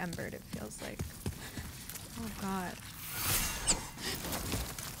just like embered, it feels like. Oh god.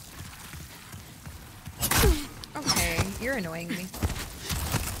 Okay, you're annoying me.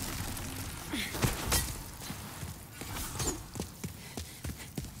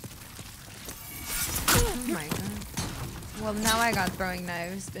 Oh my god. Well, now I got throwing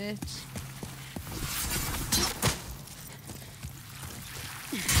knives, bitch.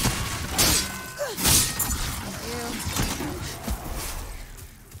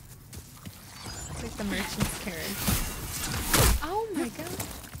 It's like the merchant's carriage. Oh my god.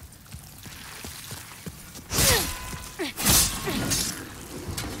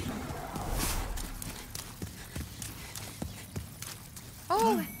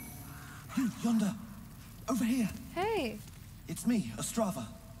 Oh! You, yonder! Over here! Hey! It's me, Ostrava.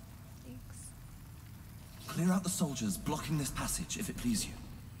 Thanks. Clear out the soldiers blocking this passage, if it please you.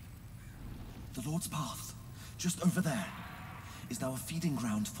 The Lord's Path, just over there, is now a feeding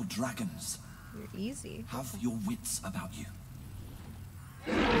ground for dragons. You're easy. Have your wits about you.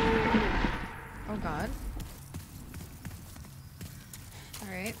 Oh god.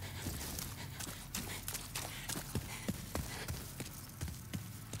 Alright.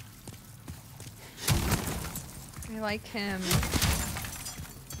 I like him.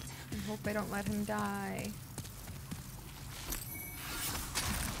 I hope I don't let him die.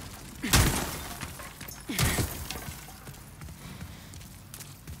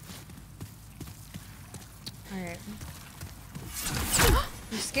 Alright.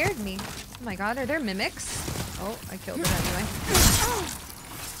 You scared me. Oh my god, are there mimics? Oh, I killed it anyway.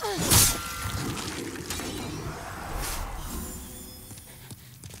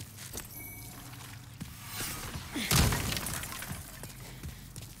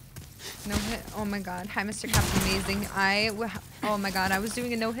 No hit. Oh my god. Hi, Mr. Captain Amazing. Oh my god, I was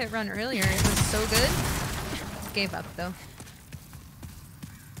doing a no-hit run earlier. It was so good. Gave up though.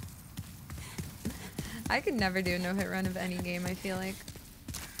 I could never do a no-hit run of any game, I feel like.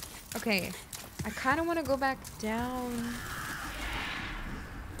 Okay. I kind of want to go back down.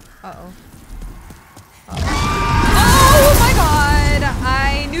 Uh-oh. Oh my god!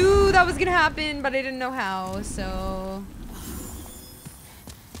 I knew that was gonna happen, but I didn't know how, so...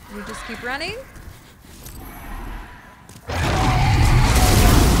 We just keep running.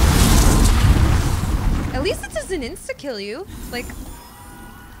 At least it doesn't insta-kill you. Like...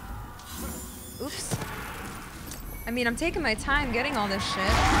 Oops. I mean, I'm taking my time getting all this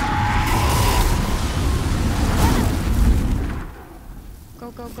shit.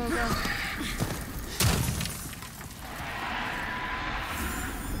 Go, go, go, go.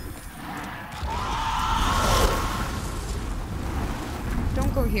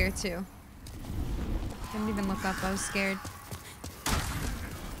 Don't go here, too. Didn't even look up. I was scared.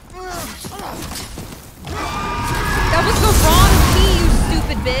 That was the wrong key, you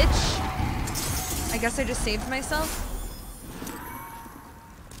stupid bitch. I guess I just saved myself.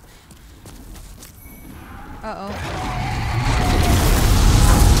 Uh-oh.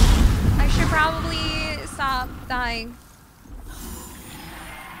 I should probably stop dying.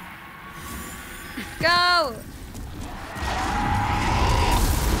 go.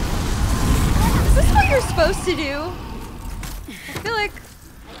 Is this what you're supposed to do? I feel like...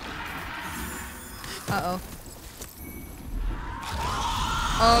 Uh-oh.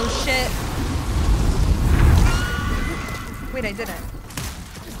 Oh, shit. Wait, I did it.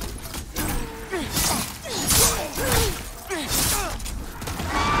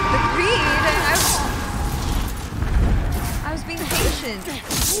 The greed, I was being patient,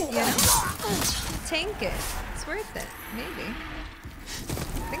 you know? Tank it. It's worth it, maybe. I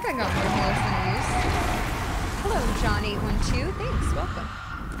think I got more heals than I used. Hello, John812. Thanks, welcome.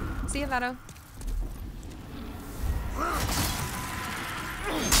 See you, Vado.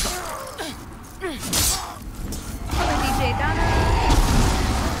 Hello, DJ Donna.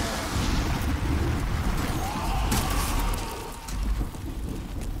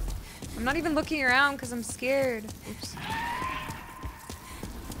 I'm not even looking around because I'm scared. Oops.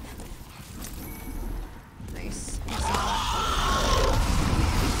 Nice.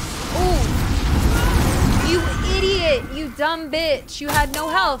 Oh! You idiot! You dumb bitch! You had no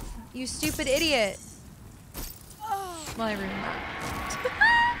health! You stupid idiot! Well, I ruined that.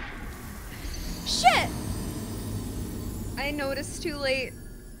 Shit! I noticed too late.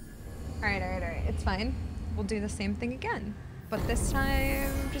 Alright, alright, alright. It's fine. We'll do the same thing again. But this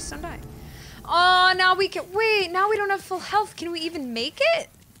time, just don't die. Oh, now we can- wait, now we don't have full health. Can we even make it?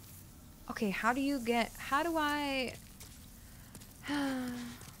 Okay, how do you get- how do I-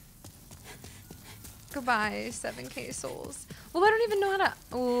 Goodbye, 7k souls. Well, I don't even know how to-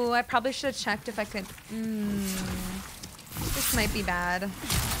 oh, I probably should have checked if I could- this might be bad.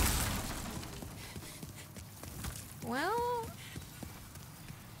 Well,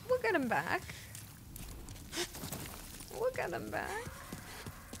 we'll get him back. We'll get him back.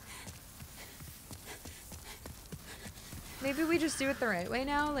 Maybe we just do it the right way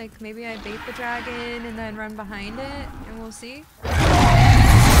now. Like, maybe I bait the dragon and then run behind it, and we'll see. Like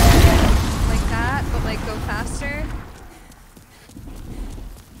that, but like go faster.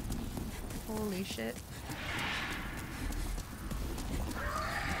 Holy shit.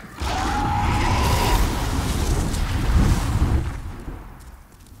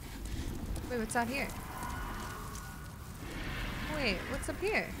 Wait, what's out here? Wait, what's up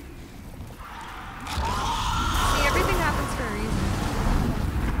here? See, everything happens for a reason.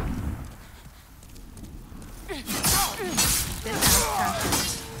 Didn't ask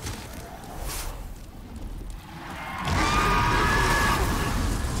Tasha.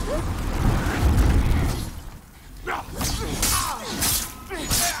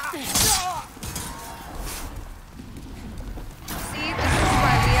 See, this is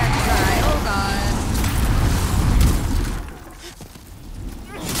why we had to die. Oh god.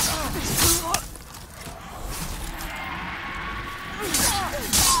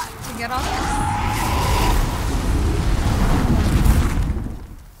 To get off this.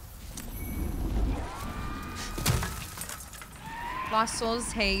 Lost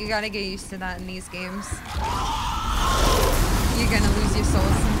souls, hey, you gotta get used to that in these games. You're gonna lose your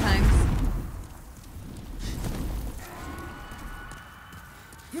souls sometimes.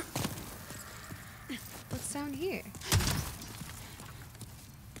 What's down here?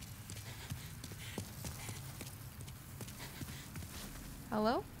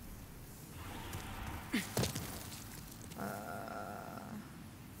 Hello?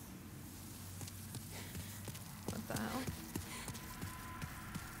 What the hell?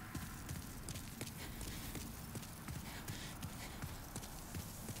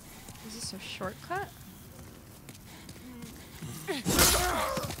 Is this a shortcut? Oops.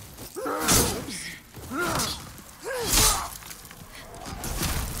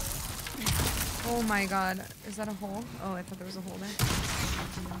 Oh my god. Is that a hole? Oh, I thought there was a hole there.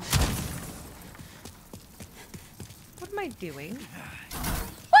 What am I doing?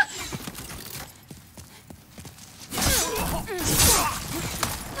 What?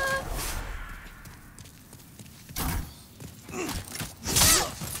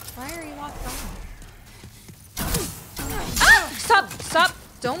 Why are you locked on? Ah! Stop! Stop!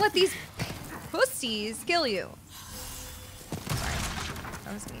 Don't let these pussies kill you. Sorry.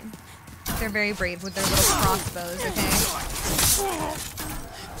 That was mean. They're very brave with their little crossbows, okay?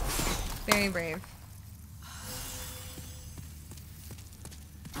 Very brave.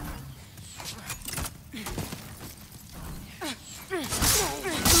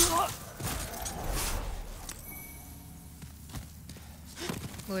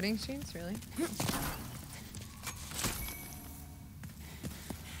 Loading screens, really?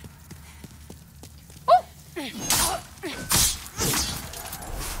 Oh!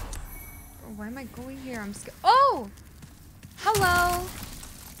 Why am I going here? I'm scared. Oh! Hello!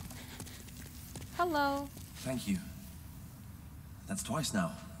 Hello. Thank you. That's twice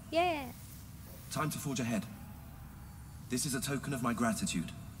now. Yeah. Time to forge ahead. This is a token of my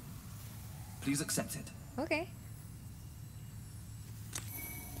gratitude. Please accept it. Okay.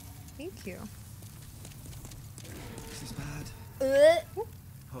 Thank you. This is bad.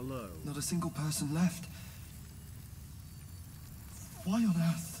 Hello. Not a single person left. Why on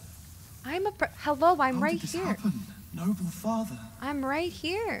earth? Hello, I'm How right did this here. happen? Noble father. I'm right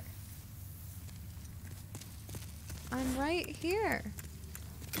here. I'm right here.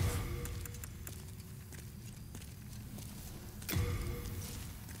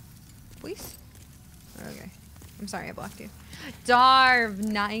 Please? Okay. I'm sorry, I blocked you. Darv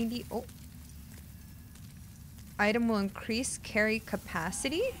 90. Oh. Item will increase carry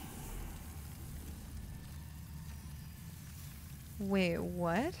capacity? Wait,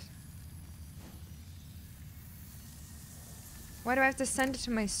 what? Why do I have to send it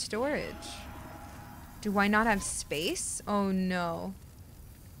to my storage? Do I not have space? Oh no.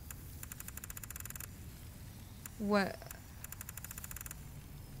 What?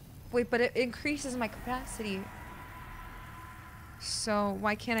 Wait, but it increases my capacity. So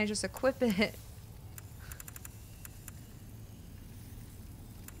why can't I just equip it?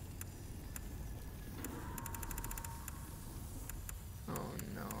 Oh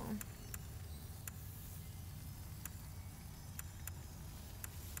no.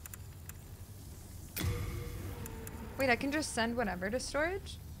 Wait, I can just send whatever to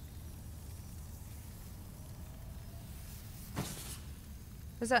storage?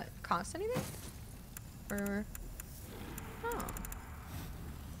 Does that cost anything? Or... Oh.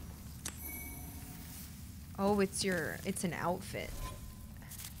 Oh, it's an outfit.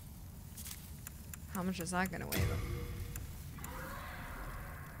 How much is that gonna weigh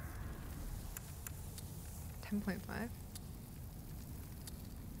though? 10.5?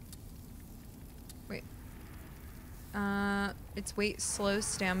 Wait. It's weight, slow,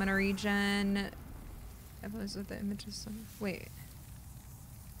 stamina regen. If it was with the images. Wait.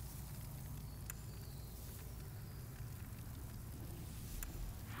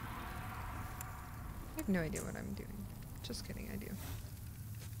 I have no idea what I'm doing. Just kidding, I do.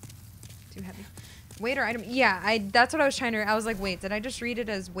 Too heavy. Weight or item? Yeah, that's what I was trying to... I was like, wait, did I just read it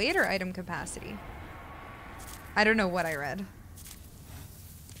as weight or item capacity? I don't know what I read.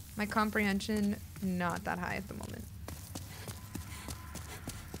 My comprehension, not that high at the moment.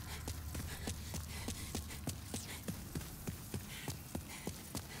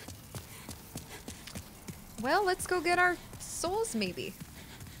 Well, let's go get our souls, maybe.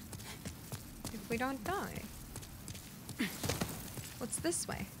 If we don't die. What's this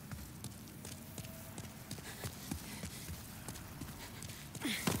way?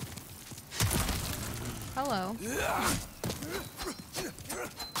 Hello.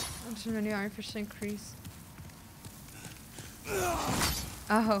 I'm just gonna artificially increase.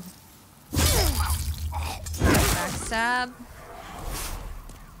 Oh. Backstab.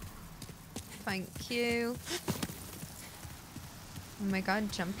 Thank you. Oh my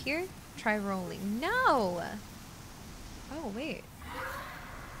god, jump here? Try rolling. No! Oh, wait.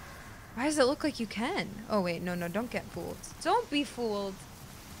 Why does it look like you can? Oh, wait. No, don't get fooled. Don't be fooled.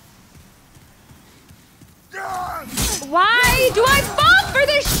 Why do I fall for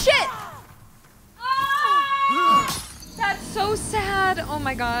this shit? Ah! That's so sad. Oh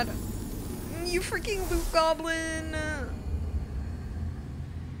my god. You freaking loot goblin.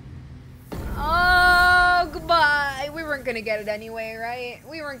 Oh, goodbye. We weren't gonna get it anyway, right?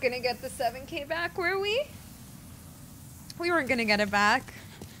 We weren't gonna get the 7K back, were we? We weren't gonna get it back.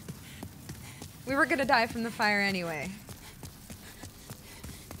 We were gonna die from the fire anyway.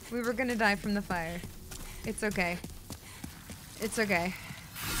 We were gonna die from the fire. It's okay. It's okay.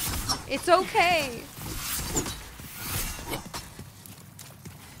 It's okay.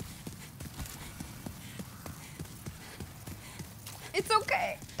 It's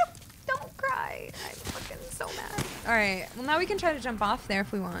okay. Don't cry. I'm fucking so mad. Alright, well now we can try to jump off there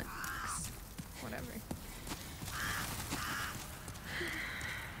if we want. Whatever.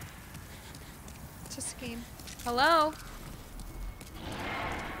 It's just a game. Hello?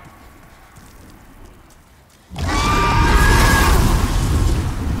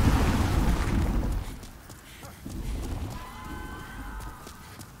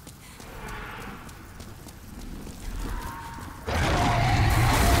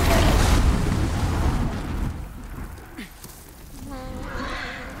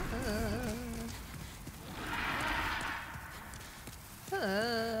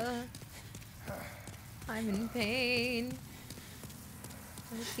 I'm in pain.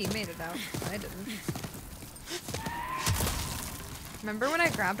 He made it out. I didn't. Remember when I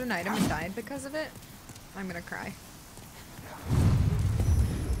grabbed an item and died because of it? I'm gonna cry.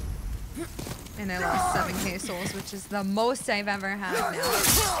 And I lost 7k souls, which is the most I've ever had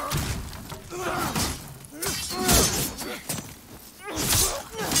now.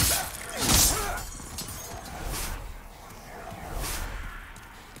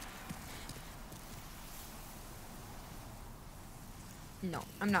 No,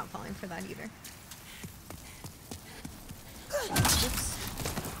 I'm not falling for that either. Oops.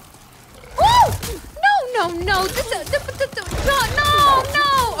 Oh! No, no, no!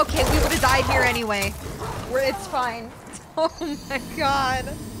 No! Okay, we would have died here anyway. It's fine. Oh my god.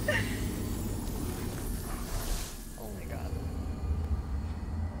 Oh my god.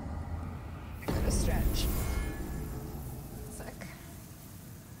 I gotta stretch. Sick.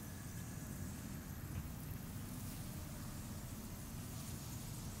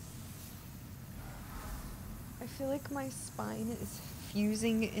 I feel like my spine is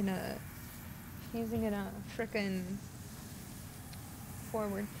fusing in a frickin'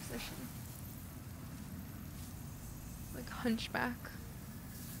 forward position. Like hunchback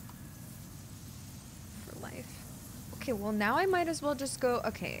for life. Okay, well now I might as well just go,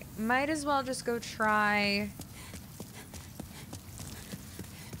 try.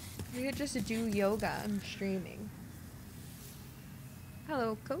 We could just do yoga and streaming.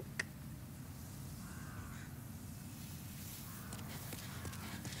 Hello, Coke.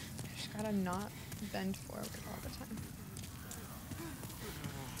 Just gotta not bend forward all the time.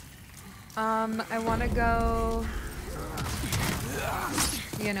 I wanna go,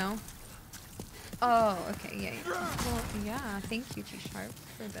 you know. Oh, okay, yeah. Well, yeah, thank you, G-Sharp,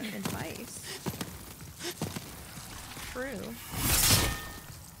 for the advice. True.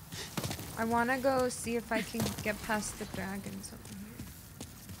 I wanna go see if I can get past the dragons over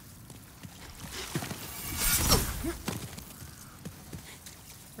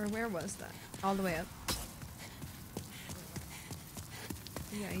here. Or where was that? All the way up.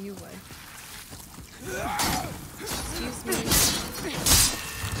 Yeah, you would. Excuse me.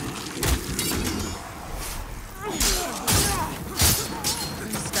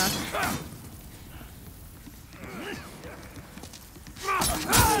 I'm stuck.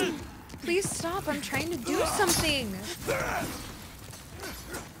 Please stop, I'm trying to do something.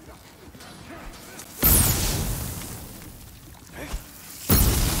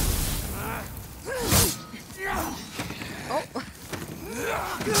 Oh.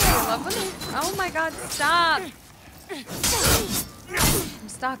 I love when oh my god, stop! I'm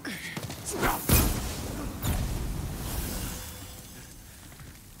stuck.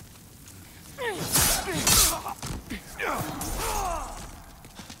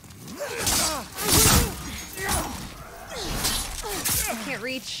 I can't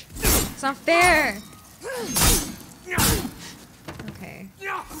reach. It's not fair. Okay.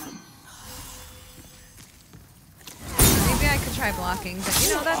 Maybe I could try blocking, but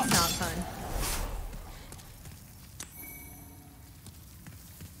you know, that's not fun.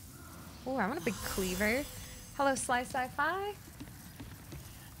 Oh, I want a big cleaver. Hello, Sly Sci-Fi.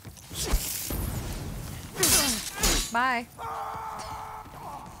 Bye.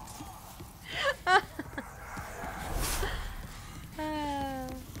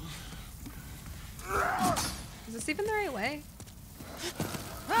 Is this even the right way?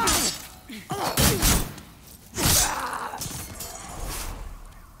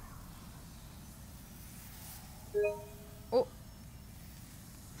 Oh.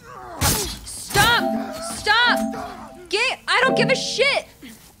 Stop! Stop! Get! I don't give a shit!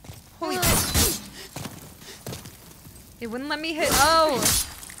 Holy shit. It wouldn't let me hit. Oh!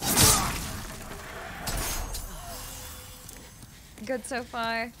 Good so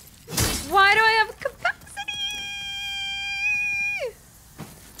far. Why do I have capacity?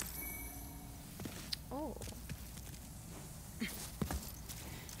 Oh.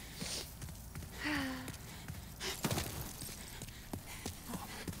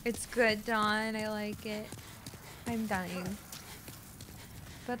 It's good, Dawn. I like it. I'm dying.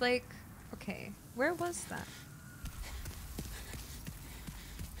 But like, okay, where was that?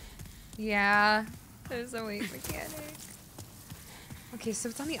 Yeah, there's a weight mechanic. Okay, so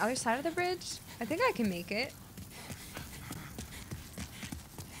it's on the other side of the bridge. I think I can make it.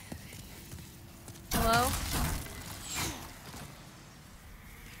 Hello?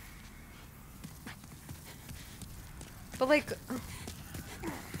 But like...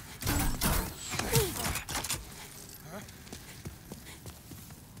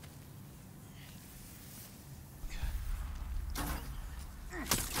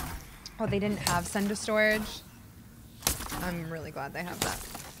 Oh, they didn't have send to storage? I'm really glad they have that.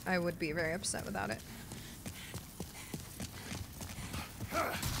 I would be very upset without it.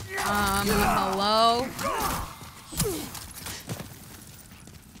 Hello?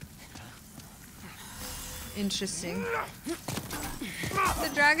 Interesting. The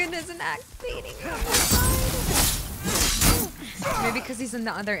dragon isn't activating. Maybe because he's in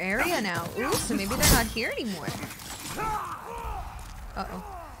the other area now. Ooh, so maybe they're not here anymore. Uh-oh.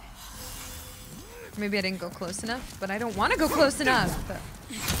 Maybe I didn't go close enough, but I don't want to go close enough.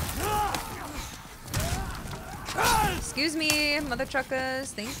 Excuse me, mother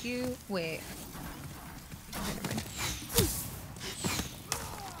truckers. Thank you. Wait. Okay, never mind.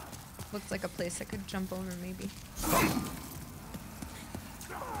 Looks like a place I could jump over, maybe.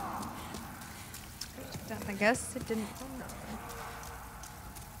 I guess it didn't.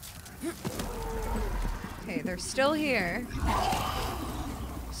 Okay, they're still here.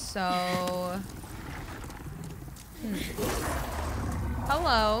 So.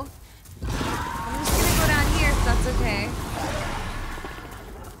 Hello. I'm just gonna go down here if that's okay.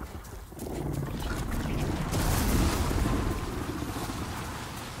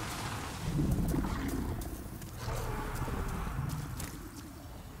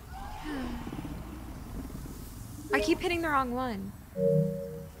 I keep hitting the wrong one.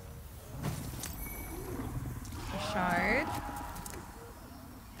 A shard.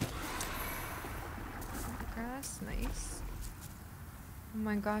 Grass, nice. Oh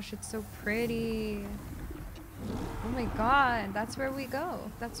my gosh, it's so pretty. Oh my god, that's where we go.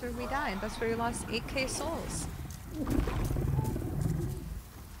 That's where we died. That's where we lost 8k souls.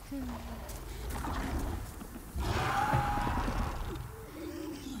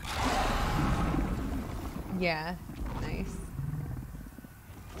 Yeah, nice.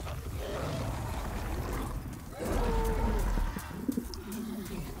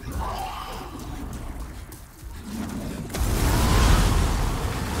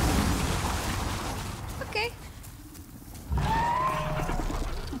 Okay.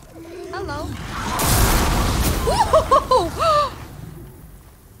 Hello. Whoa!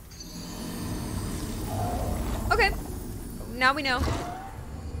 Okay. Now we know.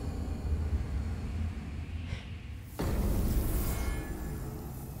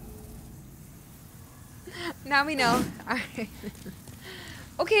 Now we know. Alright.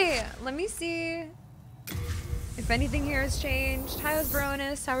 Okay, let me see if anything here has changed. Hi,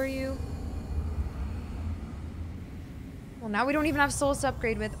 Osbronis. How are you? Well, now we don't even have souls to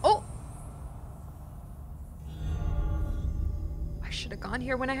upgrade with. Oh! I should have gone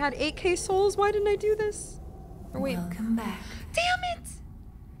here when I had 8k souls. Why didn't I do this? Or wait. Welcome back. Damn it!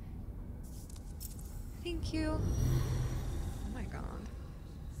 Thank you. Oh my god.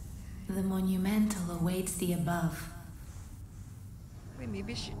 The monumental awaits the above. Wait,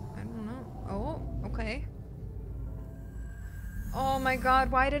 maybe she... I don't know. Oh, okay. Oh my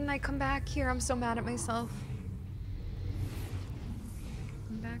god, why didn't I come back here? I'm so mad at myself.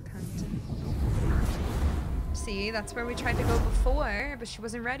 Come back, hunt. See, that's where we tried to go before, but she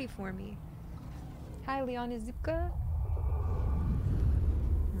wasn't ready for me. Hi, Leon Izuka.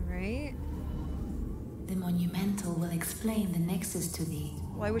 Alright. The monumental will explain the nexus to thee.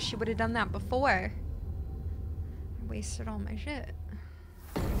 Well, I wish she would have done that before. I wasted all my shit.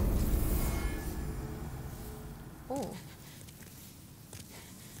 Oh.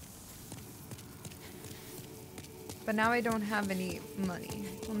 But now I don't have any money.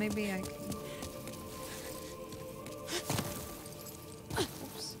 Well, maybe I can...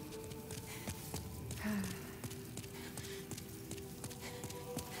 Oops.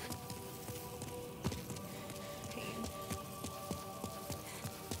 Pain.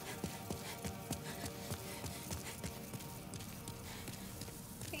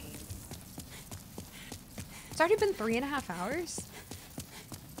 Pain. It's already been 3.5 hours?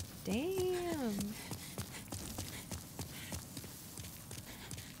 Damn.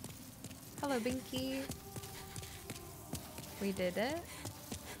 Hello, Binky. We did it.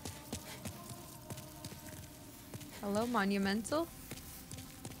 Hello, Monumental.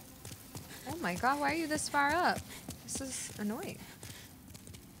 Oh my god, why are you this far up? This is annoying.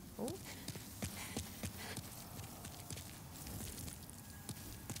 Oh.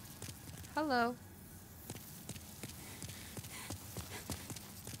 Hello.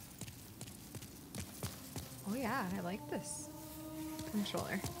 Oh yeah, I like this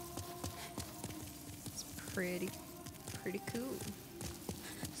controller. Pretty cool.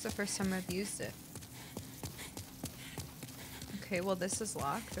 It's the first time I've used it. Okay, well this is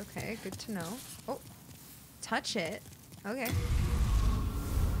locked. Okay, good to know. Oh, touch it. Okay.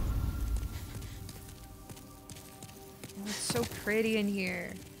 Oh, it's so pretty in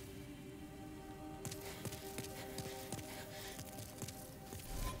here.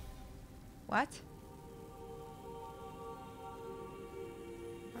 What?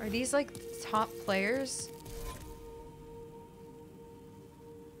 Are these like top players?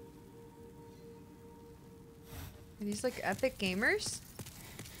 Are these like epic gamers?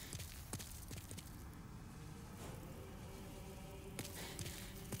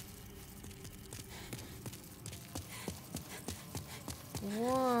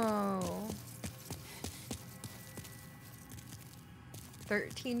 Whoa.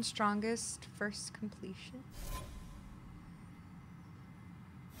 13 strongest first completion.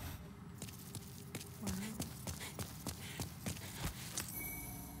 Wow.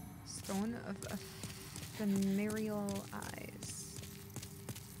 Stone of ephemeral eyes.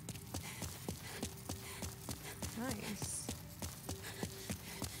 Nice.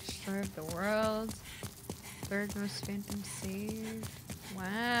 Destroyer of the world. Third most phantom save.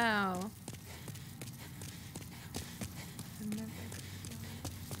 Wow.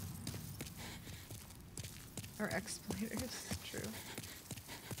 Or exploiters, true.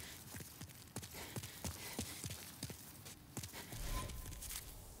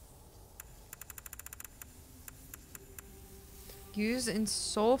 Use in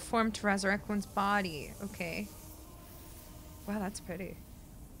soul form to resurrect one's body. Okay. Wow, that's pretty.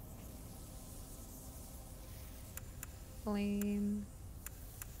 Flame.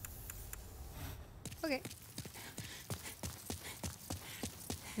 Okay.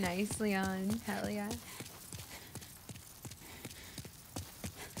 Nice, Leon. Hell yeah.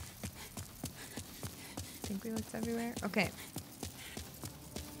 I think we looked everywhere. Okay.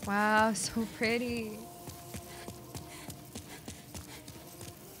 Wow, so pretty.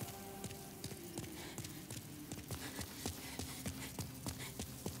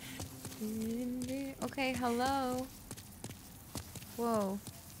 Okay, hello. Whoa.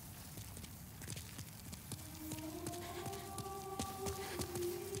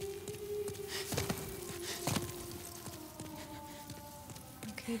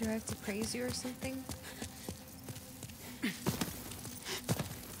 Okay, do I have to praise you or something?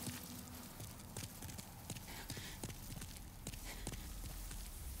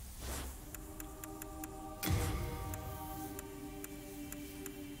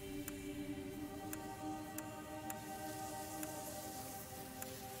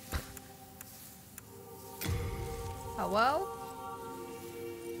 Hello?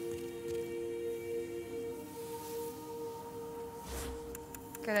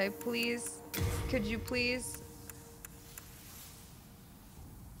 Could I please? Could you please?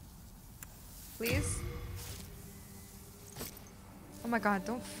 Please? Oh my god,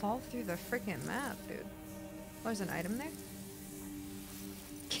 don't fall through the freaking map, dude. Oh, there's an item there?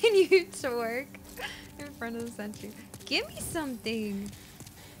 Can you twerk in front of the sentry? Give me something!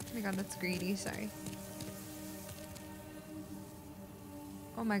 Oh my god, that's greedy, sorry.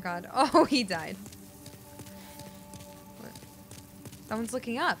 Oh my god. Oh, he died. What? That one's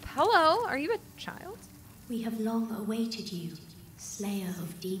looking up. Hello, are you a child? We have long awaited you, slayer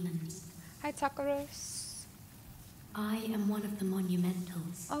of demons. Hi, Takaros. I am one of the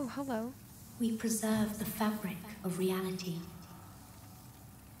monumentals. Oh, hello. We preserve the fabric of reality.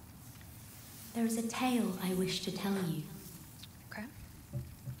 There is a tale I wish to tell you. Okay.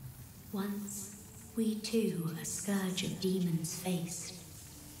 Once, we too a scourge of demons faced.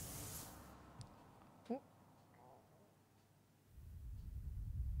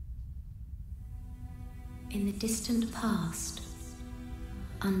 In the distant past,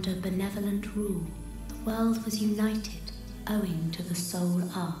 under benevolent rule, the world was united owing to the soul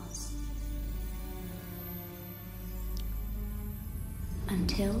arts.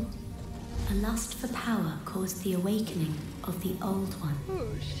 Until a lust for power caused the awakening of the Old One. Oh,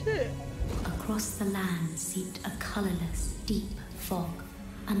 shit. Across the land seeped a colorless, deep fog,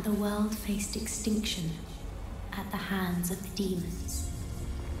 and the world faced extinction at the hands of the demons.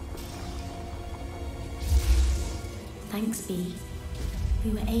 Thanks be,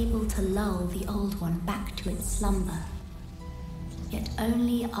 we were able to lull the Old One back to its slumber, yet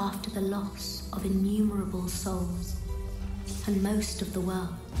only after the loss of innumerable souls, and most of the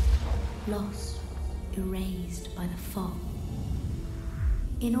world, lost, erased by the fog.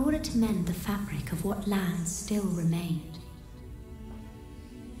 In order to mend the fabric of what lands still remained,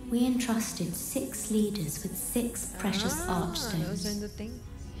 we entrusted 6 leaders with 6 precious archstones. Those are the things.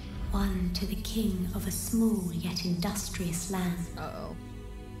 One to the king of a small yet industrious land. Uh-oh.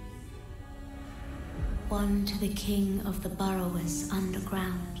 One to the king of the burrowers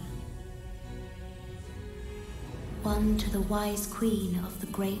underground. One to the wise queen of the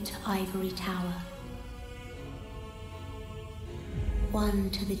great ivory tower. One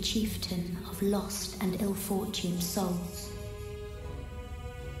to the chieftain of lost and ill-fortuned souls.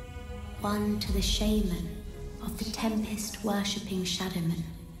 One to the shaman of the tempest-worshipping Shadowmen.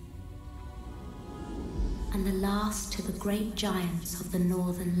 and the last to the great giants of the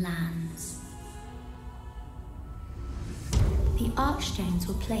northern lands. The Archstones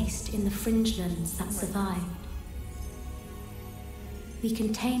were placed in the fringelands that survived. We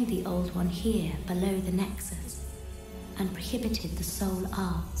contained the Old One here below the Nexus and prohibited the soul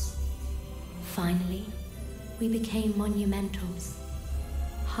arts. Finally, we became monumentals,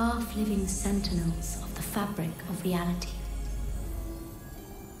 half-living sentinels of the fabric of reality.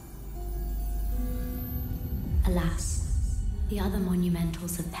 Alas, the other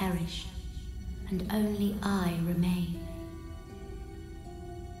monumentals have perished, and only I remain.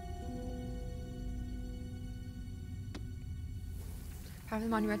 Power of the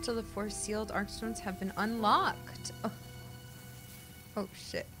Monumental, the 4 sealed Archstones have been unlocked. Oh. Oh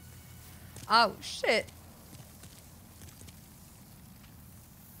shit. Oh shit.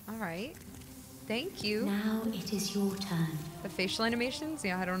 Alright. Thank you. Now it is your turn. The facial animations?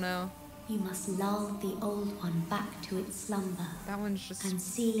 Yeah, I don't know. You must lull the Old One back to its slumber. That one's just... and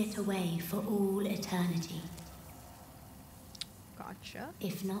seal it away for all eternity. Gotcha.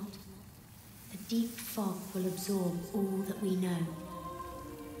 If not, the deep fog will absorb all that we know.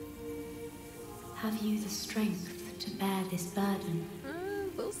 Have you the strength to bear this burden?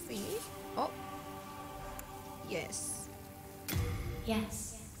 We'll see. Oh. Yes.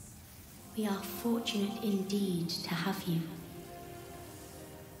 Yes. We are fortunate indeed to have you.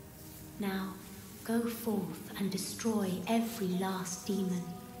 Now, go forth and destroy every last demon.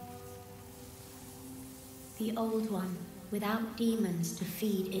 The Old One, without demons to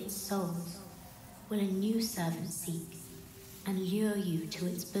feed its souls, will a new servant seek and lure you to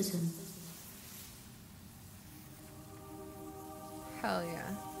its bosom. Hell yeah.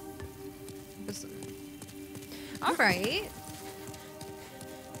 Alright.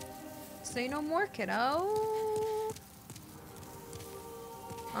 Say no more, kiddo.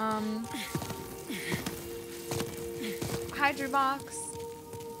 Hydra box.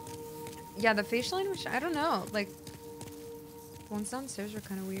 Yeah, the facial animation, I don't know. Like, the ones downstairs are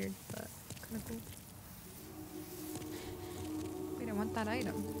kind of weird, but kind of cool. Wait, I want that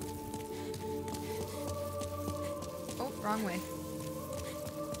item. Oh, wrong way.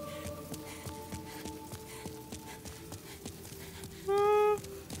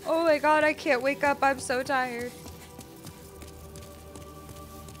 Oh my god, I can't wake up. I'm so tired.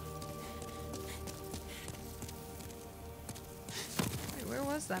 Wait, where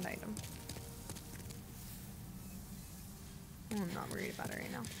was that item? Oh, I'm not worried about it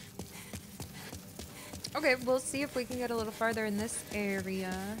right now. Okay, we'll see if we can get a little farther in this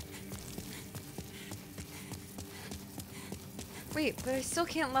area. Wait, but I still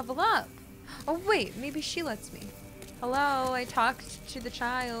can't level up. Oh wait, maybe she lets me. Hello, I talked to the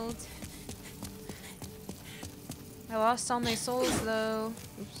child. I lost all my souls though.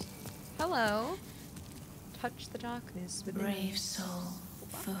 Oops. Hello. Touch the darkness within. Brave soul,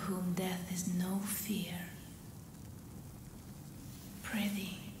 for whom death is no fear.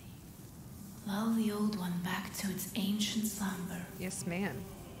 Prithee, lull the Old One back to its ancient slumber. Yes, ma'am.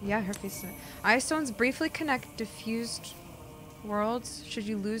 Yeah, her face. Eye stones briefly connect diffused worlds. Should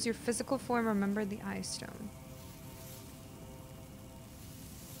you lose your physical form, remember the Eye Stone.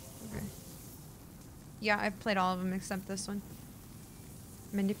 Okay. Yeah, I've played all of them except this one.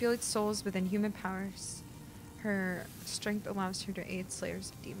 Manipulates souls within human powers. Her strength allows her to aid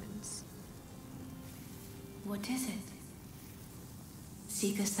slayers of demons. What is it?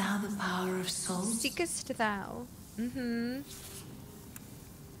 Seekest thou the power of souls? Seekest thou? Mm-hmm.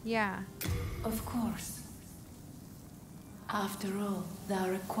 Yeah. Of course. After all, thou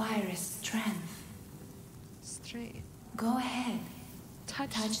requirest strength. Strength. Go ahead.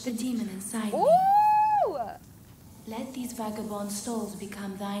 Touch the demon inside Ooh! me. Let these vagabond souls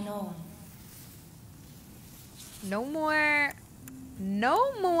become thine own. No more.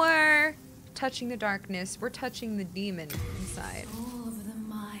 No more touching the darkness. We're touching the demon inside. Soul of the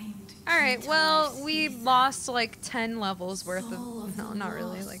mind. Alright, well, we lost like 10 levels worth of... No, not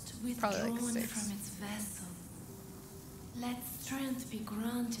really. Like, probably like 6. From its vessel. Let strength be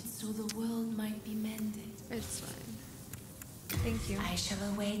granted so the world might be mended. It's fine. Thank you. I shall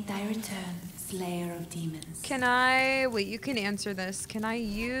await thy return, slayer of demons. Can I... Wait, you can answer this. Can I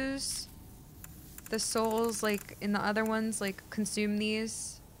use the souls, like, in the other ones, like, consume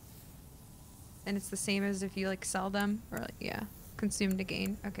these? And it's the same as if you, like, sell them? Or, like, yeah. Consume to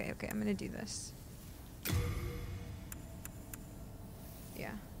gain. Okay, okay, I'm gonna do this.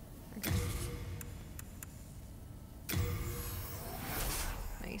 Yeah. Okay.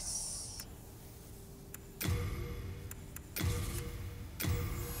 Nice.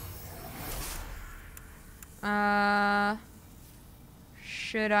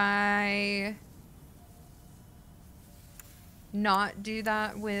 Should I not do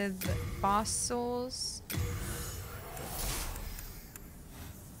that with boss souls.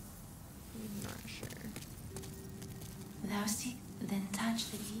 I'm not sure. Thou seek, then touch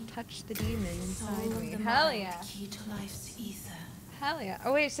the demon. Touch the demon inside Soul of me. the Hell mind, yeah. Key to life's ether. Hell yeah.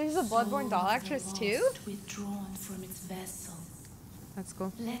 Oh wait, so he's a Bloodborne Soul doll of the actress too? lost, withdrawn from its vessel. That's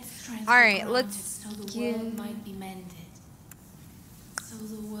cool. Let's strength Alright, be let's granted so the get world might be mended. So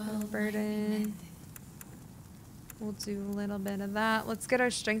the world might be burden. mended. We'll do a little bit of that. Let's get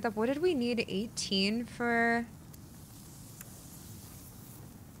our strength up. What did we need? 18 for?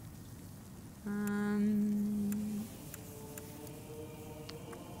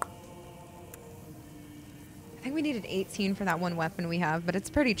 I think we needed 18 for that one weapon we have, but it's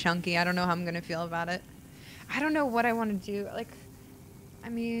pretty chunky. I don't know how I'm gonna feel about it. I don't know what I want to do. Like, I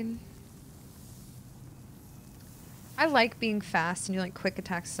mean, I like being fast and do like quick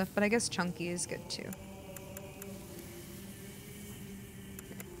attack stuff, but I guess chunky is good too.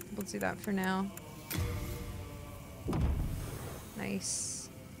 We'll do that for now. Nice.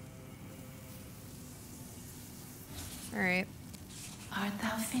 Alright. Art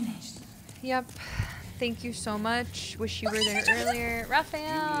thou finished? Yep. Thank you so much. Wish you were there earlier.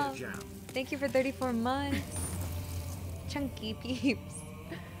 Raphael! Thank you for 34 months. Chunky peeps.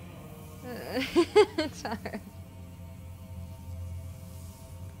 Sorry.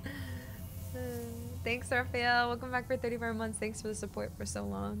 Thanks, Raphael. Welcome back for 34 months. Thanks for the support for so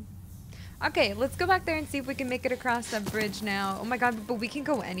long. Okay, let's go back there and see if we can make it across that bridge now. Oh my god, but we can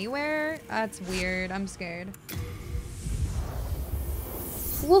go anywhere? That's weird. I'm scared.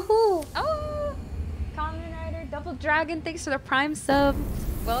 Woohoo! Oh! Common Rider, Double Dragon, thanks for the Prime sub.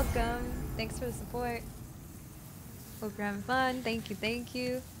 Welcome. Thanks for the support. Hope you're having fun. Thank you, thank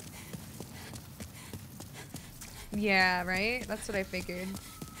you. Yeah, right? That's what I figured.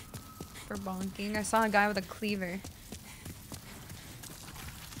 For bonking. I saw a guy with a cleaver.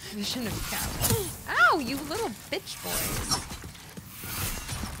 We shouldn't have counted. Ow, you little bitch boys.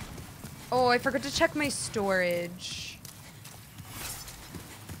 Oh, I forgot to check my storage.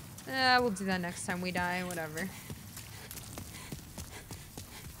 We'll do that next time we die, whatever.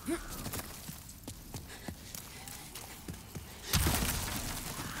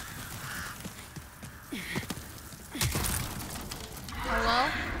 Hello?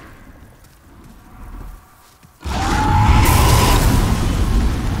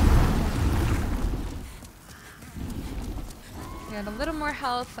 We got a little more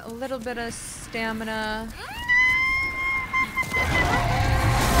health, a little bit of stamina.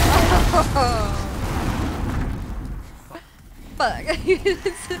 Oh. Fuck.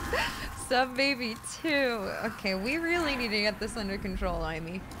 Sub baby 2. Okay, we really need to get this under control,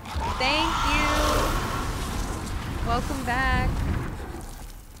 Amy. Thank you. Welcome back.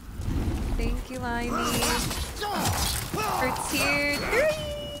 Thank you, Limey. For tier 3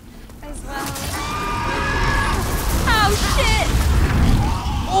 as well. Oh shit!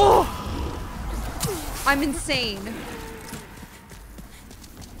 Oh! I'm insane.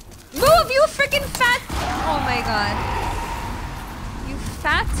 Move, you freaking fat! Oh my god. You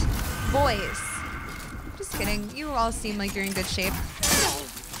fat boys. Just kidding. You all seem like you're in good shape.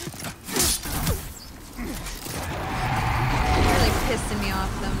 You're really pissing me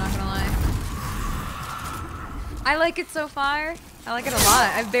off though, I'm not gonna lie. I like it so far. I like it a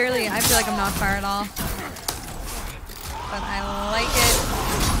lot. I feel like I'm not far at all. But I like it.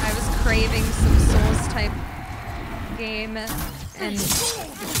 I was craving some Souls type game, and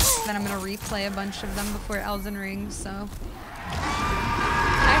then I'm gonna replay a bunch of them before Elden Ring, so.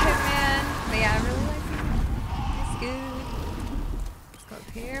 Hi, Hitman. But yeah, I really like it. It's good. Let's go up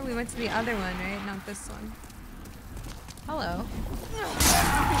here. We went to the other one, right? Not this one. Hello.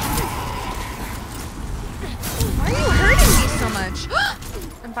 Why are you hurting me so much?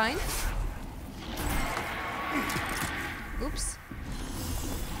 I'm fine. Oops.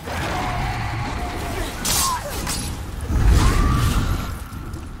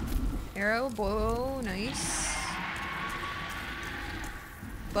 Arrow, bow, nice.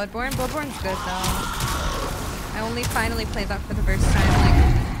 Bloodborne? Bloodborne's good though. I only finally played that for the first time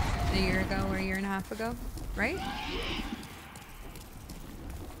like a year ago or a year and a half ago, right?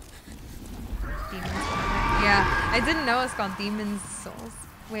 Demons, whatever. Yeah, I didn't know it's called Demon's Souls.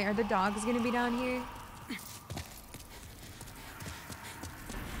 Wait, are the dogs gonna be down here?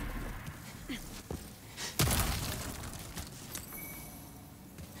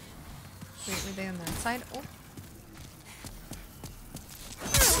 Wait, were they on that side? Oh.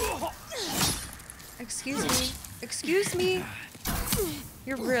 Excuse me. Excuse me.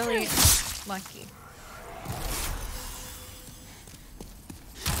 You're really lucky.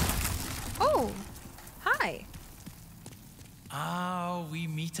 Oh. Hi.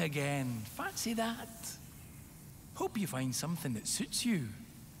 meet again. Fancy that. Hope you find something that suits you.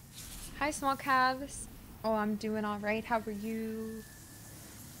 Hi, small calves. Oh, I'm doing all right. How are you?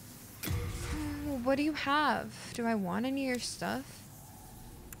 Oh, what do you have? Do I want any of your stuff?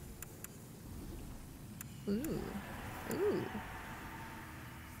 Ooh. Ooh.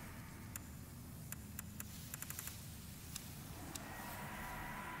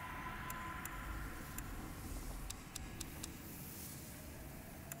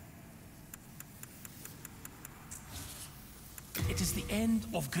 It is the end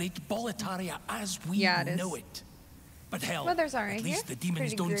of Great Boletaria as we know it. But hell, Weather's alright at least here. the demons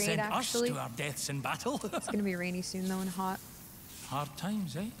Pretty don't great, send actually. us to our deaths in battle. It's gonna be rainy soon though and hot. Hard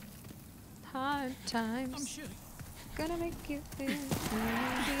times, eh? Hard times. I'm sure. Gonna make you feel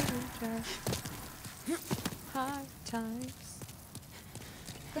hard times.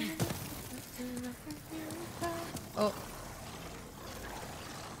 Gonna make you feel oh.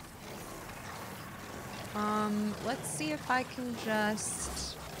 Let's see if I can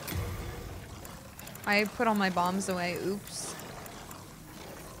just... I put all my bombs away. Oops.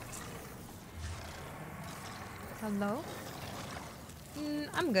 Hello?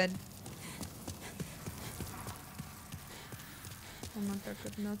 I'm good. I'm not that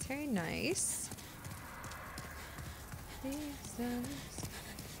good military. Nice.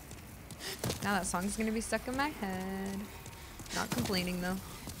 Now that song's gonna be stuck in my head. Not complaining though.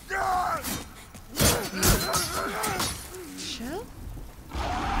 Chill.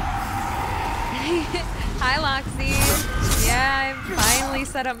 Hi, Loxy. Yeah, I finally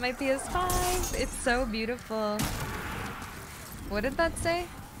set up my PS5. It's so beautiful. What did that say?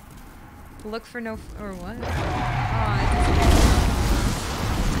 Look for no or what?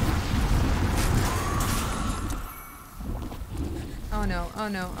 Oh no, oh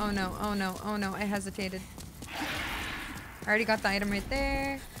no, oh no, oh no, oh no, I hesitated. I already got the item right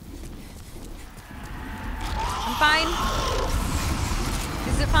there. I'm fine.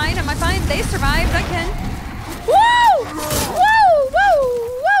 Is it fine? Am I fine? They survived. I can. Woo! Woo! Woo!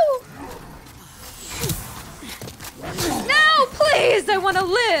 Woo! No, please! I want to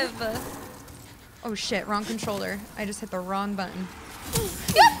live! Oh shit, wrong controller. I just hit the wrong button.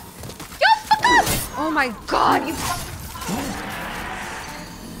 Yo, fuck up! Oh my god, you...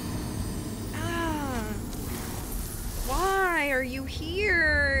 Why are you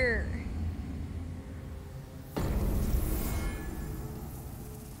here?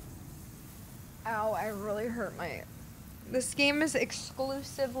 Ow, I really hurt my... This game is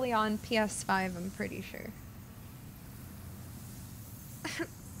exclusively on PS5, I'm pretty sure.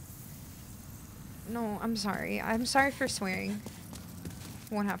 No, I'm sorry. I'm sorry for swearing.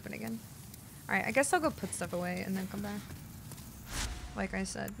 Won't happen again. Alright, I guess I'll go put stuff away and then come back. Like I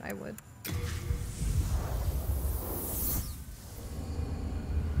said, I would.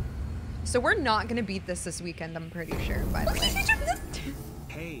 So we're not gonna beat this weekend, I'm pretty sure, by the way.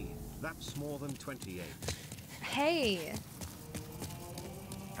 Hey, that's more than 28. Hey.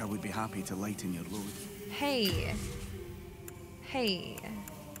 I would be happy to lighten your load. Hey. Hey.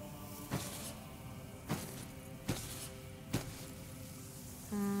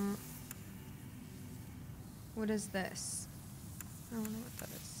 What is this? I don't know what that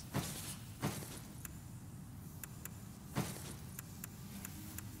is.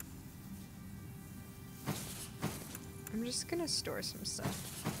 I'm just gonna store some stuff.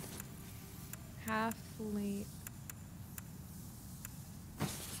 Half late.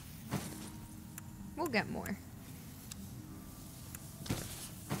 We'll get more.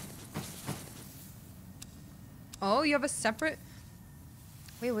 Oh, you have a separate...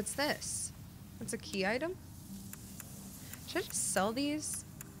 Wait, what's this? That's a key item? Should I just sell these?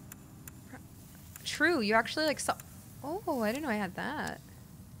 True, you actually like sell... Oh, I didn't know I had that.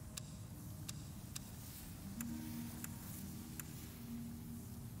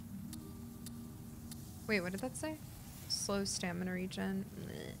 Wait, what did that say? Slow stamina regen.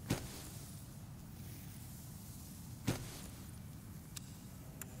 Blech.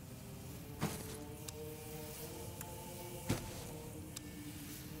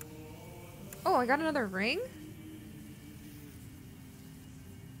 Oh, I got another ring?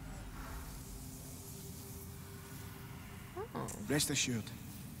 Oh. Rest assured.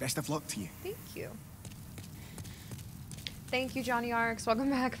 Best of luck to you. Thank you. Thank you, Johnny Arcs. Welcome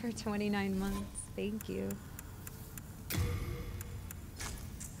back for 29 months. Thank you.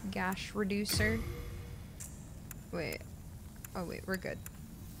 Gash reducer. Wait. Oh, wait. We're good.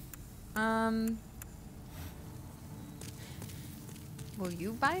 Will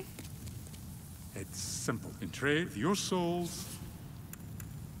you buy? It's simple. In trade with your souls.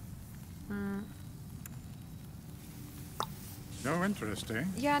 No interest, eh?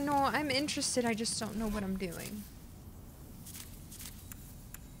 Yeah, no, I'm interested. I just don't know what I'm doing.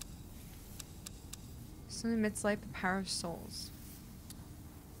 Stone emits light, the power of souls.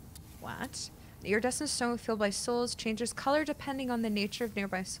 What? The iridescent stone filled by souls changes color depending on the nature of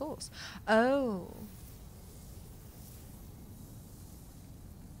nearby souls. Oh.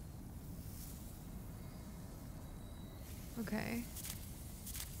 Okay.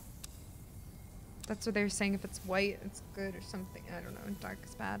 That's what they're saying. If it's white, it's good or something. I don't know. Dark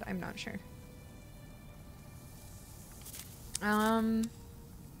is bad. I'm not sure.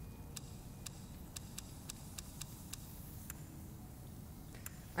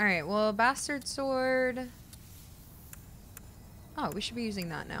 Alright, well, bastard sword. Oh, we should be using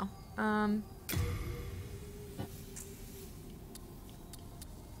that now.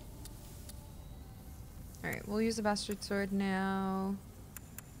 Alright, we'll use the bastard sword now.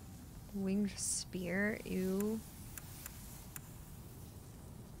 Winged spear, ew.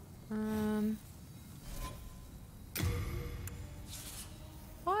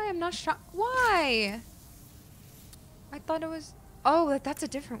 Why? I'm not sure. Why? I thought it was... Oh, that's a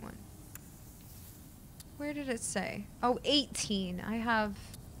different one. Where did it say? Oh, 18. I have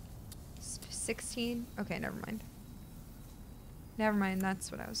 16. Okay, never mind. Never mind,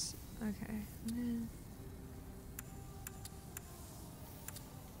 that's what I was... Okay.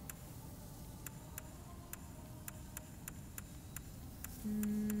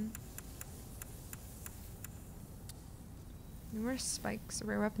 Numerous spikes, a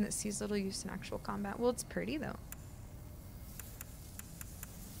rare weapon that sees little use in actual combat. Well, it's pretty though.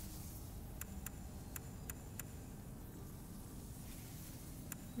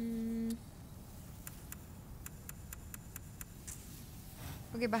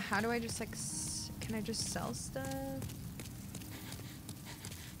 Okay, but how do I just like, can I just sell stuff?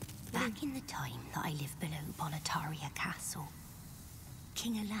 Back in the time that I lived below Boletaria Castle,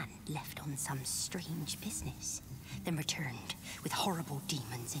 King Aland left on some strange business, then returned with horrible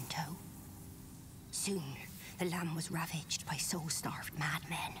demons in tow. Soon, the land was ravaged by soul-starved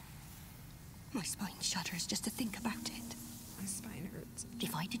madmen. My spine shudders just to think about it. My spine hurts.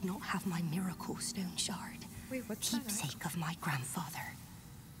 If I did not have my miracle stone shard, wait, what's keepsake of my grandfather,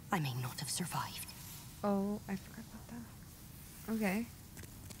 I may not have survived. Oh, I forgot about that. Okay.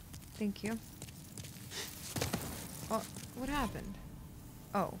 Thank you. Oh, what happened?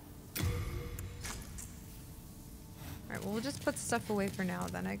 Oh. Alright, well, we'll just put stuff away for now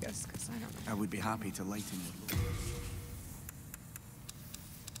then, I guess, because I don't know. I would be happy to lighten your load.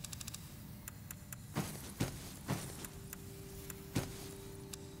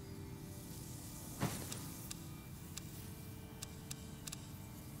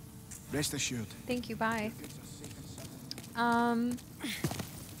 Rest assured. Thank you, bye.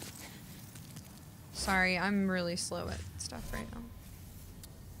 Sorry, I'm really slow at stuff right now.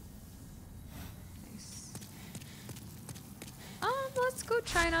 Nice. Let's go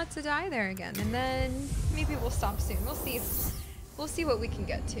try not to die there again, and then maybe we'll stop soon. We'll see. We'll see what we can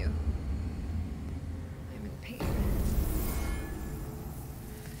get to. I'm in pain.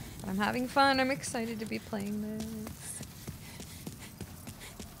 But I'm having fun. I'm excited to be playing this.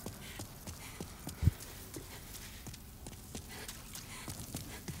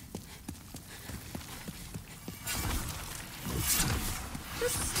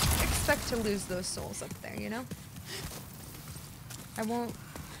 To lose those souls up there, you know? I won't...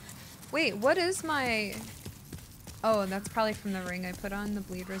 Wait, what is my... Oh, that's probably from the ring I put on, the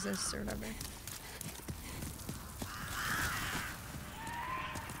bleed resist or whatever.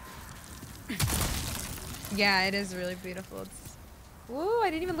 Yeah, it is really beautiful. It's... Whoa, I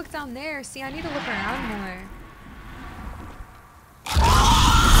didn't even look down there. See, I need to look around more.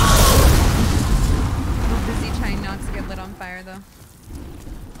 I'm busy trying not to get lit on fire, though.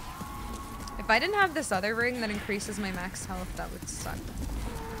 If I didn't have this other ring that increases my max health, that would suck.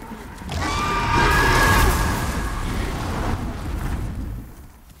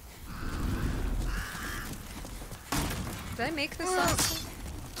 Did I make this up?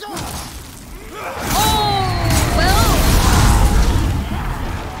 Oh, well.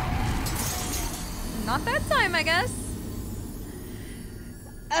 Not that time, I guess.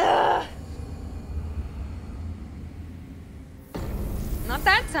 Not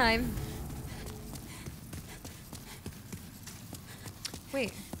that time.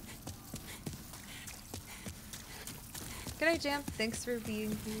 Wait. Good night, Jam. Thanks for being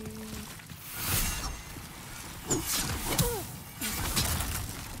here.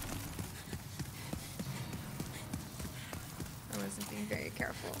 I wasn't being very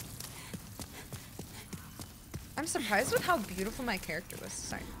careful. I'm surprised with how beautiful my character was.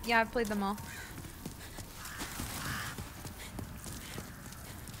 Sorry. Yeah, I've played them all.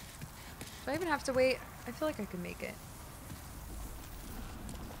 I even have to wait? I feel like I could make it.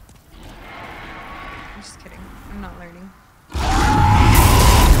 I'm just kidding. I'm not learning.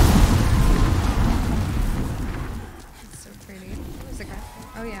 It's so pretty. Where's the guy?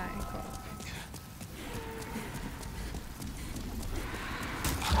 Oh yeah, cool.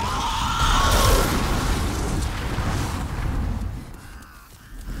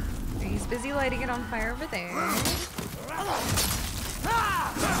 He's busy lighting it on fire over there.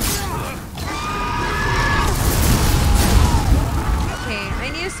 Okay, I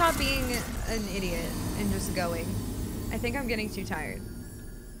need to stop being an idiot and just going. I think I'm getting too tired.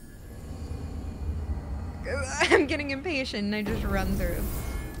 I'm getting impatient and I just run through.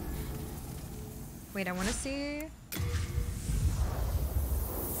 Wait, I want to see.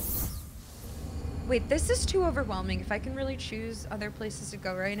 Wait, this is too overwhelming. If I can really choose other places to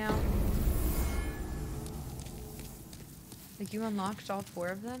go right now. Like, you unlocked all 4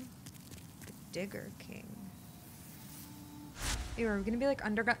 of them? The Digger King. Ew, are we gonna be like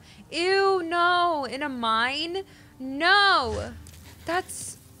underground? Ew, no! In a mine? No!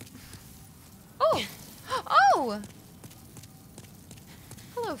 That's... Oh! Oh!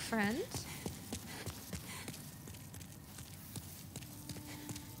 Hello, friend.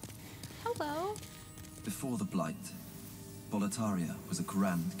 Hello. Before the Blight, Boletaria was a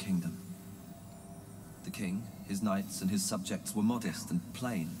grand kingdom. The king, his knights, and his subjects were modest and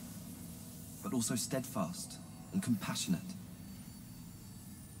plain, but also steadfast and compassionate.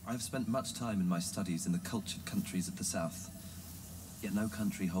 I have spent much time in my studies in the cultured countries of the south, yet no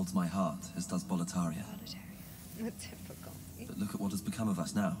country holds my heart as does Boletaria. Typical. But look at what has become of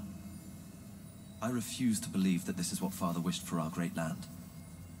us now. I refuse to believe that this is what Father wished for our great land.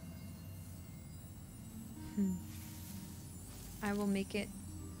 I will make it.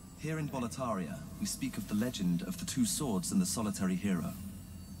 Here in Boletaria, we speak of the legend of the 2 swords and the solitary hero.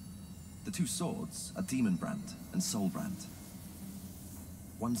 The 2 swords are Demonbrand and Soulbrand.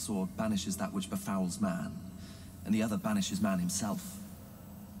 One sword banishes that which befouls man, and the other banishes man himself.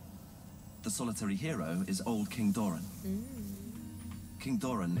 The solitary hero is old King Doran. King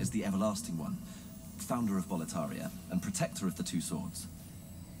Doran is the Everlasting One, founder of Boletaria and protector of the 2 swords.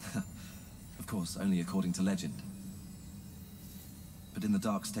 Of course, only according to legend. But in the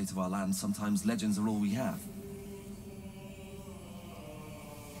dark state of our land, sometimes legends are all we have.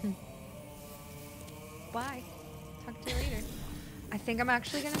 Bye. Talk to you later. I think I'm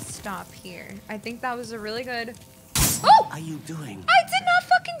actually gonna stop here. I think that was a really good... Oh! Are you doing? I did not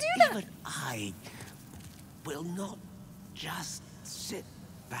fucking do that! Even I will not just sit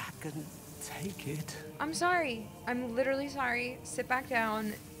back and take it. I'm sorry. I'm literally sorry. Sit back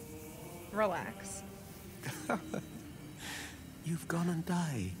down. Relax. You've gone and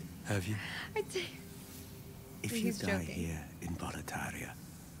died, have you? I did. If you die here in Boletaria,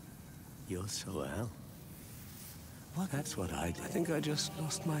 you're so well. Well, that's what I did. I think I just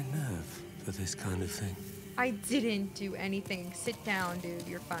lost my nerve for this kind of thing. I didn't do anything. Sit down, dude.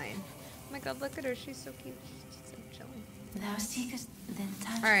 You're fine. Oh my god, look at her. She's so cute. She's so chilling. Thou seekest, then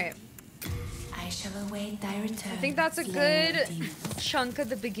touch. Alright. I shall await thy return. I think that's a good chunk of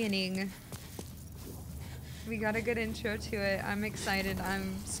the beginning. We got a good intro to it. I'm excited.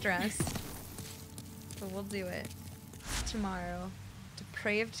 I'm stressed. But we'll do it. Tomorrow.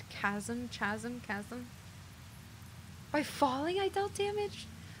 Depraved chasm. By falling, I dealt damage?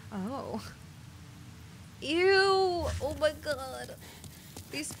 Oh. Ew. Oh my god.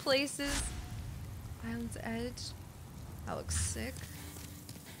 These places. Island's Edge. That looks sick.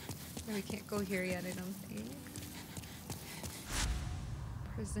 No, we can't go here yet, I don't think.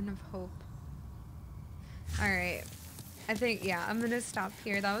 Prison of Hope. Alright. I think, yeah, I'm gonna stop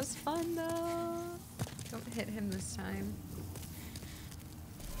here. That was fun, though. Don't hit him this time.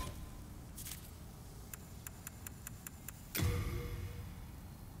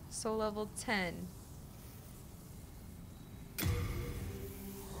 Soul level 10.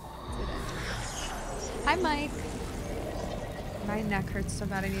 Hi, Mike. My neck hurts so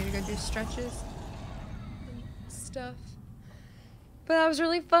bad I need to go do stretches and stuff. But that was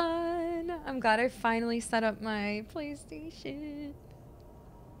really fun. I'm glad I finally set up my PlayStation.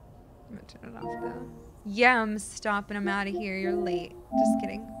 I'm gonna turn it off though. Yeah, I'm stopping. I'm out of here. You're late. Just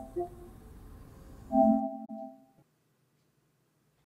kidding.